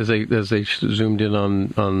as they zoomed in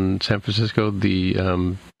on San Francisco, the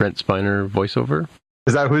Brent Spiner voiceover?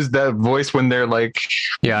 Is that who's that voice when they're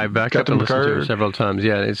Yeah, I backed up and listened to it several times.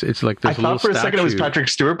 Yeah, it's like there's a little statue. I thought for a second it was Patrick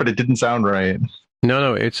Stewart, but it didn't sound right.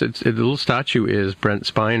 No, it's the little statue is Brent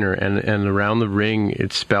Spiner, and around the ring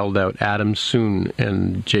it's spelled out Adam Soon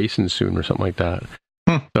and Jason Soon or something like that.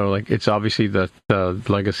 So it's obviously the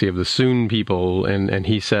legacy of the Soon people, and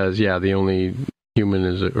he says, the only human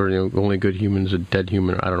only good human is a dead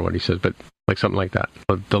human. I don't know what he says, but something like that.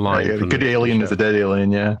 The line, the good alien is a dead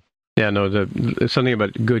alien. Yeah. Yeah, no, it's something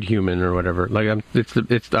about good human or whatever.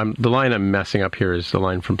 The line I'm messing up here is the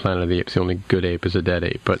line from Planet of the Apes. The only good ape is a dead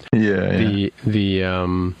ape. But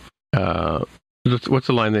What's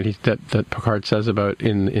the line that Picard says about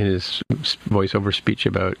in his voiceover speech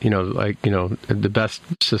about, the best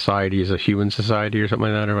society is a human society or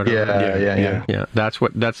something like that, or whatever? Yeah. That's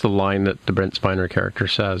the line that the Brent Spiner character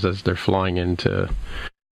says as they're flying into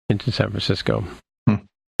San Francisco.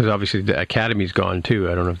 Because obviously the academy's gone too.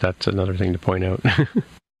 I don't know if that's another thing to point out.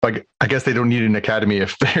 Like, I guess they don't need an academy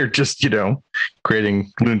if they're just,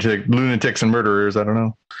 creating lunatics and murderers. I don't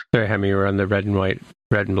know. They're hemming around the red and white,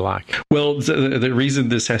 red and black. Well, the reason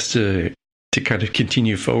this has to kind of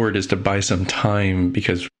continue forward is to buy some time,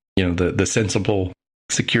 because, the sensible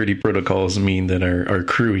security protocols mean that our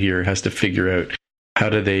crew here has to figure out how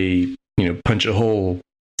do they, punch a hole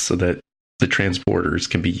so that the transporters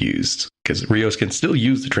can be used. Because Rios can still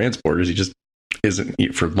use the transporters. He just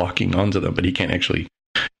isn't for locking onto them, but he can't actually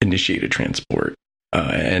initiate a transport,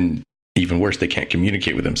 and even worse, they can't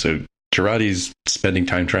communicate with him. So Jurati's spending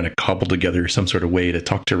time trying to cobble together some sort of way to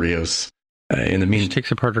talk to Rios. In the meantime, she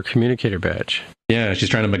takes apart her communicator badge. Yeah, she's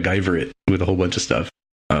trying to MacGyver it with a whole bunch of stuff.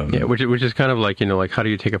 Which is kind of like, how do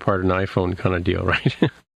you take apart an iPhone kind of deal, right?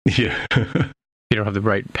 Yeah. You don't have the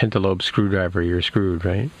right pentalobe screwdriver, you're screwed,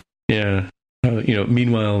 right? Yeah.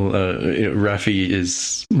 Meanwhile, Raffi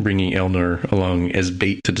is bringing Elnor along as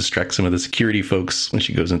bait to distract some of the security folks when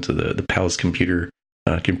she goes into the palace computer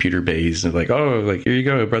bays. And here you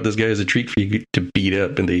go, I brought this guy as a treat for you to beat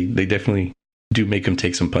up. And they definitely do make him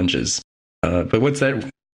take some punches. But once that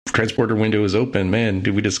transporter window is open, man,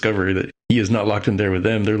 do we discover that he is not locked in there with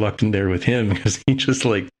them. They're locked in there with him, because he just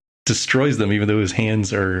destroys them, even though his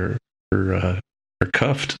hands are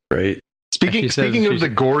cuffed, right? Speaking of the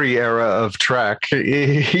gory era of Trek,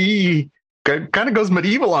 he kind of goes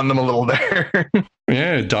medieval on them a little there.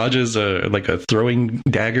 Yeah, dodges a throwing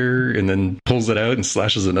dagger and then pulls it out and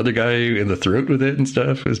slashes another guy in the throat with it and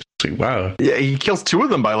stuff. It's just wow. Yeah, he kills two of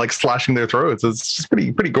them by slashing their throats. It's just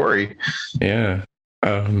pretty gory. Yeah.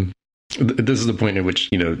 This is the point at which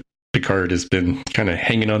Picard has been kind of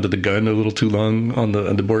hanging onto the gun a little too long on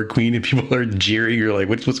the Borg Queen, and people are jeering. You're like,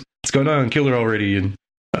 what's going on? Kill her already! And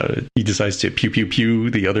he decides to pew pew pew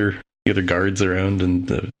the other guards around,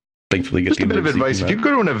 and thankfully gets just a bit of advice. If you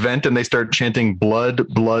go to an event and they start chanting blood,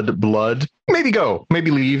 blood, blood, maybe go, maybe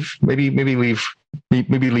leave, maybe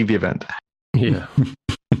leave the event. Yeah.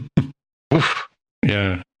 Oof.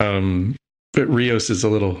 Yeah. But Rios is a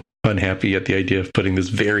little unhappy at the idea of putting this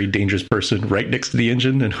very dangerous person right next to the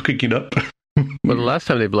engine and hooking it up. Well, the last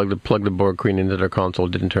time they plugged the Borg Queen into their console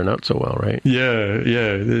didn't turn out so well, right? Yeah.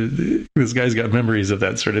 This guy's got memories of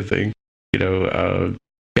that sort of thing.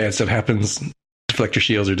 Bad stuff happens. Deflector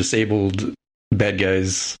shields are disabled. Bad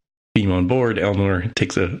guys beam on board. Elnor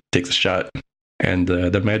takes a shot, and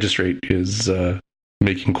the magistrate is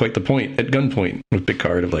making quite the point at gunpoint with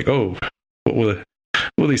Picard of what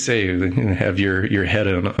will they say? Have your head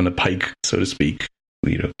on a pike, so to speak.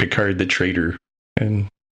 Picard the traitor, and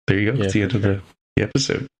there you go. Yeah, it's the end of the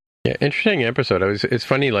episode. Yeah, interesting episode. It's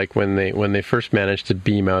funny, when they first managed to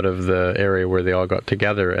beam out of the area where they all got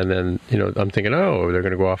together, and then I'm thinking, oh, they're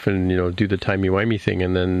going to go off and do the timey-wimey thing,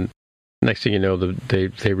 and then next thing you know,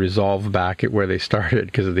 they resolve back at where they started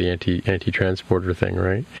because of the anti-transporter thing,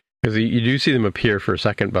 right? Because you do see them appear for a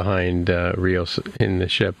second behind Rios in the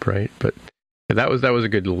ship, right? But that was a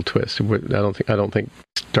good little twist. I don't think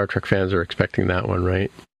Star Trek fans are expecting that one,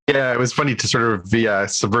 right? Yeah, it was funny to sort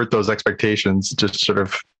of subvert those expectations. Just sort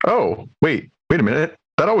of, oh, wait a minute,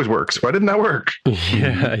 that always works. Why didn't that work?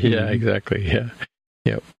 Yeah, exactly. Yeah.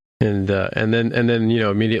 And then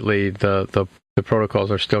immediately the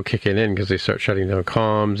protocols are still kicking in because they start shutting down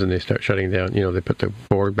comms and they start shutting down. They put the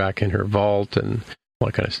Borg back in her vault and all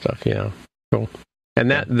that kind of stuff. Yeah, cool.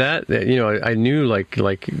 And that I knew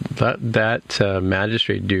that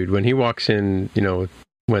magistrate dude when he walks in,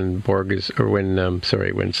 when when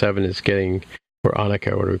Seven is getting, or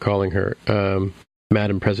Annika, what are we calling her,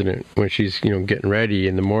 Madam President, when she's getting ready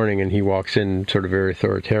in the morning, and he walks in sort of very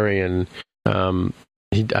authoritarian. I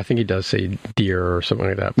think he does say dear or something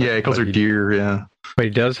like that. Yeah, he calls her dear. Yeah, but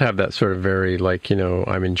he does have that sort of very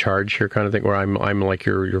I'm in charge here kind of thing, where I'm like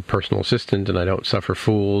your personal assistant, and I don't suffer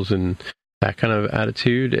fools, and that kind of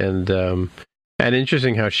attitude. And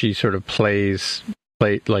interesting how she sort of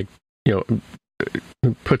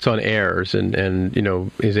puts on airs and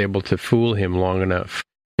is able to fool him long enough.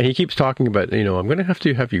 And he keeps talking about, I'm going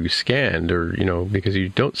to have you scanned, or, because you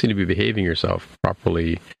don't seem to be behaving yourself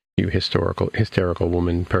properly, you hysterical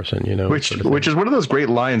woman person, Which is one of those great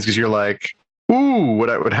lines, because you're like, ooh,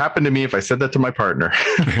 what would happen to me if I said that to my partner?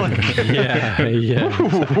 Yeah.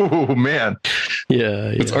 Ooh, man.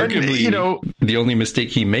 It's arguably the only mistake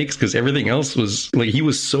he makes, because everything else was like, he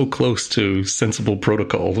was so close to sensible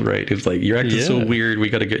protocol, right? It's like, you're acting so weird, we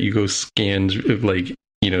got to get you go scanned, like,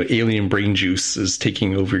 alien brain juice is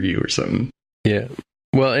taking over you or something. Yeah.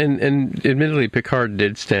 Well, and admittedly, Picard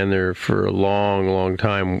did stand there for a long, long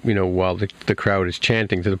time, while the crowd is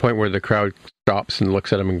chanting, to the point where the crowd stops and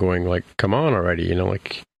looks at him and going, like, come on already,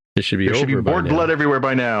 like, it should be over. There should be board blood everywhere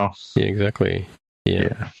by now. Yeah, exactly.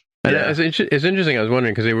 Yeah. And it's interesting. I was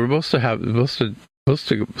wondering, because they were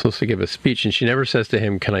supposed to give a speech, and she never says to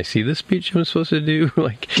him, "Can I see the speech I'm supposed to do?"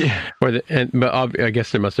 But I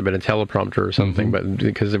guess there must have been a teleprompter or something. But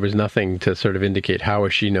because there was nothing to sort of indicate, how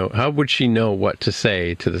would she know what to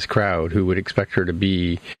say to this crowd who would expect her to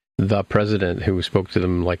be the president who spoke to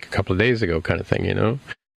them like a couple of days ago, kind of thing. It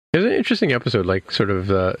was an interesting episode, like sort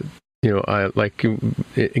of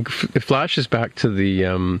it flashes back to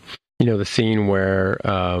the the scene where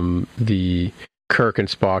the Kirk and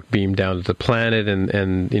Spock beam down to the planet,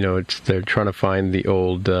 and they're trying to find the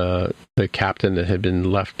old the captain that had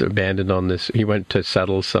been left abandoned on this. He went to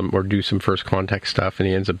settle do some first contact stuff, and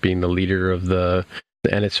he ends up being the leader of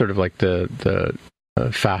and it's sort of like the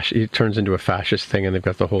it turns into a fascist thing, and they've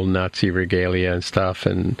got the whole Nazi regalia and stuff,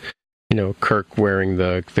 and Kirk wearing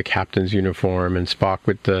the captain's uniform, and Spock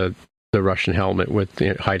with the Russian helmet with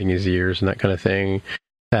hiding his ears and that kind of thing.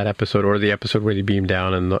 That episode, or the episode where they beam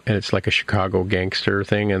down and it's like a Chicago gangster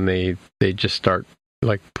thing, and they just start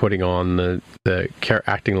like putting on the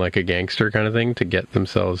acting like a gangster kind of thing to get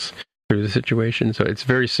themselves through the situation. So it's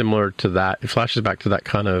very similar to that. It flashes back to that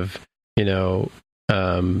kind of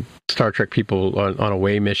Star Trek people on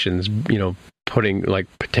away missions,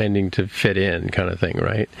 pretending to fit in kind of thing,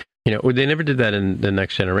 right? They never did that in the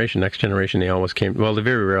Next Generation. Next Generation, they always came. Well, they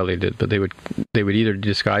very rarely did, but they would either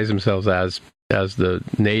disguise themselves as the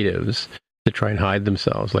natives to try and hide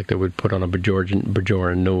themselves, like they would put on a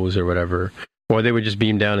Bajoran nose or whatever, or they would just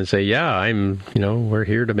beam down and say, "Yeah, we're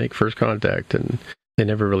here to make first contact." And they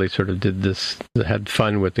never really sort of did this. They had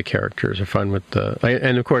fun with the characters or fun with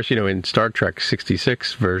and of course, in Star Trek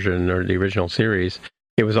 66 version or the original series,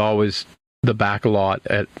 it was always the back lot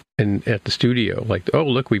at the studio, like, oh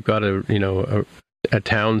look, we've got a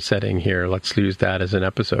town setting here, let's use that as an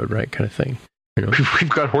episode, right, kind of thing. We've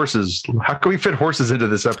got horses, how can we fit horses into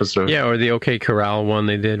this episode? Yeah, or the OK Corral one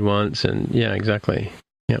they did once, and yeah, exactly.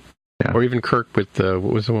 Yeah. Or even Kirk with what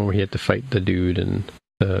was the one where he had to fight the dude and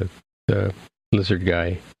the lizard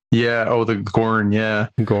guy? Yeah, the Gorn, yeah.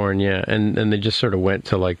 And they just sort of went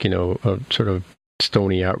to a sort of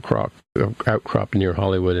stony outcrop near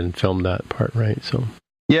Hollywood and filmed that part, right? So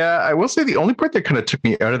yeah, I will say the only part that kind of took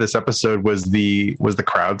me out of this episode was the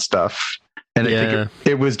crowd stuff, and I think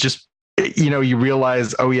it was just you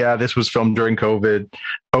realize, oh yeah, this was filmed during COVID.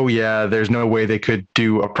 Oh yeah, there's no way they could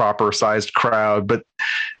do a proper sized crowd, but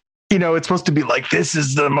it's supposed to be like, this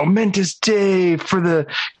is the momentous day for the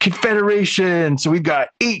Confederation. So we've got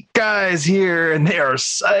 8 guys here and they are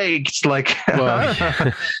psyched. Like,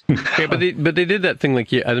 yeah, but they did that thing.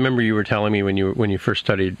 Like, I remember you were telling me when you first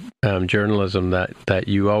studied journalism that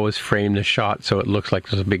you always frame the shot so it looks like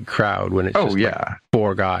there's a big crowd when it's like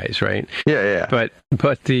 4 guys, right? Yeah. But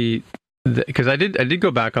because I did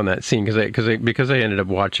go back on that scene because I ended up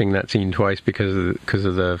watching that scene twice because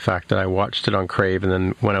of the fact that I watched it on Crave, and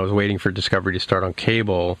then when I was waiting for Discovery to start on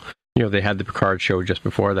cable, they had the Picard show just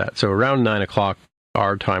before that. So around 9:00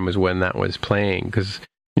 our time was when that was playing, because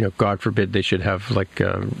God forbid they should have like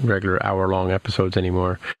regular hour-long episodes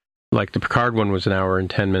anymore. Like the Picard one was 1 hour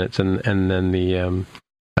and 10 minutes, and then the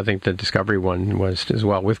I think the Discovery one was as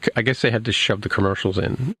well. I guess they had to shove the commercials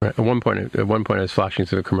in. Right? At one point, I was flashing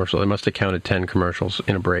through the commercial. They must have counted 10 commercials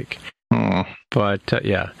in a break. But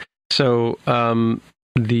yeah, so so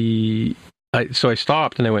I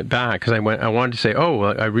stopped and I went back because I wanted to say,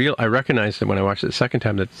 I recognized that when I watched it the second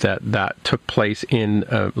time that took place in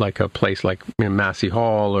like a place like Massey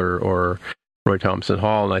Hall or Roy Thompson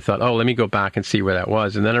Hall, and I thought, let me go back and see where that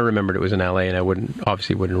was. And then I remembered it was in LA, and I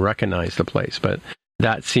wouldn't recognize the place, but.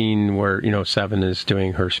 That scene where Seven is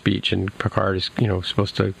doing her speech and Picard is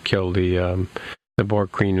supposed to kill the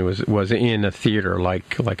Borg Queen was in a theater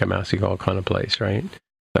like a Massey Hall kind of place, right?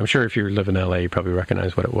 I'm sure if you live in LA, you probably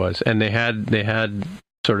recognize what it was. And they had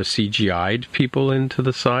sort of CGI'd people into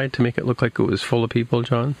the side to make it look like it was full of people,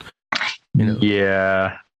 John.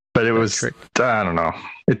 Yeah, but it was I don't know.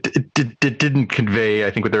 It didn't convey,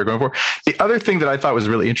 I think, what they were going for. The other thing that I thought was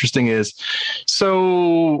really interesting is,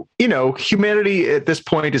 so, humanity at this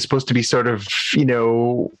point is supposed to be sort of,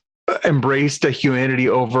 embraced a humanity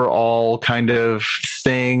overall kind of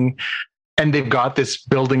thing. and they've got this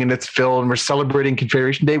building and it's filled and we're celebrating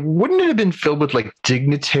Confederation Day. Wouldn't it have been filled with like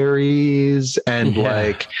dignitaries and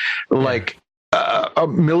like a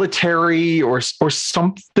military or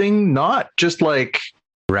something, not just like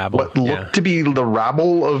rabble, what looked to be the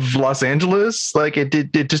rabble of Los Angeles? Like it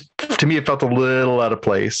just, to me, it felt a little out of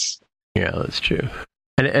place. Yeah, that's true.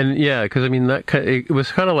 And yeah, because I mean it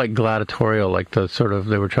was kind of like gladiatorial, like the sort of,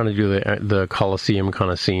 they were trying to do the Colosseum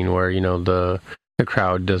kind of scene where, you know, the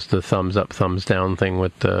crowd does the thumbs up, thumbs down thing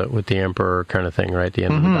with the emperor kind of thing, right at the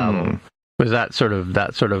end of the battle. Was that sort of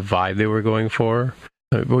vibe they were going for?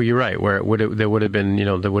 Well, you're right. Where there would have been, you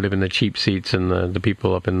know, there would have been the cheap seats and the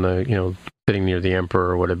people up in the, you know, sitting near the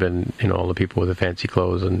emperor would have been, you know, all the people with the fancy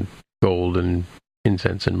clothes and gold and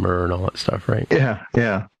incense and myrrh and all that stuff, right? Yeah.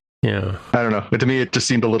 I don't know. But to me, it just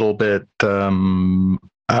seemed a little bit off.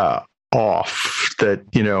 That,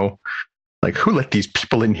 you know, like, who let these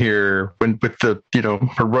people in here when with the, you know,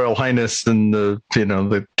 Her Royal Highness and the, you know,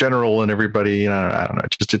 the general and everybody. You know, I don't know.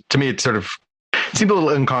 To me, it sort of seemed a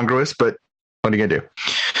little incongruous. But what are you gonna do?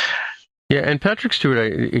 Yeah, and Patrick Stewart,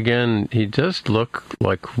 again, he does look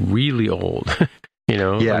like really old. You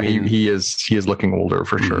know, yeah, I mean, he is looking older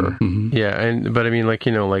for sure. Mm-hmm. Yeah, but I mean, like,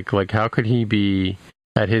 you know, like how could he be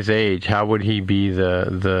at his age? How would he be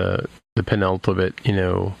the penultimate, you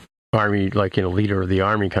know, army, like, you know, leader of the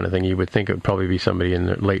army kind of thing? You would think it would probably be somebody in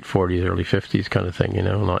their late 40s, early 50s kind of thing, you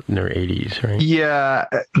know, not in their 80s, right? Yeah,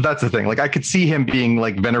 that's the thing. Like, I could see him being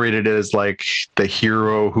like venerated as like the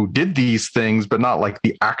hero who did these things, but not like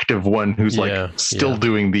the active one who's still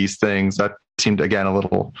doing these things. That seemed, again, a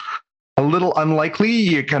little unlikely.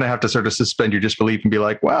 You kind of have to sort of suspend your disbelief and be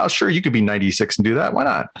like, well, sure, you could be 96 and do that. Why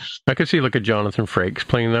not? I could see like a Jonathan Frakes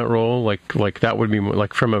playing that role. Like that would be more,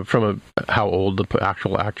 like from a how old the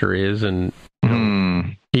actual actor is, and you know,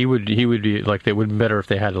 he would be like, they would be better if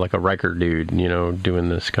they had like a Riker dude, you know, doing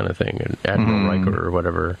this kind of thing, and Admiral Riker or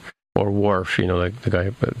whatever, or Worf, you know, like the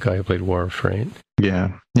guy who played Worf, right?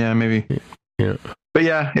 Yeah, maybe. Yeah, but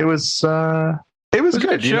yeah, it was. It was a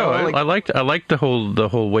good show. You know, I liked the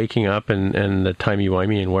whole waking up and the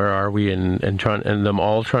timey-wimey and where are we and trying, and them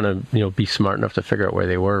all trying to, you know, be smart enough to figure out where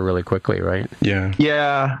they were really quickly, right?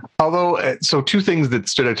 Yeah. Although, so two things that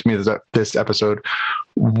stood out to me this episode.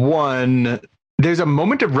 One, there's a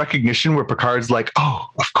moment of recognition where Picard's like, "Oh,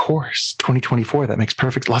 of course, 2024. That makes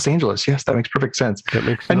perfect Los Angeles. Yes, that makes perfect sense." That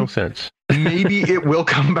makes no sense. Maybe it will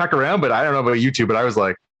come back around, but I don't know about you two. But I was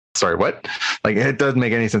like, "Sorry, what?" Like, it doesn't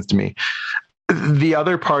make any sense to me. The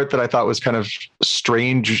other part that I thought was kind of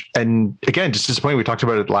strange, and again, just disappointing, we talked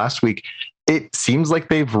about it last week. It seems like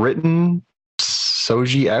they've written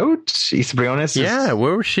Soji out. Isa Briones. Yeah,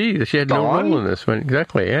 where was she? She had no role in this one.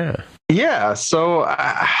 Exactly. Yeah. Yeah. So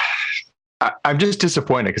I'm just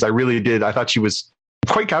disappointed because I really did. I thought she was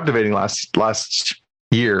quite captivating last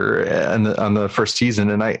year on the first season,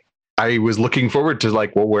 and I was looking forward to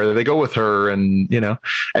like, well, where do they go with her? And, you know,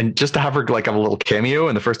 and just to have her like have a little cameo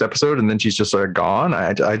in the first episode and then she's just sort of gone.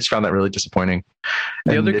 I just found that really disappointing.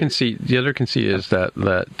 The other conceit is that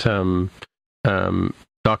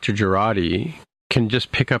Dr. Jurati can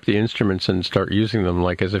just pick up the instruments and start using them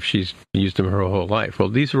like as if she's used them her whole life. Well,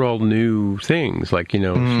 these are all new things. Like, you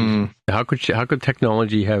know, how could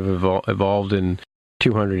technology have evolved in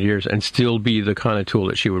 200 years and still be the kind of tool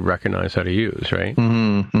that she would recognize how to use, right?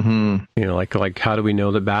 You know, like how do we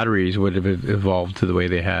know that batteries would have evolved to the way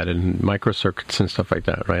they had and microcircuits and stuff like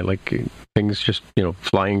that, right? Like things just, you know,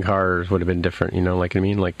 flying cars would have been different, you know, like I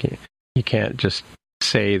mean, like you can't just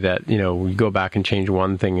say that, you know, we go back and change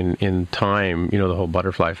one thing in time, you know, the whole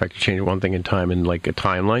butterfly effect, you change one thing in time and like a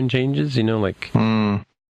timeline changes, you know, like, you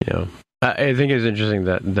know, I think it's interesting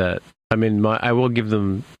that I mean, I will give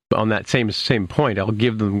them on that same point. I'll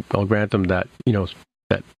grant them that, you know,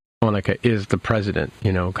 that Monica is the president,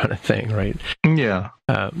 you know, kind of thing, right? Yeah.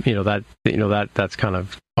 You know that's kind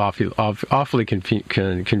of awfully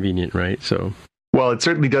convenient, right? So. Well, it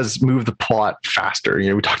certainly does move the plot faster. You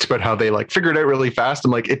know, we talked about how they like figured it out really fast.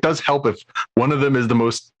 I'm like, it does help if one of them is the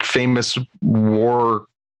most famous war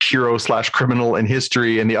hero / criminal in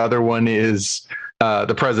history, and the other one is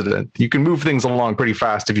the president. You can move things along pretty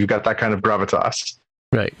fast if you've got that kind of gravitas.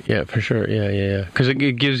 Right. Yeah, for sure. Yeah. Because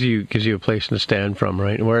it gives you a place to stand from,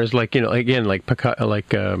 right? Whereas, like, you know, again, like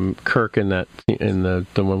Kirk in the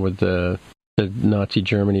one with the Nazi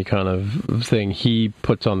Germany kind of thing, he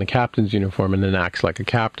puts on the captain's uniform and then acts like a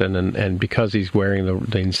captain, and because he's wearing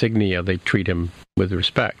the insignia, they treat him with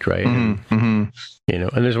respect, right? Mm-hmm. You know,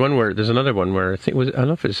 and there's another one where I don't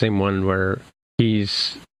know if it's the same one where he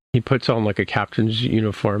puts on like a captain's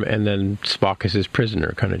uniform and then Spock is his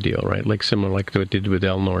prisoner kind of deal, right? Like similar like what they did with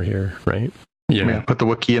Elnor here, right? Yeah. Put the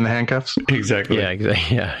Wookiee in the handcuffs. Exactly. Yeah,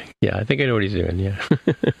 exactly. Yeah. I think I know what he's doing. Yeah.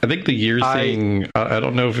 I think the years thing, I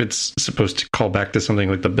don't know if it's supposed to call back to something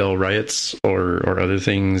like the Bell riots or other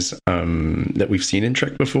things that we've seen in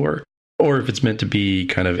Trek before, or if it's meant to be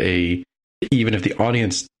kind of even if the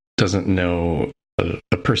audience doesn't know,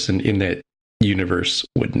 a person in that universe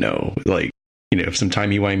would know. Like, if some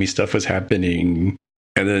timey-wimey stuff was happening,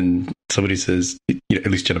 and then somebody says, at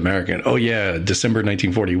least in American, oh yeah, December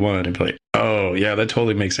 1941, and be like, oh yeah, that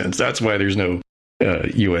totally makes sense. That's why there's no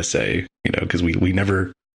USA, because we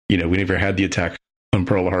never had the attack on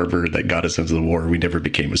Pearl Harbor that got us into the war. We never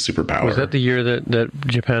became a superpower. Was that the year that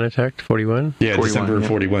Japan attacked? 41? Yeah, 41, December of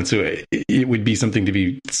 41. So it would be something to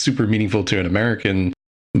be super meaningful to an American,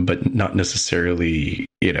 but not necessarily,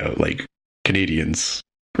 like Canadians,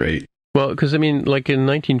 right? Well, because, like in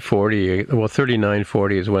 1940, 39,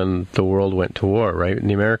 40 is when the world went to war, right? And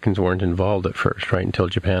the Americans weren't involved at first, right, until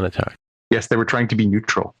Japan attacked. Yes, they were trying to be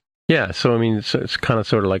neutral. Yeah, so, it's kind of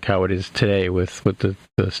sort of like how it is today with the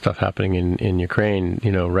stuff happening in Ukraine.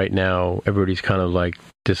 Right now, everybody's kind of like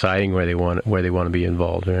deciding where they want to be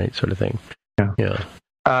involved, right, sort of thing. Yeah.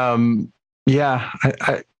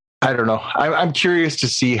 I don't know. I'm curious to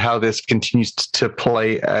see how this continues to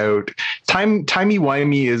play out.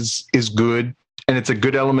 Timey-wimey is good, and it's a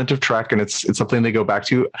good element of Trek, and it's something they go back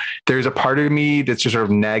to. There's a part of me that's just sort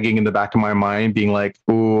of nagging in the back of my mind, being like,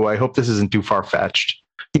 "Oh, I hope this isn't too far-fetched."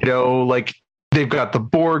 Like they've got the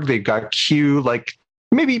Borg, they've got Q. Like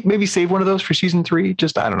maybe save one of those for season 3.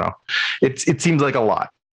 Just I don't know. It seems like a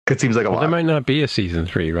lot. It seems like a lot. There might not be a season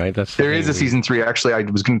 3, right? There is a season 3. Actually, I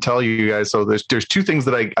was going to tell you guys. So there's two things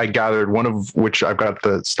that I gathered. One of which I've got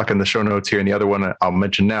stuck in the show notes here, and the other one I'll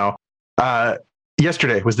mention now.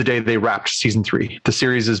 Yesterday was the day they wrapped season 3. The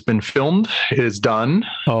series has been filmed. It is done.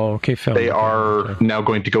 Oh, okay. They are now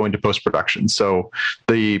going to go into post-production. So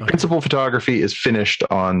the principal photography is finished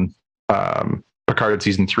on Picard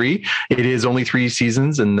season 3. It is only 3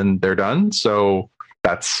 seasons, and then they're done. So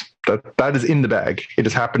that is in the bag. It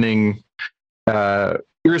is happening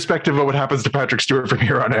irrespective of what happens to Patrick Stewart from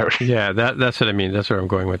here on out. Yeah, that's what I mean. That's where I'm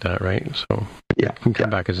going with that, right? So it can come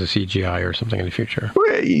back as a CGI or something in the future.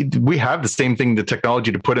 We have the same thing, the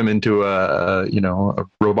technology to put him into a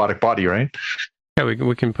robotic body, right? Yeah,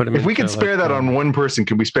 we can put him. If we can spare that on one person,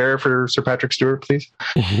 can we spare it for Sir Patrick Stewart, please?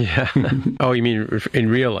 Yeah. Oh, you mean in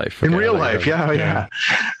real life? In real life, yeah.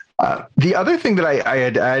 The other thing that I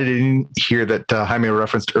had added in here that Jaime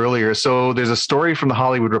referenced earlier, so there's a story from the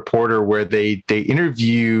Hollywood Reporter where they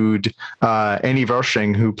interviewed Annie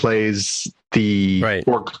Wersching, who plays the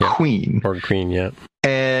Borg Queen. Borg Queen, yeah.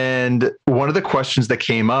 And one of the questions that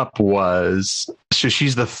came up was, so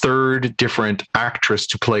she's the 3rd different actress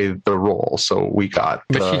to play the role. So we got,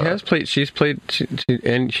 but she played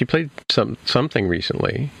something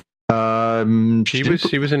recently.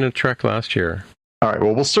 She was in a Trek last year. All right.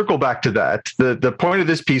 Well, we'll circle back to that. The point of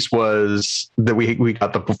this piece was that we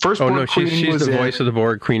got the first. Oh no, she's the voice of the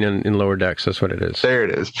Borg Queen in Lower Decks. That's what it is. There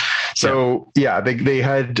it is. So they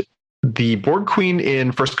had the Borg Queen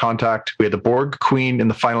in First Contact. We had the Borg Queen in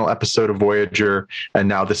the final episode of Voyager, and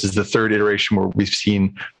now this is the 3rd iteration where we've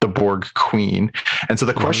seen the Borg Queen. And so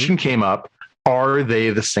the question came up: are they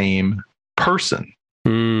the same person?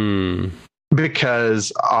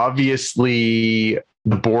 Because obviously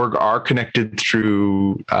the Borg are connected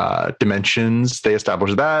through dimensions. They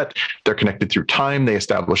established that. They're connected through time. They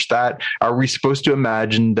established that. Are we supposed to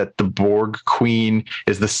imagine that the Borg Queen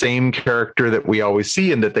is the same character that we always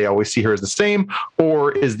see and that they always see her as the same?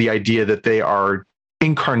 Or is the idea that they are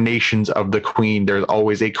incarnations of the Queen? There's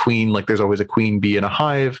always a queen, like there's always a queen bee in a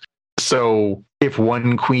hive. So if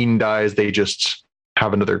one queen dies, they just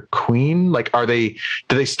have another queen? Like, do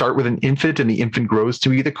they start with an infant and the infant grows to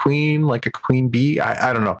be the queen, like a queen bee?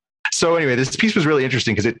 I don't know. So anyway, this piece was really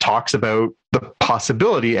interesting because it talks about the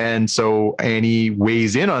possibility. And so Annie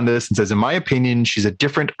weighs in on this and says, in my opinion, she's a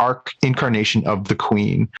different arc incarnation of the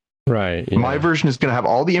queen. Right. Yeah. My version is going to have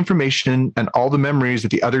all the information and all the memories that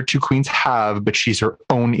the other 2 queens have, but she's her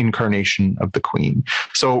own incarnation of the queen.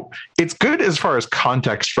 So it's good as far as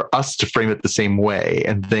context for us to frame it the same way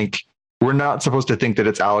and think, we're not supposed to think that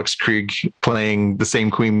it's Alex Krieg playing the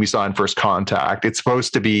same queen we saw in First Contact. It's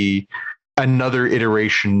supposed to be another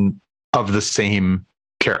iteration of the same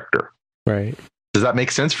character. Right. Does that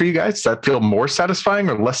make sense for you guys? Does that feel more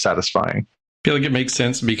satisfying or less satisfying? I feel like it makes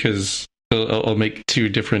sense because I'll make 2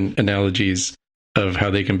 different analogies. of how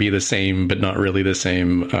they can be the same but not really the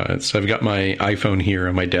same. So I've got my iPhone here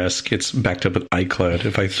on my desk. It's backed up with iCloud.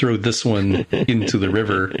 If I throw this one into the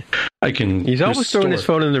river, I can. He's always throwing his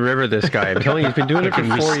phone in the river. This guy, I'm telling you, he's been doing it for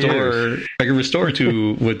 4 years. I can restore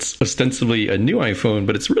to what's ostensibly a new iPhone,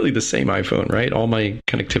 but it's really the same iPhone, right? All my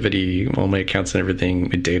connectivity, all my accounts and everything,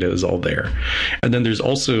 my data is all there. And then there's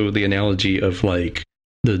also the analogy of like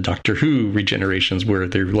the Doctor Who regenerations, where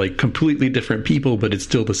they're like completely different people, but it's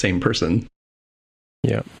still the same person.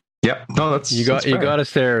 Yeah. Yeah. No, that's you got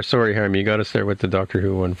us there. Sorry, Harry, you got us there with the Doctor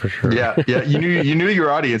Who one for sure. Yeah. You knew your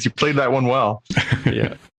audience. You played that one well.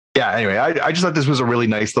 Yeah. Yeah. Anyway, I just thought this was a really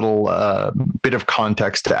nice little bit of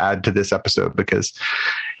context to add to this episode, because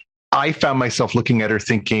I found myself looking at her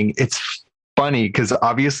thinking it's funny because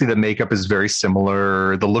obviously the makeup is very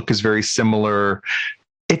similar, the look is very similar.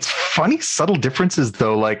 It's funny, subtle differences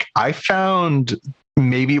though. Like I found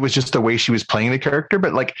maybe it was just the way she was playing the character,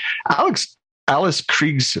 but like Alice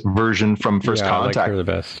Krieg's version from First Contact, I like her the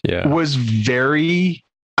best. Yeah, was very.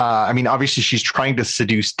 I mean, obviously, she's trying to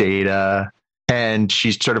seduce Data, and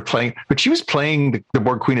she's sort of playing, but she was playing the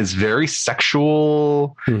Borg Queen as very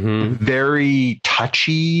sexual, very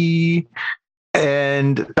touchy,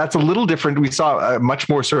 and that's a little different. We saw a much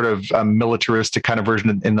more sort of militaristic kind of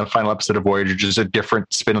version in the final episode of Voyager, just a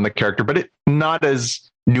different spin on the character, but not as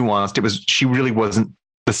nuanced. She really wasn't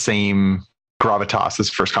the same gravitas as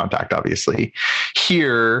First Contact, obviously.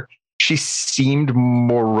 Here, she seemed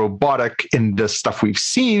more robotic in the stuff we've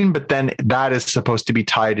seen, but then that is supposed to be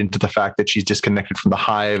tied into the fact that she's disconnected from the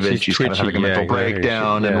hive and she's kind of having a mental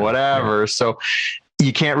breakdown and whatever. Yeah. So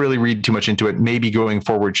you can't really read too much into it. Maybe going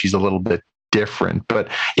forward, she's a little bit different. But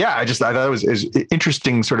yeah, I thought it was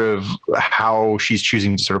interesting sort of how she's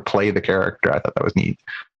choosing to sort of play the character. I thought that was neat.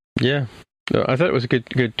 Yeah. I thought it was a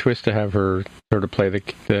good twist to have her sort of play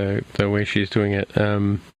the way she's doing it.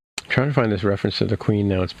 Trying to find this reference to the Queen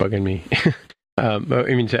now, it's bugging me. I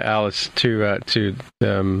mean to Alice, to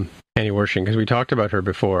Annie Wershing, because we talked about her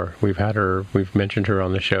before. We've mentioned her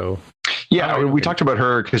on the show. Yeah, we talked about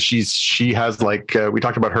her because she has like we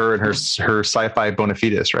talked about her and her sci-fi bona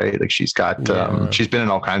fides, right? Like she's got she's been in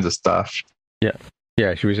all kinds of stuff.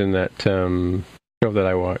 Yeah, she was in that show that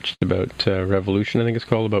I watched about Revolution, I think it's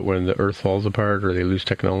called, about when the Earth falls apart or they lose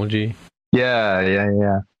technology.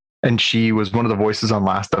 Yeah. And she was one of the voices on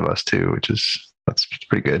Last of Us too, that's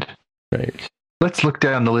pretty good. Right. Let's look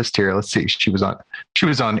down the list here. Let's see. She was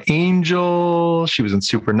on Angel. She was in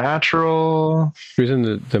Supernatural. She was in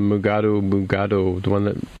the Mugado, the one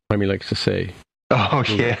that Jaime likes to say. Oh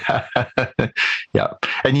yeah, yeah,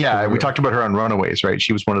 and we talked about her on Runaways, right?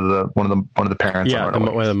 She was one of the parents. Yeah, on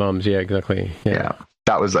Runaways. One of the moms. Yeah, exactly. Yeah,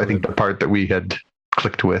 that was I think the part that we had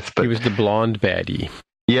clicked with. But he was the blonde baddie.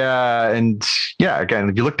 Yeah, and again,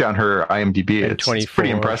 if you look down her IMDb, it's pretty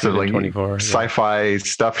impressive. Like sci-fi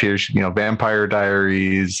stuff here, Vampire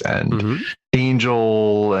Diaries and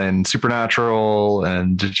Angel and Supernatural,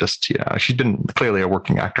 and just she's been clearly a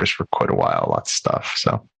working actress for quite a while. Lots of stuff.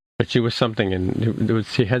 So. But she was something, and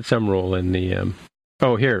she had some role in the.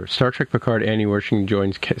 Here, Star Trek Picard. Annie Wershing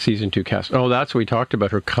joins season 2 cast. Oh, that's what we talked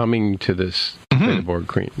about, her coming to this Borg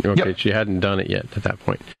Queen. Okay, yep. She hadn't done it yet at that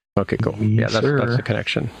point. Okay, cool. Yeah, that's the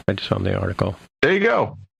connection. I just found the article. There you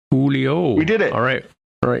go, Julio. We did it. All right.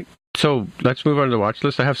 So let's move on to the watch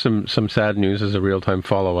list. I have some sad news as a real time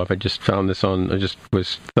follow up. I just found this I just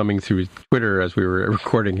was thumbing through Twitter as we were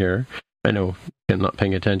recording here. I know I'm not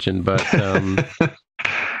paying attention, but.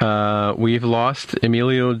 We've lost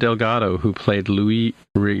Emilio Delgado, who played Luis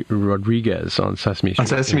Rodriguez on Sesame Street. On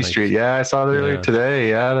Sesame Street, yeah, I saw that earlier today.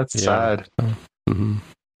 Yeah, that's sad.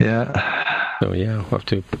 Yeah. So we'll have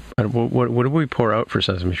to. What do we pour out for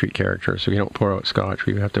Sesame Street characters? So we don't pour out scotch.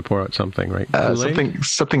 We have to pour out something, right?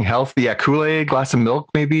 Something healthy. Yeah, Kool-Aid, glass of milk,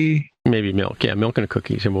 maybe. Maybe milk. Yeah, milk and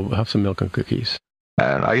cookies, and we'll have some milk and cookies.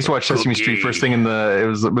 I used to watch Sesame Street first thing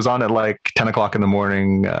it was on at like 10 o'clock in the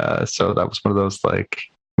morning. So that was one of those like.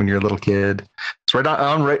 When you're a little kid, it's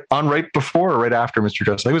right before or right after Mr.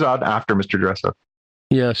 Dress-Up. I think it was on after Mr. Dress-Up.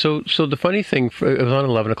 Yeah. So the funny thing, it was on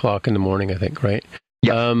 11 o'clock in the morning, I think, right?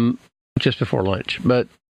 Yeah. Just before lunch, but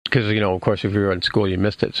because of course, if you were in school, you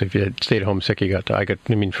missed it. So if you had stayed home sick, I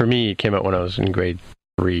mean, for me, it came out when I was in grade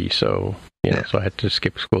 3, so so I had to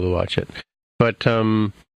skip school to watch it. But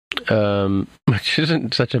which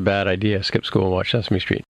isn't such a bad idea. Skip school and watch Sesame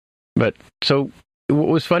Street. But so. What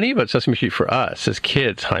was funny about Sesame Street for us as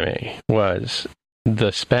kids, Jaime, was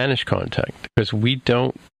the Spanish content, because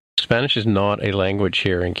Spanish is not a language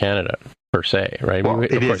here in Canada per se, right? Well,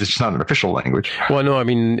 it is. It's just not an official language. Well, no, I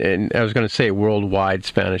mean, and I was going to say worldwide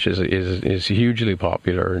Spanish is hugely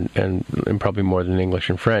popular and probably more than English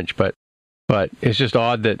and French, but But it's just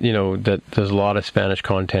odd that, that there's a lot of Spanish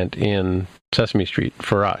content in Sesame Street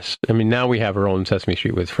for us. I mean, now we have our own Sesame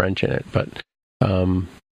Street with French in it, but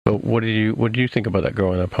what did you think about that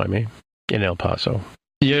growing up, Jaime, in El Paso?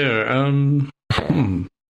 Yeah, I'm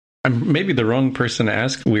maybe the wrong person to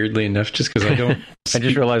ask, weirdly enough, just because I don't. I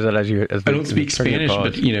just realized that I don't speak Spanish,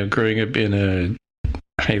 but growing up in a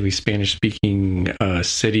highly Spanish-speaking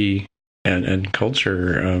city and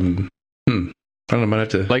culture, I don't know. I might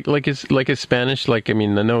have to like is Spanish. Like, I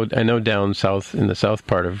mean, I know down south in the south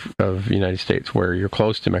part of the United States where you're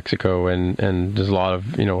close to Mexico, and there's a lot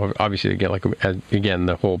of obviously again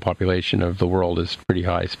the whole population of the world is pretty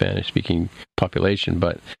high Spanish speaking population.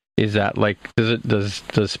 But is that does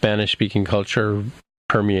Spanish speaking culture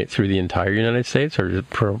permeate through the entire United States, or is it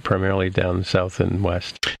primarily down south and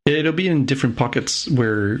west? It'll be in different pockets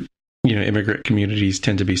where immigrant communities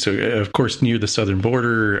tend to be. So of course near the southern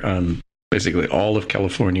border. Basically all of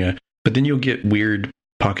California, but then you'll get weird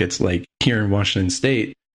pockets like here in Washington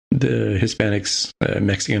State. The Hispanics,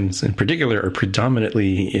 Mexicans in particular, are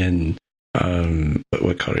predominantly in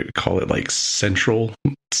call it like central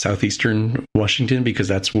southeastern Washington, because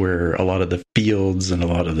that's where a lot of the fields and a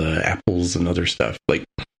lot of the apples and other stuff, like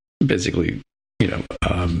basically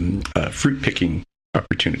fruit picking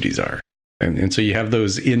opportunities are, and so you have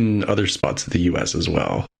those in other spots of the U.S. as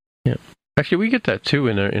well. Yeah. Actually, we get that too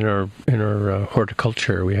in our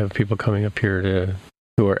horticulture. We have people coming up here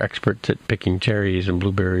who are experts at picking cherries and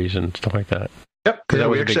blueberries and stuff like that. Yep, yeah,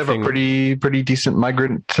 we actually have a pretty decent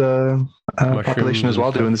migrant population as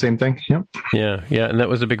well, doing the same thing. Yep. Yeah, and that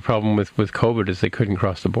was a big problem with COVID, is they couldn't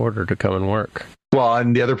cross the border to come and work. Well,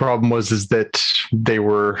 and the other problem is that they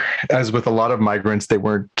were, as with a lot of migrants, they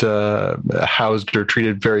weren't housed or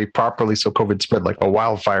treated very properly, so COVID spread like a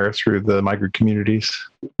wildfire through the migrant communities.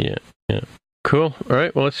 Yeah. Cool. All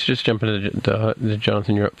right, well, let's just jump into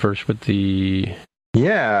Jonathan. You're up first with the...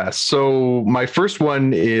 Yeah, so my first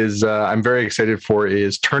one is I'm very excited for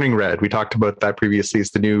is Turning Red. We talked about that previously.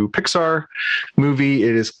 It's the new Pixar movie.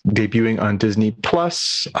 It is debuting on Disney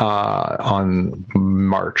Plus on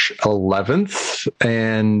March 11th,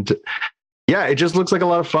 and yeah, it just looks like a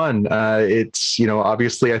lot of fun. It's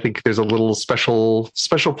obviously I think there's a little special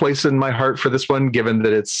place in my heart for this one, given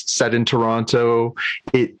that it's set in Toronto.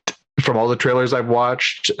 From all the trailers I've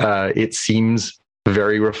watched, it seems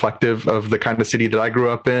very reflective of the kind of city that I grew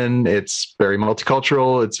up in. It's very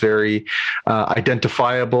multicultural. It's very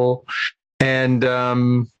identifiable. And I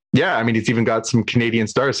mean, it's even got some Canadian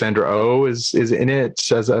stars. Sandra Oh is in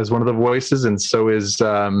it as one of the voices. And so is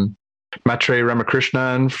Maitrey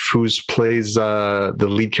Ramakrishnan, who plays the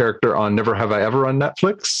lead character on Never Have I Ever on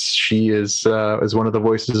Netflix. She is one of the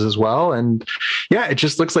voices as well. And yeah, it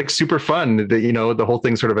just looks like super fun. The whole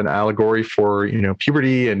thing's sort of an allegory for,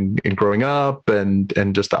 puberty and growing up and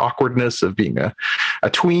just the awkwardness of being a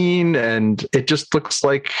tween. And it just looks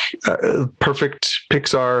like perfect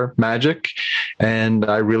Pixar magic. And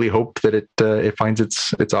I really hope that it finds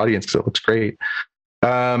its audience, because it looks great.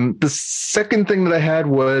 The second thing that I had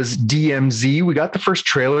was DMZ. We got the first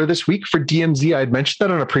trailer this week for DMZ. I had mentioned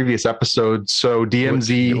that on a previous episode. So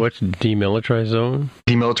DMZ... What's Demilitarized Zone?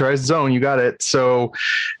 Demilitarized Zone, you got it. So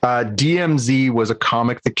DMZ was a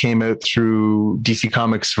comic that came out through DC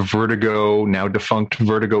Comics Vertigo, now defunct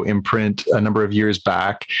Vertigo imprint, a number of years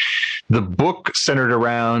back. The book centered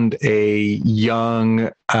around a young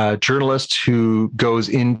journalist who goes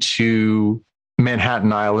into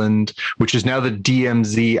Manhattan Island, which is now the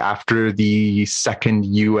DMZ after the Second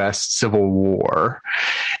U.S. Civil War.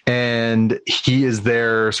 And he is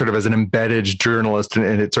there sort of as an embedded journalist,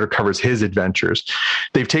 and it sort of covers his adventures.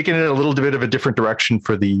 They've taken it a little bit of a different direction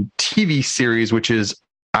for the TV series, which is,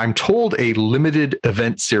 I'm told, a limited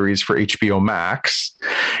event series for HBO Max.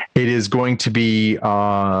 It is going to be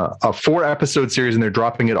a 4-episode series, and they're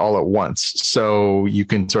dropping it all at once. So you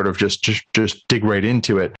can sort of just dig right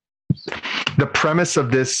into it. The premise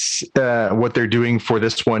of this, what they're doing for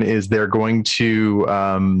this one, is they're going to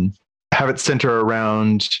have it center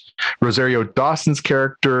around Rosario Dawson's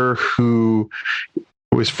character, who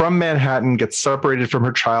was from Manhattan, gets separated from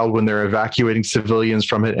her child when they're evacuating civilians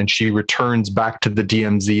from it, and she returns back to the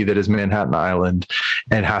DMZ that is Manhattan Island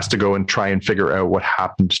and has to go and try and figure out what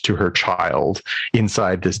happened to her child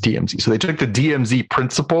inside this DMZ. So they took the DMZ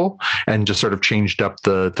principle and just sort of changed up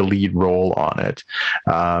the lead role on it.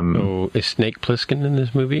 So is Snake Plissken in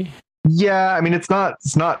this movie? Yeah, I mean, it's not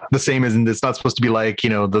the same as, it's not supposed to be like,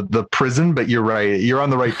 the prison, but you're right. You're on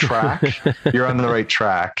the right track. You're on the right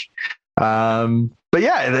track. But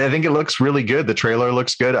yeah, I think it looks really good. The trailer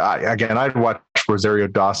looks good. I'd watch Rosario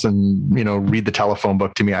Dawson, read the telephone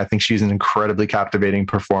book to me. I think she's an incredibly captivating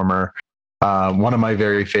performer. one of my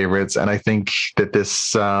very favorites, and I think that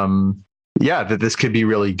this that this could be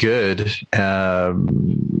really good.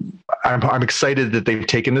 I'm excited that they've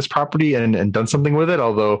taken this property and done something with it,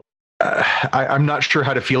 although I'm not sure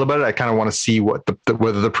how to feel about it. I kind of want to see what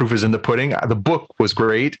whether the proof is in the pudding. The book was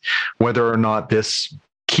great. Whether or not this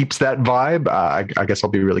keeps that vibe, I guess I'll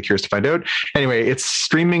be really curious to find out. Anyway, it's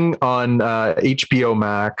streaming on HBO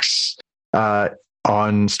Max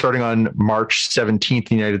starting on March 17th in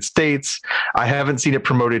the United States. I haven't seen it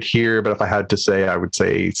promoted here, but if I had to say, I would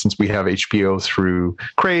say since we have HBO through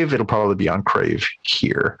Crave, it'll probably be on Crave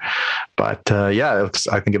here. But I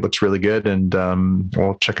think it looks really good, and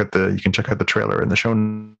we'll you can check out the trailer in the show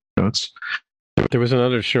notes. There was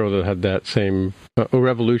another show that had that same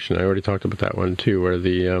Revolution. I already talked about that one too, where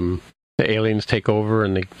the aliens take over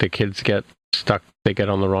and the kids get stuck. They get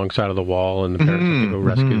on the wrong side of the wall, and the parents have to go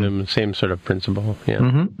rescue them. Same sort of principle. Yeah.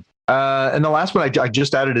 Mm-hmm. And the last one, I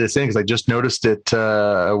just added this in because I just noticed it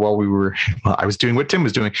while I was doing what Tim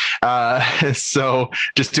was doing. So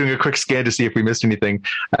just doing a quick scan to see if we missed anything.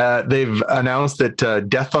 They've announced that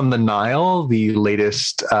Death on the Nile, the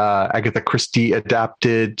latest Agatha Christie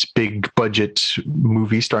adapted big budget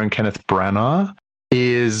movie starring Kenneth Branagh,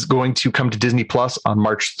 is going to come to Disney Plus on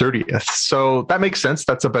March 30th. So that makes sense.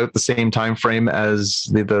 That's about the same time frame as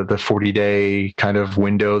the 40-day kind of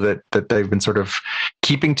window that they've been sort of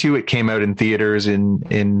keeping to. It came out in theaters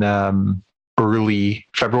in early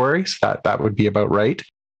February, so that would be about right.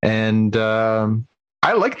 And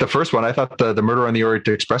I liked the first one. I thought the Murder on the Orient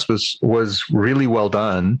Express was really well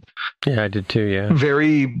done. Yeah, I did too. Yeah,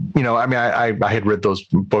 very. I had read those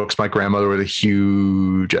books. My grandmother was a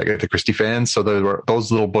huge Agatha Christie fan, so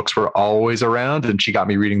those little books were always around, and she got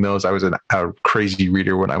me reading those. I was a crazy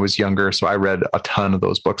reader when I was younger, so I read a ton of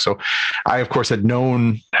those books. So I, of course, had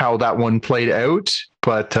known how that one played out.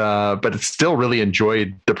 But it's still really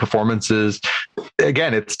enjoyed the performances.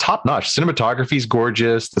 Again, it's top notch. Cinematography is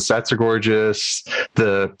gorgeous. The sets are gorgeous.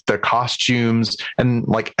 The costumes, and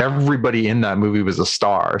like everybody in that movie was a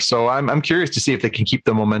star. So I'm curious to see if they can keep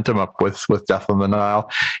the momentum up with Death on the Nile.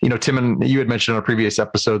 Tim, and you had mentioned on a previous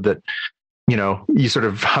episode that you sort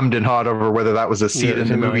of hummed and hawed over whether that was a seat in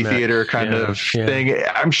the movie theater kind of thing.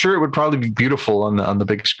 I'm sure it would probably be beautiful on the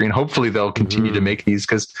big screen. Hopefully they'll continue to make these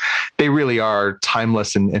because they really are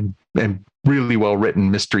timeless and really well written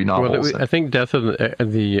mystery novels. Well, I think Death of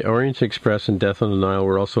the Orient Express and Death on the Nile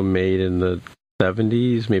were also made in the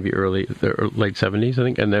 70s, maybe late 70s, I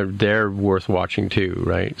think, and they're worth watching too,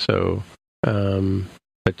 right? So,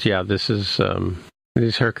 but yeah, this is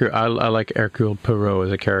Hercule. I like Hercule Poirot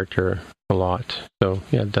as a character a lot. So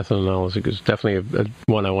yeah, Death on the Nile is definitely a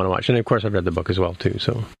one I want to watch. And of course I've read the book as well too.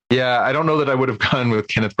 So yeah, I don't know that I would have gone with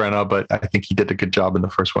Kenneth Branagh, but I think he did a good job in the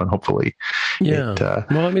first one. Hopefully. Yeah.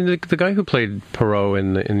 Well, I mean, the guy who played Poirot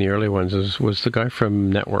in the early ones was the guy from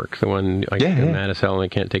Network, the one mad as hell and I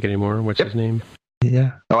can't take it anymore. What's his name?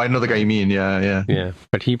 Yeah. Oh, I know the guy you mean. Yeah. Yeah.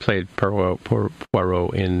 But he played Poirot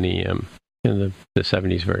in the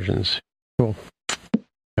 70s versions. Cool.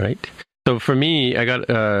 All right. So for me, I got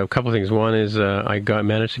a couple of things. One is I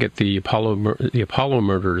managed to get the Apollo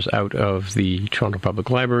Murders out of the Toronto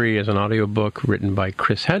Public Library as an audiobook written by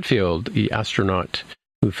Chris Hadfield, the astronaut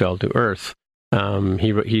who fell to Earth.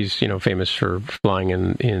 He's famous for flying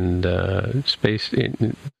in the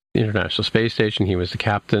International Space Station. He was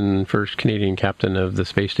the first Canadian captain of the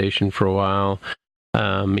space station for a while.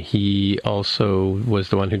 He also was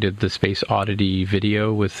the one who did the Space Oddity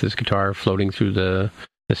video with his guitar floating through the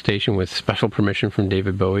station with special permission from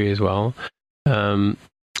David Bowie as well.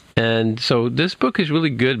 And so this book is really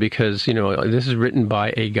good because, this is written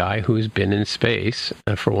by a guy who's been in space,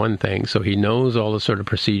 for one thing. So he knows all the sort of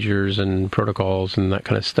procedures and protocols and that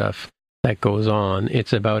kind of stuff that goes on.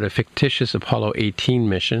 It's about a fictitious Apollo 18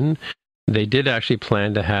 mission. They did actually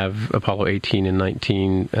plan to have Apollo 18 and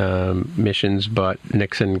 19 missions, but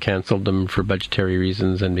Nixon canceled them for budgetary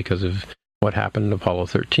reasons and because of what happened in Apollo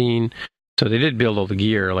 13. So they did build all the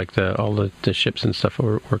gear, like all the ships and stuff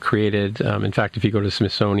were created. In fact, if you go to the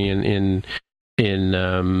Smithsonian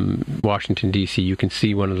in Washington D.C., you can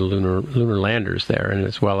see one of the lunar landers there, and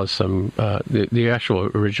as well as some the actual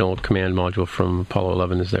original command module from Apollo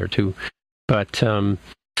 11 is there too. But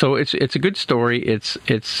so it's a good story.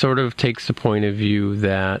 It sort of takes the point of view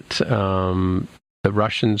that the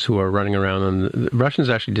Russians who are running around, and the Russians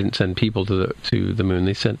actually didn't send people to the moon.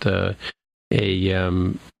 They sent a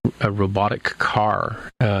robotic car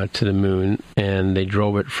to the moon, and they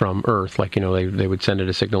drove it from Earth. Like, they would send it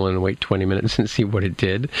a signal and wait 20 minutes and see what it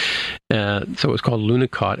did. So it was called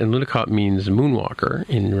Lunokhod, and Lunokhod means moonwalker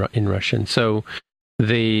in Russian. So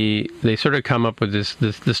they sort of come up with this.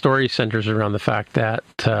 The story centers around the fact that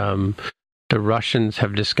the Russians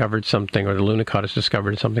have discovered something, or the Lunokhod has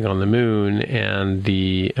discovered something on the moon, and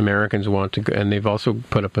the Americans want to go, and they've also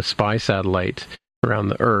put up a spy satellite around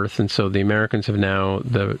the Earth, and so the Americans have now,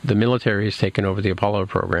 the military has taken over the Apollo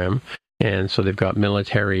program, and so they've got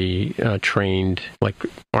military trained, like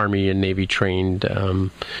Army and Navy trained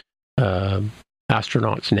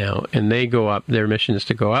astronauts now, and they go up. Their mission is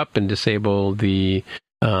to go up and disable the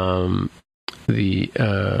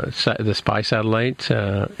spy satellite,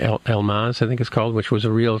 Elmaz, I think it's called, which was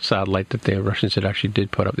a real satellite that the Russians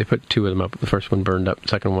did put up. They put 2 of them up. The first one burned up. The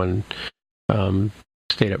second one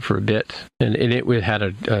stayed up for a bit, and it had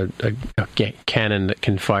a cannon that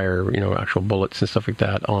can fire, actual bullets and stuff like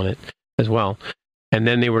that on it as well. And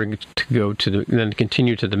then they were to go then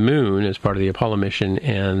continue to the moon as part of the Apollo mission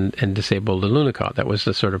and disable the Lunokhod. That was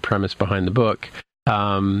the sort of premise behind the book.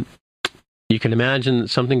 You can imagine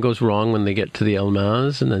something goes wrong when they get to the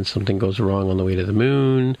Elmaz, and then something goes wrong on the way to the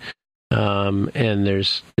moon. And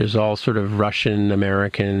there's all sort of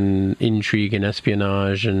Russian-American intrigue and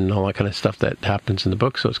espionage and all that kind of stuff that happens in the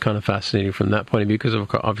book. So it's kind of fascinating from that point of view, because of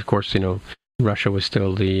course, Russia was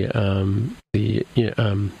still the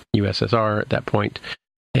USSR at that point.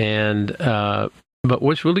 And but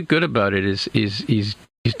what's really good about it is he's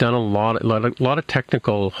done a lot of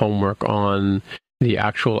technical homework on the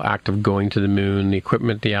actual act of going to the moon, the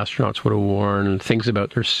equipment the astronauts would have worn, things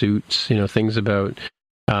about their suits, things about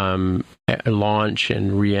launch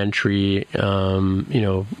and re-entry,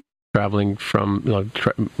 traveling from,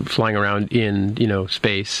 flying around in,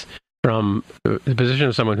 space from the position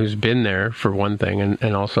of someone who's been there, for one thing,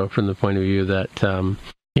 and also from the point of view that,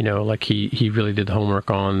 he really did the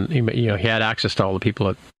homework on, he had access to all the people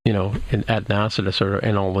at NASA to sort of,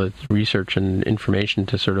 and all the research and information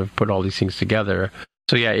to sort of put all these things together.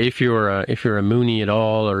 So yeah, if you're a Moonie at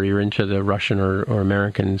all, or you're into the Russian or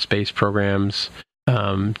American space programs,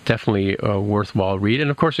 definitely a worthwhile read. And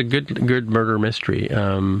of course, a good murder mystery,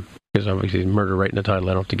 because obviously murder right in the title,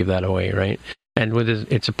 I don't have to give that away, right? And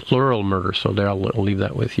it's a plural murder, so there I'll leave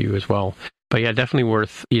that with you as well. But yeah, definitely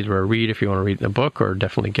worth either a read if you want to read the book, or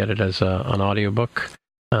definitely get it as an audiobook.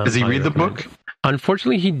 Does he read the book?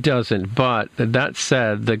 Unfortunately, he doesn't. But that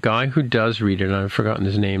said, the guy who does read it, and I've forgotten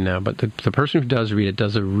his name now, but the person who does read it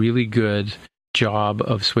does a really good job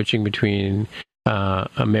of switching between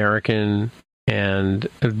American and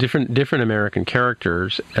different American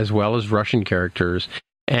characters as well as Russian characters.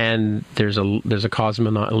 And there's a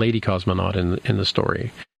cosmonaut, a lady cosmonaut in the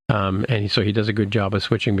story. And so he does a good job of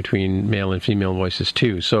switching between male and female voices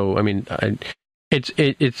too. So I mean, I've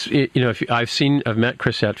met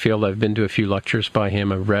Chris Hadfield. I've been to a few lectures by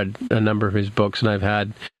him. I've read a number of his books, and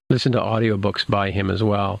I've listened to audiobooks by him as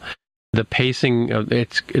well. The pacing,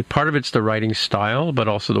 part of it's the writing style, but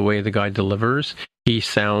also the way the guy delivers. He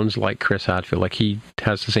sounds like Chris Hadfield, like he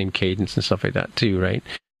has the same cadence and stuff like that too, right?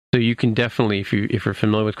 So you can definitely, if you're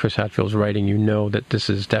familiar with Chris Hadfield's writing, that this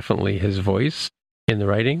is definitely his voice in the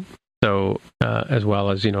writing. So as well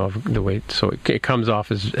as the way, so it comes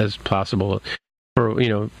off as possible. For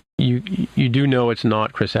you do know it's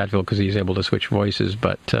not Chris Hadfield because he's able to switch voices,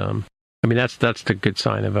 but I mean that's the good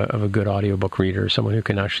sign of a good audiobook reader, someone who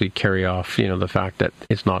can actually carry off the fact that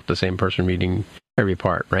it's not the same person reading every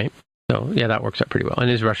part, right? So yeah, that works out pretty well. And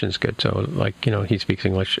his Russian's good, so he speaks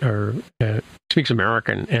English or speaks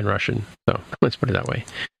American and Russian. So let's put it that way.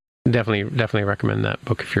 Definitely recommend that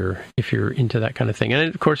book if you're into that kind of thing.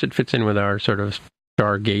 And of course, it fits in with our sort of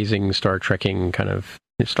stargazing, Star Trekking kind of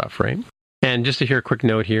stuff, right? And just to hear a quick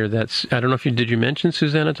note here, I don't know if did you mention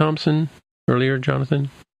Susanna Thompson earlier, Jonathan?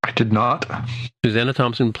 I did not. Susanna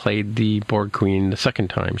Thompson played the Borg Queen the second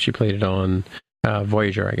time. She played it on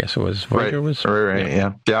Voyager, I guess it was. Voyager was? Right,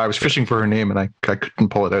 yeah. I was fishing for her name and I couldn't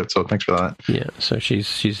pull it out, so thanks for that. Yeah, so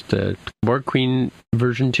she's the Borg Queen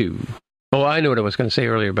version 2. Oh, I know what I was going to say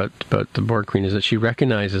earlier about the Borg Queen is that she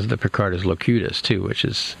recognizes the Picard as Locutus too, which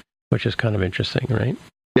is kind of interesting, right?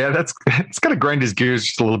 Yeah, it's going to grind his gears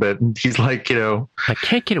just a little bit. And he's like, I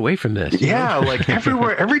can't get away from this. Yeah, like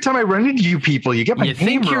everywhere, every time I run into you people, you get my name wrong. You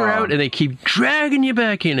think you're out and they keep dragging you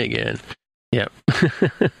back in again. Yeah.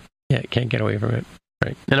 Yeah, can't get away from it.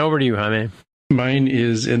 Right. And over to you, Jaime. Mine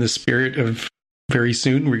is in the spirit of very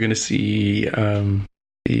soon. We're going to see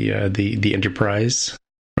the Enterprise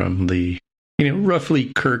from the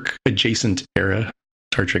roughly Kirk adjacent era,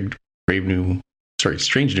 Star Trek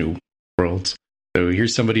Strange New Worlds. So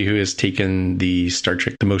here's somebody who has taken the Star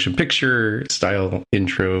Trek the motion picture style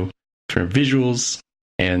intro for visuals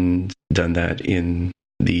and done that in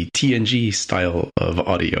the TNG style of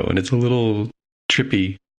audio, and it's a little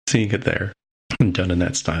trippy seeing it there and done in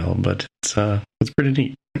that style, but it's pretty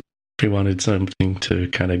neat. We wanted something to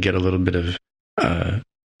kind of get a little bit of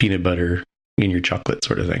peanut butter in your chocolate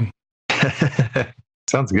sort of thing.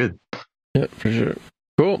 Sounds good. Yeah, for sure.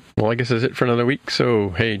 Cool. Well, I guess that's it for another week. So,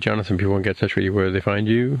 hey, Jonathan, people want to get in touch with you. Where do they find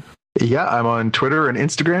you? Yeah, I'm on Twitter and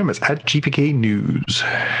Instagram. It's @GPK News.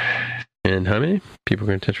 And Jaime, people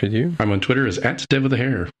get in touch with you? I'm on Twitter as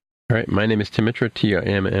 @DevWithAHair. All right, my name is Timitra,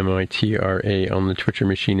 TIMMITRA. On the Twitcher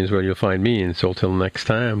machine is where you'll find me. And so until next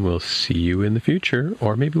time, we'll see you in the future.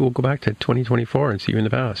 Or maybe we'll go back to 2024 and see you in the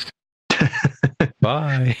past.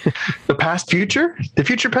 Bye. The past, future? The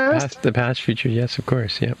future, past? The past, future, yes, of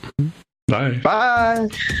course, yep. Bye. Bye.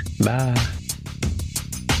 Bye.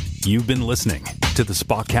 You've been listening to the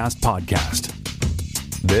Spotcast podcast.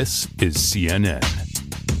 This is CNN.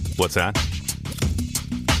 What's that?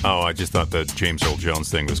 Oh, I just thought the James Earl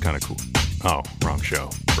Jones thing was kind of cool. Oh, wrong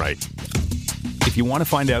show. Right. If you want to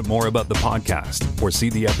find out more about the podcast or see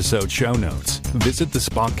the episode show notes, visit the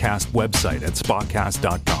Spotcast website at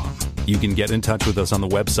spotcast.com. You can get in touch with us on the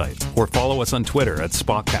website or follow us on Twitter at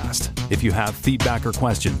Spotcast. If you have feedback or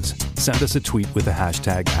questions, send us a tweet with the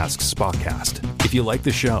hashtag AskSpotcast. If you like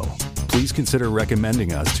the show, please consider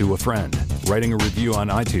recommending us to a friend, writing a review on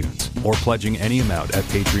iTunes, or pledging any amount at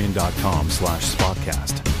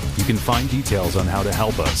patreon.com/Spotcast. You can find details on how to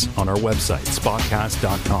help us on our website,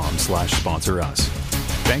 spotcast.com/sponsor us.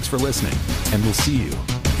 Thanks for listening, and we'll see you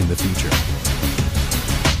in the future.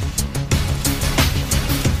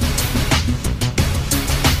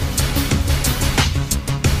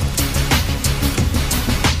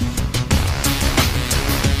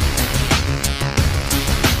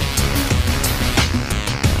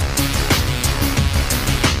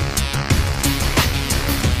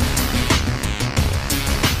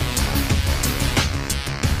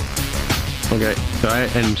 Okay, so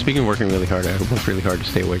and speaking of working really hard, I worked really hard to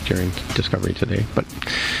stay awake during Discovery today, but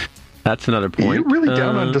that's another point. You're really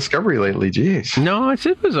down on Discovery lately, geez. No,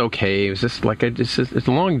 it was okay. It was just like it's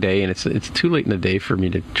a long day, and it's too late in the day for me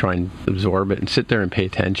to try and absorb it and sit there and pay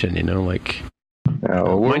attention. You know, like.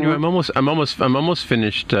 Mind you, I'm almost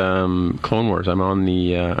finished Clone Wars. I'm on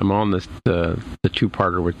the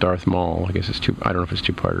two-parter with Darth Maul. I guess it's two. I don't know if it's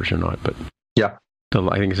two-parters or not, but yeah.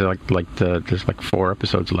 I think it's there's 4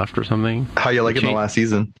 episodes left or something. How you like it in the last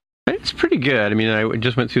season? It's pretty good. I mean, I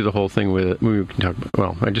just went through the whole thing with. I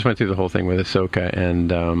just went through the whole thing with Ahsoka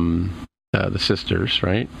and the sisters,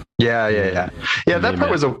 right? Yeah. That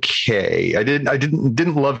part was okay. I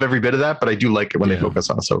didn't love every bit of that, but I do like it when they focus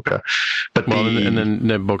on Ahsoka. But and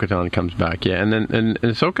then Bo-Katan comes back, and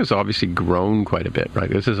Ahsoka's obviously grown quite a bit, right?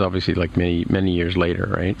 This is obviously like many years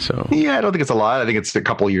later, right? So yeah, I don't think it's a lot. I think it's a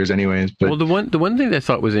couple of years, anyways. But... Well, the one thing that I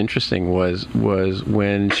thought was interesting was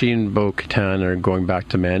when she and Bo-Katan are going back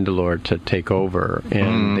to Mandalore to take over,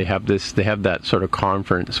 and they have that sort of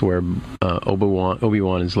conference where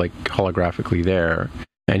Obi-Wan is like holographically there.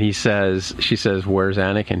 And she says, "Where's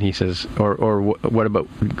Anakin?" He says, "Or what about?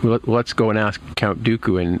 Let's go and ask Count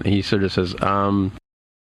Dooku." And he sort of says,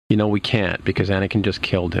 we can't because Anakin just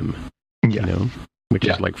killed him." Yeah. Which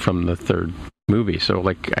is like from the 3rd movie. So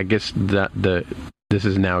like, I guess that this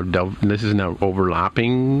is now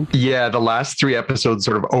overlapping. Yeah, the last 3 episodes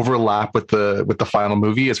sort of overlap with the final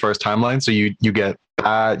movie as far as timeline. So you get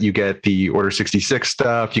that, you get the Order 66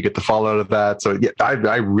 stuff, you get the fallout of that. So yeah,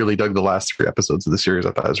 I really dug the last 3 episodes of the series.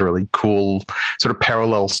 I thought it was a really cool sort of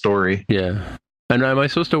parallel story. Yeah. And am I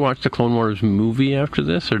supposed to watch the Clone Wars movie after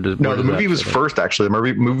this, or no? The movie was first, actually.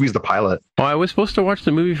 The movie is the pilot. Oh, I was supposed to watch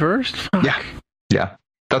the movie first? Fuck. Yeah.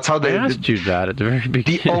 That's how they asked you that at the very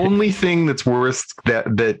beginning. The only thing that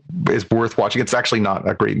is worth watching. It's actually not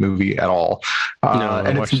a great movie at all,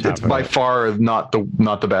 and it's by far not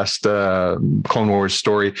the best Clone Wars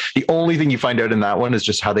story. The only thing you find out in that one is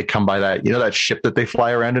just how they come by that ship that they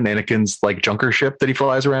fly around in, Anakin's like junker ship that he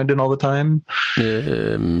flies around in all the time.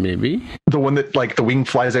 Maybe the one that like the wing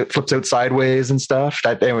flips out sideways and stuff.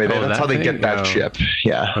 That's how they get that ship.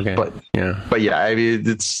 Yeah, okay. But yeah, I mean,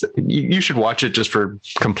 it's you should watch it just for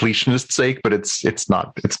completionist's sake, but it's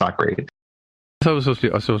not great. I was supposed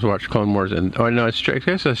to watch Clone Wars, and it's true. I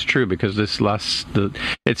guess that's true because it's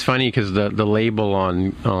funny because the label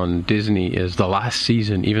on Disney is the last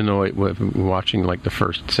season, even though we're watching like the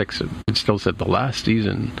first 6, it still said the last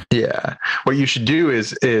season. Yeah, what you should do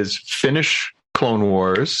is finish Clone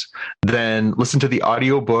Wars, then listen to the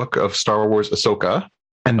audiobook of Star Wars Ahsoka,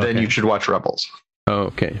 and then you should watch Rebels.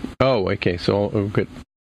 Oh, okay. So good.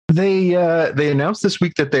 They announced this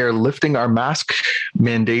week that they are lifting our mask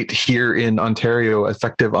mandate here in Ontario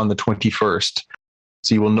effective on the 21st.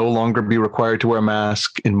 So you will no longer be required to wear a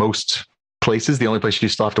mask in most places. The only place you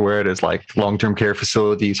still have to wear it is like long-term care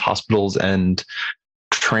facilities, hospitals, and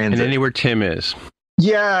transit. And anywhere Tim is.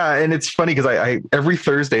 Yeah, and it's funny because I every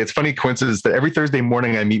Thursday, it's funny coincidence that every Thursday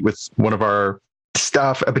morning I meet with one of our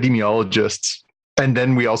staff epidemiologists, and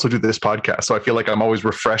then we also do this podcast. So I feel like I'm always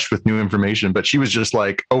refreshed with new information. But she was just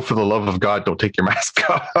like, "Oh, for the love of God, don't take your mask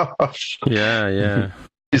off." Yeah.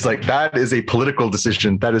 She's like, "That is a political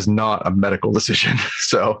decision. That is not a medical decision."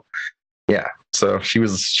 So, yeah. So she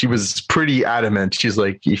was pretty adamant. She's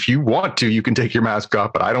like, if you want to, you can take your mask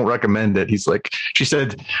off, but I don't recommend it. She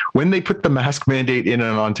said, when they put the mask mandate in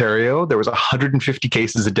Ontario, there was 150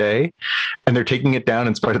 cases a day, and they're taking it down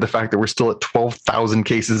in spite of the fact that we're still at 12,000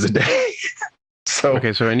 cases a day. So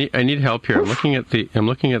I need help here. I'm looking at the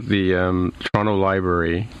Toronto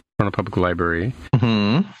Public Library.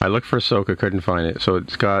 Mm-hmm. I looked for Ahsoka, couldn't find it. So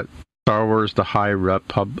it's got Star Wars, The High Rep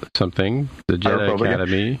something, the Jedi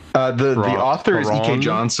Academy. The author is E.K.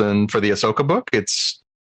 Johnson for the Ahsoka book. It's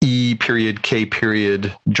E.K.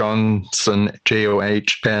 Johnson, Johnston. John.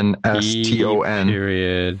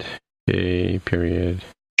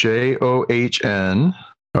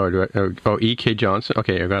 E.K. Johnson.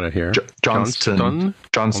 Okay, I got it here. Johnston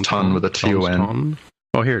with a Ton.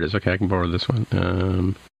 Oh, here it is. Okay, I can borrow this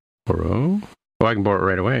one. Borrow. Oh, I can borrow it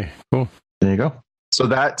right away. Cool. There you go. So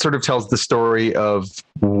that sort of tells the story of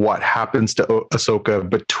what happens to Ahsoka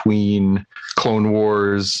between Clone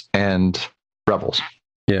Wars and Rebels.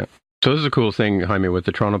 Yeah. So this is a cool thing, Jaime, with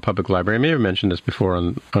the Toronto Public Library. I may have mentioned this before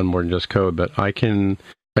on More Than Just Code, but I can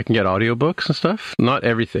get audiobooks and stuff. Not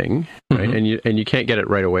everything, right? Mm-hmm. And you can't get it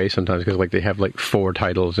right away sometimes because they have 4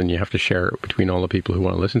 titles and you have to share it between all the people who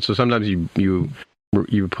want to listen. So sometimes you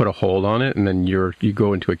put a hold on it and then you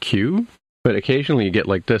go into a queue. But occasionally you get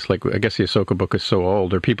like this, I guess the Ahsoka book is so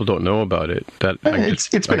old, or people don't know about it. That it's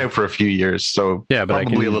been out for a few years, so yeah. But I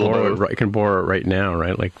can borrow it right now,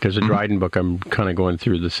 right? There's a Dryden book. I'm kind of going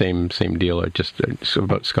through the same deal. It's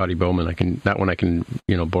about Scotty Bowman. I can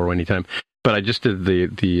borrow anytime. But I just did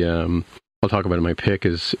the I'll talk about it. My pick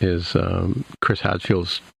is Chris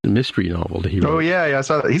Hadfield's mystery novel that he wrote. Oh yeah, I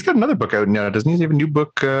saw that. He's got another book out now, doesn't he? He have a new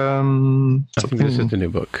book. I think this is the new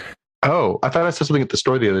book. Oh, I thought I saw something at the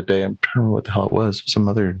store the other day. I'm trying to remember what the hell it was.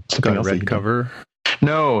 Something else. Red cover.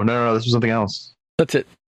 No. This was something else. That's it.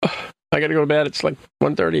 I got to go to bed. It's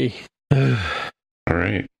 1:30. All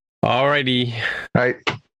right. Alrighty. All right.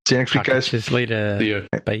 See you next week, guys. See you later. See ya.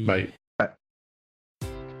 Bye.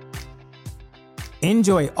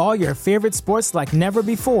 Enjoy all your favorite sports like never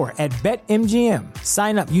before at BetMGM.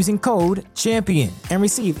 Sign up using code CHAMPION and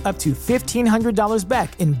receive up to $1,500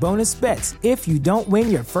 back in bonus bets if you don't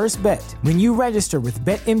win your first bet. When you register with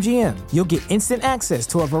BetMGM, you'll get instant access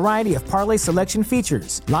to a variety of parlay selection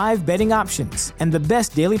features, live betting options, and the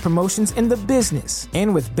best daily promotions in the business.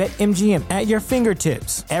 And with BetMGM at your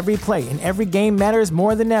fingertips, every play and every game matters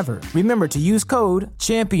more than ever. Remember to use code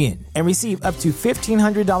CHAMPION and receive up to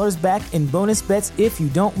 $1,500 back in bonus bets if you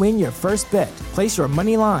don't win your first bet. Place your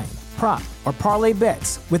money line, prop, or parlay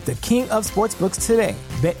bets with the king of sportsbooks today.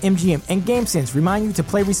 BetMGM and GameSense remind you to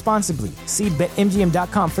play responsibly. See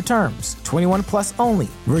BetMGM.com for terms. 21 plus only.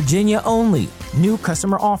 Virginia only. New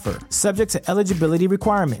customer offer. Subject to eligibility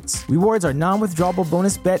requirements. Rewards are non-withdrawable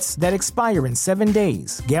bonus bets that expire in 7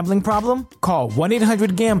 days. Gambling problem? Call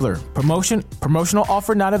 1-800-GAMBLER. Promotional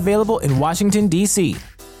offer not available in Washington, D.C.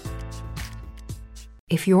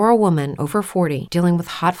 If you're a woman over 40 dealing with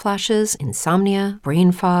hot flashes, insomnia,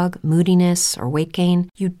 brain fog, moodiness, or weight gain,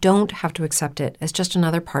 you don't have to accept it as just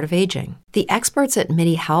another part of aging. The experts at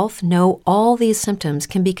MIDI Health know all these symptoms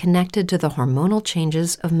can be connected to the hormonal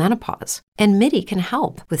changes of menopause. And MIDI can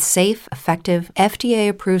help with safe, effective,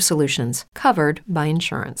 FDA-approved solutions covered by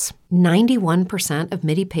insurance. 91% of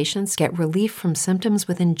MIDI patients get relief from symptoms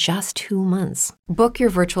within just 2 months. Book your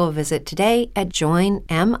virtual visit today at joinmidi.com.